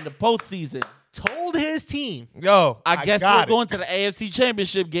field goals in the postseason. Told his team. Yo, I guess got we're it. going to the AFC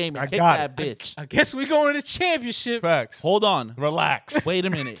Championship game and I kick got that bitch. I guess we going to the championship. Facts. Hold on. Relax. Wait a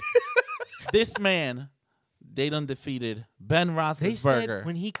minute. This man, they done defeated Ben They said Roethlisberger,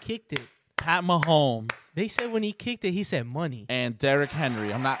 when he kicked it. Pat Mahomes, They said when he kicked it, he said money. and Derrick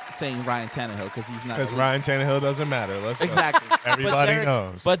Henry. I'm not saying Ryan Tannehill because he's not. Because elite. Ryan Tannehill doesn't matter. Let's go. Exactly. Everybody Derrick-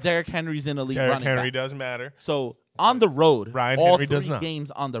 knows. But Derrick Henry's an elite Derrick running Henry back. does matter. So on the road, Ryan all Henry three does not.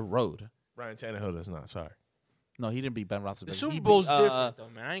 games on the road. Ryan Tannehill does not. Sorry. No, he didn't beat Ben Roethlisberger. The He Super beat, Bowl's different, though,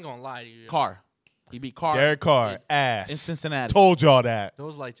 man. I ain't going to lie to you. Carr. He beat Carr. Derek Carr, in ass. Cincinnati. Told y'all that.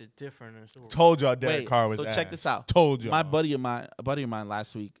 Those lights are different. in the Super Bowl. Told y'all Derek Wait, Carr was so ass. check this out. Told y'all. A buddy of mine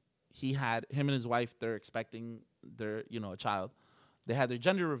last week, he had him and his wife, they're expecting their, a child. They had their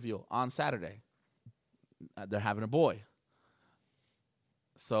gender reveal on Saturday. They're having a boy.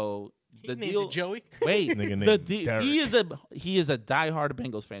 So He the named deal, it Joey. wait, Nigga the named deal, Derek. he is a diehard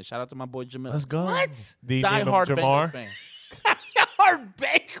Bengals fan. Shout out to my boy Jamil. Let's go. What? The name of Diehard Bengals Jamar. fan. Our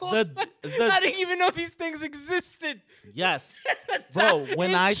Bengals. The- I didn't even know these things existed. Yes, bro.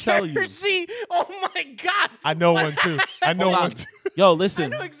 When I tell you, Jersey, oh my God. I know one too. I know hold on. one too. Yo, I listen.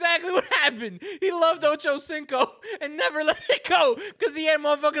 know exactly what happened. He loved Ocho Cinco and never let it go because he had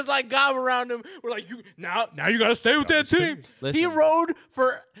motherfuckers like Gob around him. We're like, now you gotta stay with that team. He Listen. rode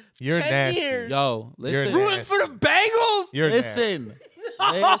for You're 10 nasty. years. Yo, You're listen. Rooting for the Bengals. You're nasty. Listen.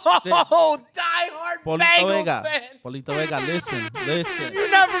 Oh, diehard Polito Bengals Vega. fan. Polito Vega, listen. You're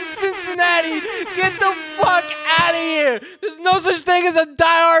not from Cincinnati. Get the fuck out of here. There's no such thing as a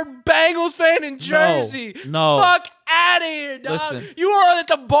diehard Bengals fan in Jersey. no. Fuck out of here, dog. Listen. You are at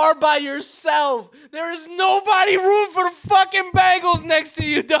the bar by yourself. There is nobody rooting for the fucking Bengals next to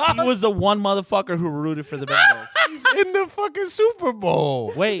you, dog. He was the one motherfucker who rooted for the Bengals. He's in the fucking Super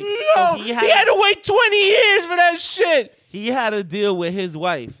Bowl. Wait, No, so he had to wait 20 years for that shit. he had a deal with his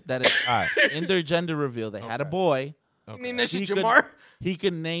wife that All right. in their gender reveal they had a boy. I mean, that's He just could, Jamar. he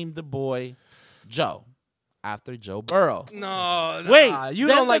could name the boy Joe after Joe Burrow. No, Wait, you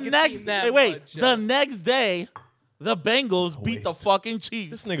then don't like the a next team that wait, much, the yo. next day the Bengals beat the waste. fucking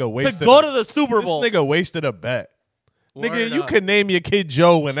Chiefs This nigga wasted. to go to the Super Bowl. This nigga wasted a bet. Word Nigga, you up. can name your kid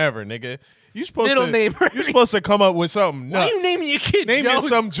Joe whenever, nigga. You supposed Middle to name. You supposed to come up with something Why nuts. you naming your kid Name Joe? me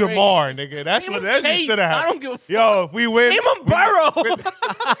some It's crazy. Jamar, nigga. That's Name what him that Chase. should have I happened. don't give a fuck. Yo, if we win. Name him Burrow.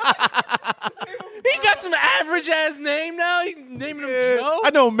 He got some average ass name now. He naming him Joe. I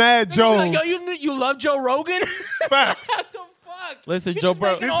know Mad Joes. Like, yo, you love Joe Rogan? Facts. What the fuck? Listen, He's Joe just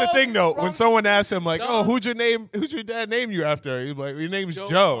Burrow. making This is the all thing though. wrong- When someone asks him like, "Oh, Dog. who's your dad name you after?" He's like, "Your name's Joe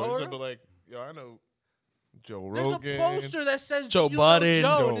Joe." Burrow? He's gonna be like, "Yo, I know Joe There's Rogan, a poster that says Joe "Do you know Budden,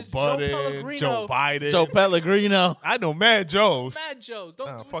 Joe, and Joe it's Budden, Joe Pellegrino. Joe Biden." Joe Pellegrino. I know Mad Joes. Mad Joes. Don't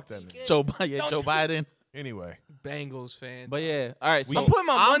Nah, do fuck it, that you nigga. kid. Joe Don't Biden. Anyway, Bengals fan. But yeah, all right. So I'm putting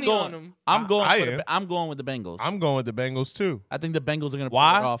my money going, on him. I'm going. I for am. I'm going with the Bengals. I'm going with the Bengals too. I think the Bengals are going to pull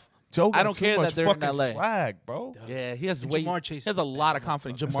Why? it off. Joe, I got don't too care that much they're in fucking LA. swag, bro. Yeah, he has And way. Jamar Chase He has is a a lot of bad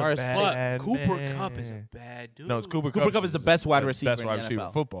confidence. That's a Jamar is bad But bad Cooper man. Kupp is a bad dude. No, it's Cooper Cooper Kupp is the best wide receiver Best in wide the receiver NFL.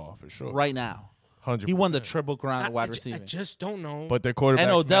 in football for sure. right now. 100%. He won the Triple Crown I, of wide I receiving. just don't know. But their quarterback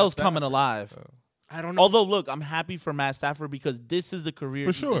And Odell's coming alive. I don't know. Although, look, I'm happy for Matt Stafford because this is a career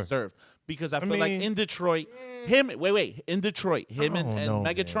For he sure. deserved. Because I feel mean- like in Detroit, in Detroit, him and don't know,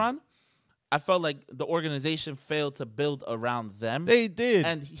 Megatron, I felt like the organization failed to build around them. They did.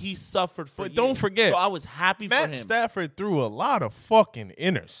 And he suffered for But don't years. forget, So I was happy for Matt him. Stafford threw a lot of fucking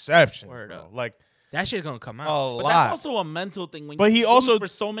interceptions. Word bro. up. Like that shit's gonna come a out. But lot. that's also a mental thing. When But you he lose also- for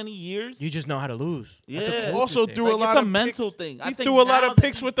so many years, You just know how to lose. That's a Yeah. culture also thing. threw Like, a it's lot a of mental picks. thing. I He think threw a lot now of that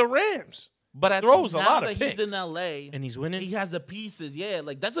picks he's- with the Rams. But throws a now lot of that picks. he's in LA And he's winning. he has the pieces. Yeah,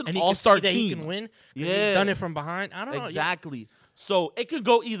 like that's an And he all-star can see that team. he can win. 'Cause Yeah. he's done it from behind. I don't know. Exactly. So it could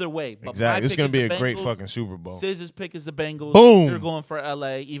go either way. But my Exactly. It's pick gonna is be the a great Bengals. fucking Super Bowl. Siz's pick is the Bengals. Boom. You're going for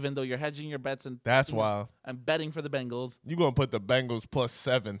LA, even though you're hedging your bets and That's picking- wild. I'm betting for the Bengals. You gonna put the Bengals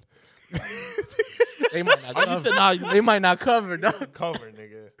 +7 They might not You cover. said, nah, you They might not cover. Dog. cover,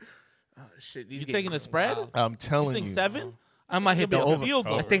 nigga? Oh, shit, these You games taking are a spread? wild. I'm telling think you. 7? I might hit the It'll be a over. field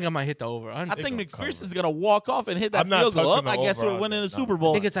goal. I think I might hit the over. I think gonna McPherson's gonna walk off and hit that I'm not field goal. touching I the guess over we're on winning that. the Super No.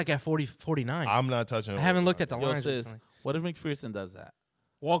 Bowl. I think it's like at 49. I'm not touching. I haven't looked at the Yo, lines sis, recently. what if McPherson does that?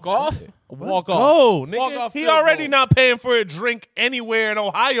 Walk off? Walk off. Oh, nigga. Walk off He field already goal. not paying for a drink anywhere in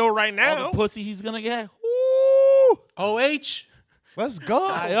Ohio right All now. the pussy he's gonna get. Woo. OH? Let's go.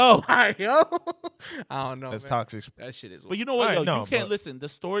 Yo. Yo. I don't know. That's man. toxic. That shit is. But you know what? All right, Yo, no, you can't but- listen. The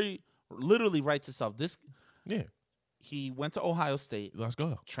story literally writes itself. Yeah. He went to Ohio State, Let's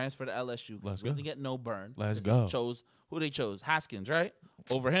go. transferred to LSU. Let's Wasn't go. get no burn. Let's because go. They chose who they chose. Haskins, right?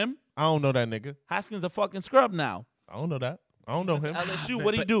 Over him. I don't know that nigga. Haskins a fucking scrub now. I don't know that. I don't know him. LSU. But-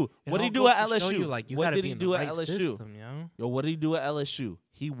 What did he but do? it What did all he do goes at to show LSU? you, like, you What gotta did be he in the do at right LSU? system, yo. Yo, what did he do at LSU?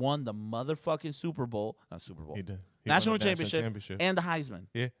 He won the motherfucking Super Bowl. Not Super Bowl. He did. He National won the championship and the Heisman.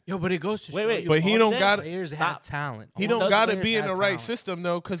 Yo, but it goes to Wait, show wait. you But he all don't them gotta- players Stop. have talent. He All don't those got to players be in have the right talent. system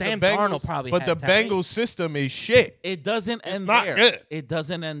though, because the Sam Darnold Bengals. probably But the had talent. Bengals system is shit. It doesn't end not there. good. It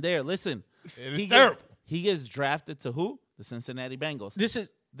doesn't end there. Listen, It is he terrible. he gets drafted to who? The Cincinnati Bengals. This is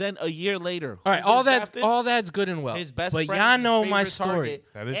Then a year later, all right. who All gets that's drafted? good and well. His best but friend, y'all his know my favorite story. target,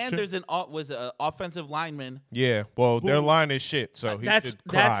 That is and true. there's an offensive lineman. Yeah. Well, their Who- line is shit, so he That's should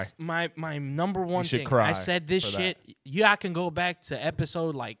cry. that's my number one should thing. cry I said this for shit. Y'all can go back to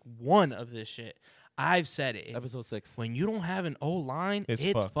episode like 1 of this shit. I've said it. Episode 6. When you don't have an O line, It's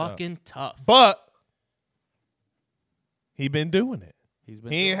it's fucked up. fucking tough. But he been doing it. He's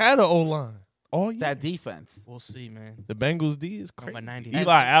been He ain't doing had an O line all year. that defense. We'll see, man. The Bengals D is Number crazy. 90. Eli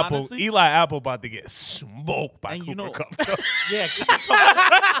And Apple. honestly- Eli Apple about to get smoked by And you Cooper know- Kupp. Yeah,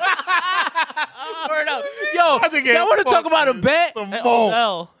 Word up. Yo, About to get y'all want to talk fucked about a with bet? some and more.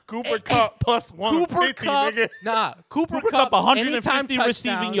 Odell. Cooper Cup plus Cooper 150, Cup, nigga. nah. Cooper Cup, Cup, 150 anytime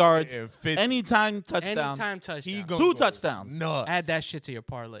receiving touchdown, yards, And 50. anytime touchdown, anytime touchdown. He gonna Two go touchdowns. Nuts. Add that shit to your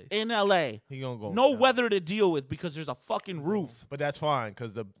parlay. in LA. He gonna go. No nuts. weather to deal with because there's a fucking roof. But that's fine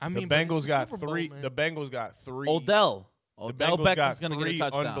because I the mean, but it's Bengals the got Super Bowl, three. man. The Bengals got three. Odell The Bengals Beckham's got gonna get a three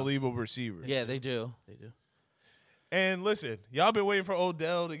touchdown. unbelievable receivers. Yeah, they do. They do. And listen, y'all been waiting for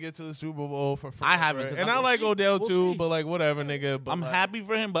Odell to get to the Super Bowl for forever. I haven't, 'cause and I'm- I like Odell We'll too, see. but like whatever, nigga. But I'm like, happy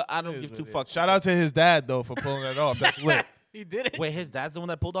for him, but I it don't is give what two it is. fucks. Shout out to his dad though for pulling that off. That's lit. He did it. Wait, his dad's the one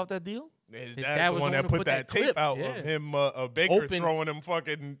that pulled off that deal? His His dad's dad the was one the that one who put put that that tape clip, out yeah. of him, Baker Open. throwing him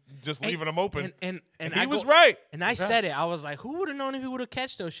fucking, just leaving him open. And he I was go- right. And I said it. I was like, who would have known if he would have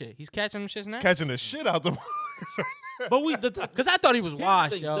catched those shit? He's catching them shits now. Catching the shit out the. But we Because I thought he was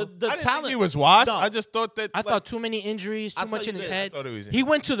washed, yo. The I didn't talent. think he was washed. No. I just thought that. I like, thought too many injuries, too I'll much tell in you his this. head. I thought he was He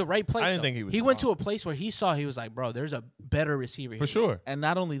went to the right place. I didn't though. think he was He went to wrong. a place where he saw he was like, bro, there's a better receiver for here. sure. And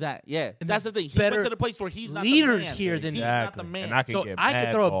not only that, yeah, And that's the thing. He went better to the place where he's not leaders the man. here than he's him. not the man. And I can So get I mad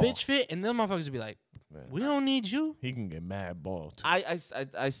could throw ball. a bitch fit, and them motherfuckers would be like, we don't need you. He can get mad ball too.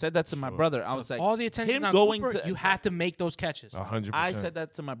 I said that to my brother. I was like, All the attention him on going Cooper, to you have to make those catches. 100%. I said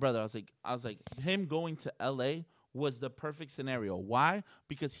that to my brother. I was like, him going to LA was the perfect scenario. Why?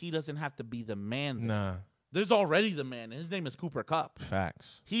 Because he doesn't have to be the man. there. Nah, There's already the man. And his name is Cooper Cup.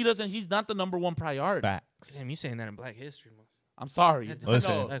 facts. He's not the number one priority. Facts. Damn, you saying that in Black History Month? I'm sorry. Yeah,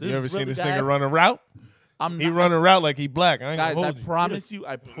 Listen, No, this you is ever seen really this bad. nigga run a route? I'm He not- run a route like he black. I ain't Guys, gonna I hold you. promise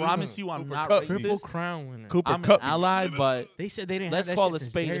you, I'm Cooper not Kupp. Triple racist. crown winner. Cooper I'm an Cup. ally, but They said they didn't let's have that call shit a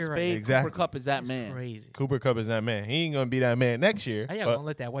since spade Jerry a Rice. spade. Exactly. Cooper Cup is that It's man. crazy. Cooper Cup is that man. He ain't gonna be that man next year. How y'all but gonna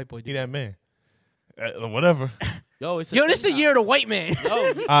let that white boy do he that man. Whatever. Yo, it's a Yo, this thing the now. year of the white man. Yo, All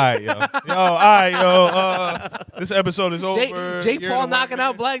right, yo. All right, yo. This episode is over. Jake Year Paul of the white knocking man.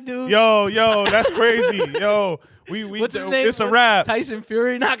 out black dude. Yo, that's crazy. Yo, we What's his name? it's a wrap. Tyson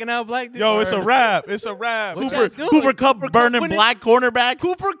Fury knocking out black dude. Yo, it's a wrap. It's a wrap. What Cooper, y'all doing? Cooper Cup Cooper Kupp burning winning- black cornerbacks,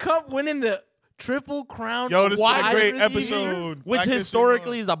 Cooper Cup winning the Triple Crown. Yo, this has been a wide great receiver, episode. which Black History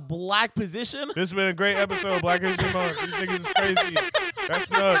historically Month. is a black position. This has been a great episode, Black History Month. These niggas is crazy. That's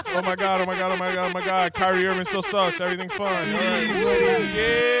nuts. Oh my god, oh my god, oh my god, oh my god. Kyrie Irving still sucks. Everything's fine. All right.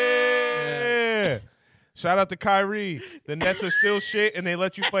 Yeah. Shout out to Kyrie. The Nets are still shit and they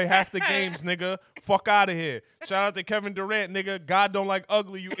let you play half the games, nigga. Fuck out of here. Shout out to Kevin Durant, nigga. God don't like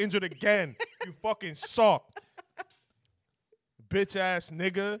ugly. You injured again. You fucking suck. Bitch ass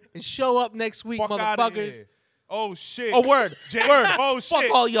nigga. And show up next week, Fuck out of motherfuckers. here. Oh shit. Oh, word. James, Word. Oh Fuck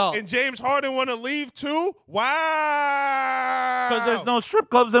shit. all y'all. And James Harden want to leave too? Wow. Because there's no strip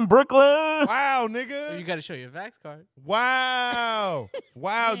clubs in Brooklyn. Wow, You nigga. got to show your Vax card. Wow.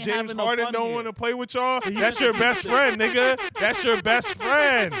 Wow, ain't James having no Harden fun don't here. want to play with y'all? That's your best friend, nigga. That's your best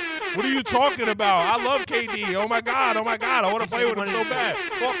friend. What are you talking about? I love KD. Oh my God. I want to play with him so bad.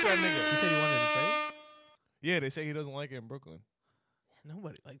 Fuck that You nigga. said you wanted to trade? Yeah, they say he doesn't like it in Brooklyn.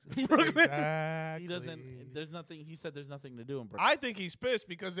 Nobody likes it. Exactly. He doesn't. There's nothing. He said there's nothing to do in Brooklyn. I think he's pissed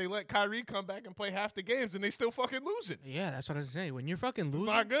because they let Kyrie come back and play half the games and they still fucking losing. Yeah, that's what I was saying. When you're fucking It's losing,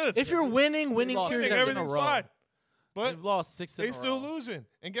 not good. if you're winning lost cures six in a everything's row. fine. But They've lost 6 in they a still row. losing.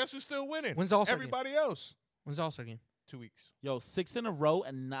 And guess who's still winning? When's the All-Star game? Everybody else. When's the All-Star game? 2 weeks. Yo, 6 in a row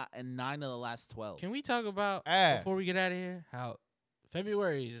and 9 of the last 12. Can we talk about Ass. before we get out of here how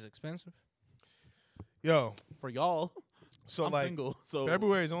February is expensive? Yo, For y'all, so I'm like single. So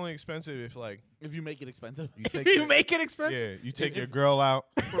February is only expensive if like if you make it expensive, you take you your- make it expensive. yeah, you take your girl out.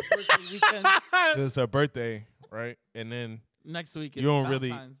 for birthday weekend It's her birthday, right? And then next week. You don't really-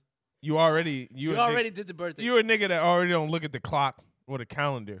 Valentine's. you already You already did the birthday. you're a nigga that already don't look at the clock or the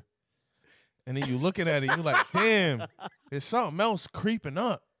calendar. And then you looking at it, you like, damn, there's something else creeping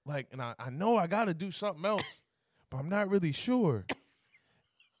up. Like, and I know I gotta do something else, but I'm not really sure.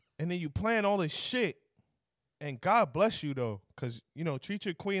 And then you plan all this shit. And God bless you though, because treat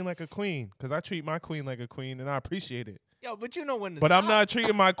your queen like a queen. Because I treat my queen like a queen, and I appreciate it. Yo, but you know when. But I'm not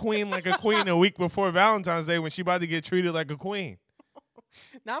treating my queen like a queen a week before Valentine's Day when she about to get treated like a queen.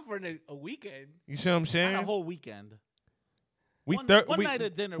 Not for a weekend. You see what I'm Not saying? a whole weekend. We one we, night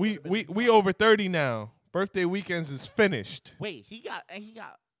of dinner We would've been we enough. we over 30 now. Birthday weekends is finished. Wait, he got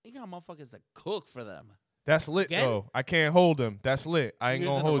motherfuckers that cook for them. That's lit Again? though. I can't hold them. That's lit. I ain't Years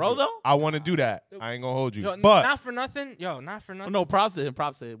gonna in a hold row, you. though? I want to do that. I ain't gonna hold you. Yo, But not for nothing. Yo, not for Oh, nothing. no, props to him.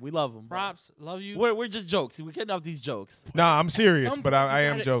 Props to him. We love him. bro. Props. Love you. We're just jokes. We're getting off these jokes. nah, I'm serious. Some But point I you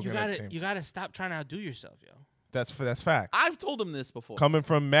am gotta- joking. You at the gotta, same you time. gotta stop trying to outdo yourself, yo. That's fact. I've told him this before. Coming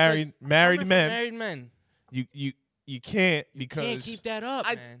from married Coming from men, Married men. you can't You because can't keep that up,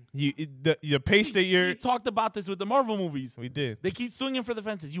 I- man. the pace that we you're. talked about this with the Marvel movies. We did. They keep swinging for the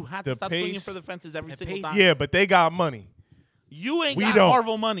fences. You have to The stop swinging pace- for the fences every the single pace- time. Yeah, but they got money. You ain't We got don't.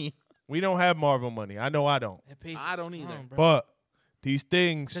 Marvel money. We don't have Marvel money. I know I don't. That pace I is don't either. strong, bro. But these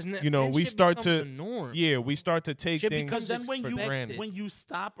things, 'Cause we then start shit to. becomes the norm. Yeah, we start to take Shit things becomes Because then when for you granted. when you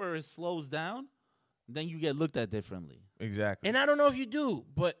stop or it slows down, then you get looked at differently. Exactly. And I don't know if you do,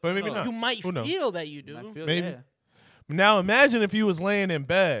 but But maybe No. not. you might Who knows? feel that you do. I feel, Maybe. yeah. Now imagine if you was laying in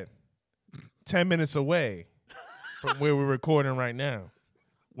bed 10 minutes away from where we're recording right now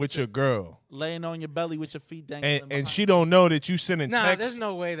with your girl. Laying on your belly with your feet dangling. And behind. she don't know that you sending Nah, text. there's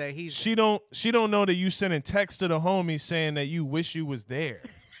no way that he's. She don't know that you sending text to the homies saying that you wish you was there.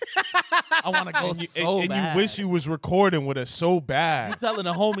 I want to go and you, so and bad. you wish you was recording with us so You bad. telling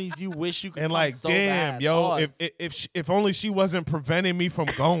the homies you wish you could. And come like, so damn, bad. yo, Pause. if only she wasn't preventing me from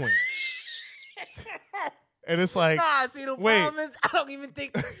going. And it's like, Nah, see the wait. problem is I don't even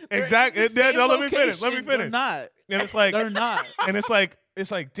think. they're exactly. in the same No, let me finish. Let me location. they're finish. not. And it's like, They're not. and it's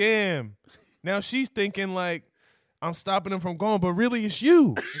like, damn. Now she's thinking like, I'm stopping him from going, but really it's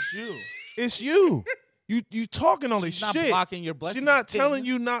you. It's you. It's you. You talking all this She's not shit. blocking your blessings. She's not King. telling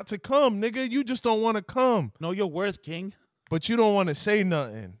you not to come, nigga. You just don't want to come, Know your worth, King. but you don't want to say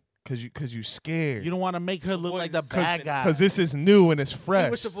nothing because you scared. You don't want to make her look What like is the this bad guy. Because this is new and it's We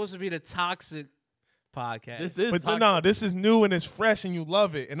fresh. were supposed to be the toxic podcast. this is. But toxic. no, this is new and it's fresh and you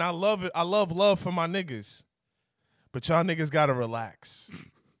love it. And I love it. I love for my niggas. But y'all niggas gotta relax.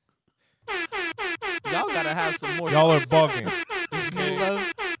 Y'all gotta have some more. Y'all are bugging. New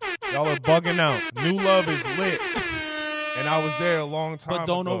love, Y'all are bugging out. New love is lit. And I was there a long time but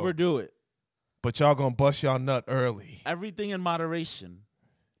don't ago. overdo it. But y'all gonna bust y'all nut early. Everything in moderation.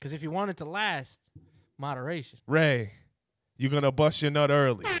 Because if you want it to last, moderation. Ray, you're gonna bust your nut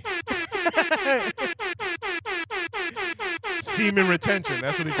early. Semen retention.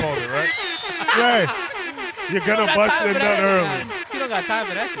 That's what he called it, right? Ray, you're gonna bust your nut early. You don't got time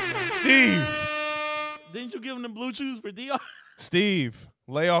for that shit, man. Steve, Didn't you give him the blue chews for DR? Steve,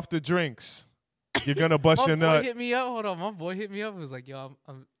 lay off the drinks. You're gonna bust My your boy nut. hit me up. Hold on, my boy hit me up. He was like, "Yo,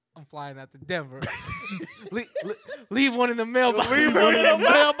 I'm flying out to Denver. leave one in the mailbox. Leave One one in in the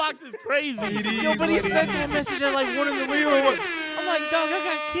mailbox is crazy. Yo, but he sent me a message at like 1 in the morning. I'm like, dog, I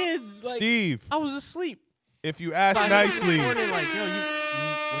got kids. Like, Steve, I was asleep. if you ask So I hit him nicely, this morning, like, yo,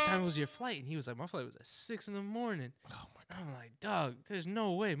 what time was your flight? And he was like, my flight was at 6 in the morning. Oh my god. I'm like, dog, there's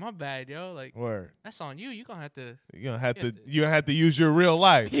no way. My bad, yo. Like, word. that's on you. You gonna have to. You're gonna have Yeah, to. dude. You have to use your real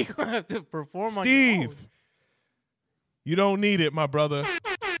life. You gonna have to perform on your own. Steve, you don't need it, my brother.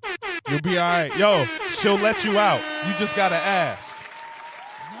 You'll be all right. Yo, she'll let you out. You just gotta ask.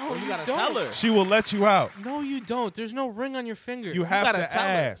 No, You gotta don't. tell her. She will let you out. No, you don't. There's no ring on your finger. You You have gotta to tell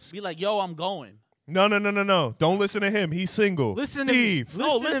ask. her. Be like, yo, I'm going. No. Don't listen to him. He's single. Listen Steve. to me.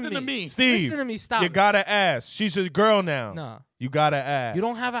 No, listen to me. Steve. Listen to me. Stop. You it. gotta ask. She's a girl now. No. You gotta ask. You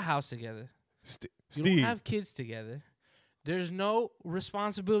don't have a house together. You Steve. don't have kids together. There's no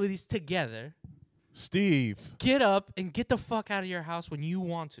responsibilities together. Steve. Get up and get the fuck out of your house when you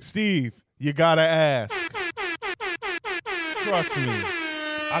want to. Steve. You gotta ask. Trust me.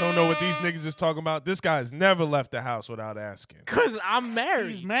 I don't know what these niggas is talking about. This guy's never left the house without asking. Cause I'm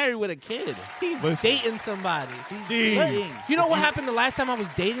married. He's married with a kid. He's Listen. dating somebody. Steve. Dating. You know what happened the last time I was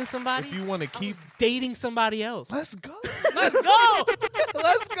dating somebody? If you want to keep, dating somebody else. let's go. Let's go.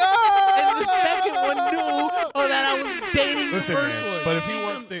 Let's go. And the second one knew that I was dating Listen, the first man. one. But if he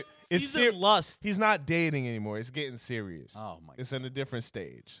wants to, it's He's in lust. He's not dating anymore. It's getting serious. Oh my. It's in a different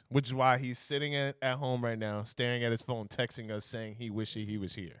stage, which is why he's sitting at home right now, staring at his phone, texting us, saying he wishes he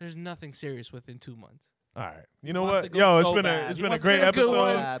was here. There's nothing serious within 2 months. All right, you know Wants what? to go Yo, it's so been bad. a it's He been a wants to great go so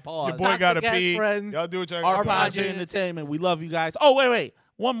episode. bad. Pause. Your boy Toxic got to ass pee. friends. Y'all do what y'all Our gotta do. Podger Entertainment. We love you guys. Oh wait.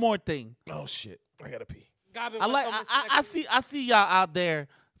 One more thing. Oh shit, I gotta pee. I like. I see y'all out there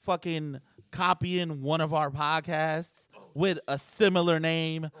fucking copying one of our podcasts with a similar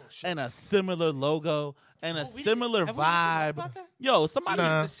name and a similar logo and a similar have we talked vibe. about that? Yo, somebody,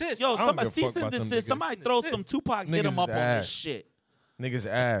 Nah. yo, I don't somebody give a fuck cease and about them desist. niggas. Somebody throw some Tupac, hit Niggas him up is on ass. this shit. Niggas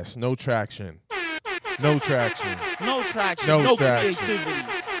ass, no traction, no traction, No traction, No no traction.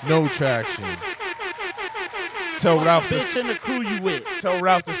 creativity. no traction. Tell Ralph Bitch to and the crew you with. tell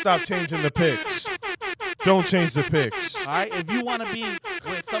Ralph to stop changing the pics. Don't change the pics. All right, if you want to be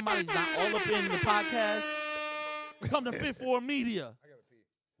where somebody's not all up in the podcast, come to Fit for Media.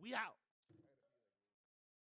 We out.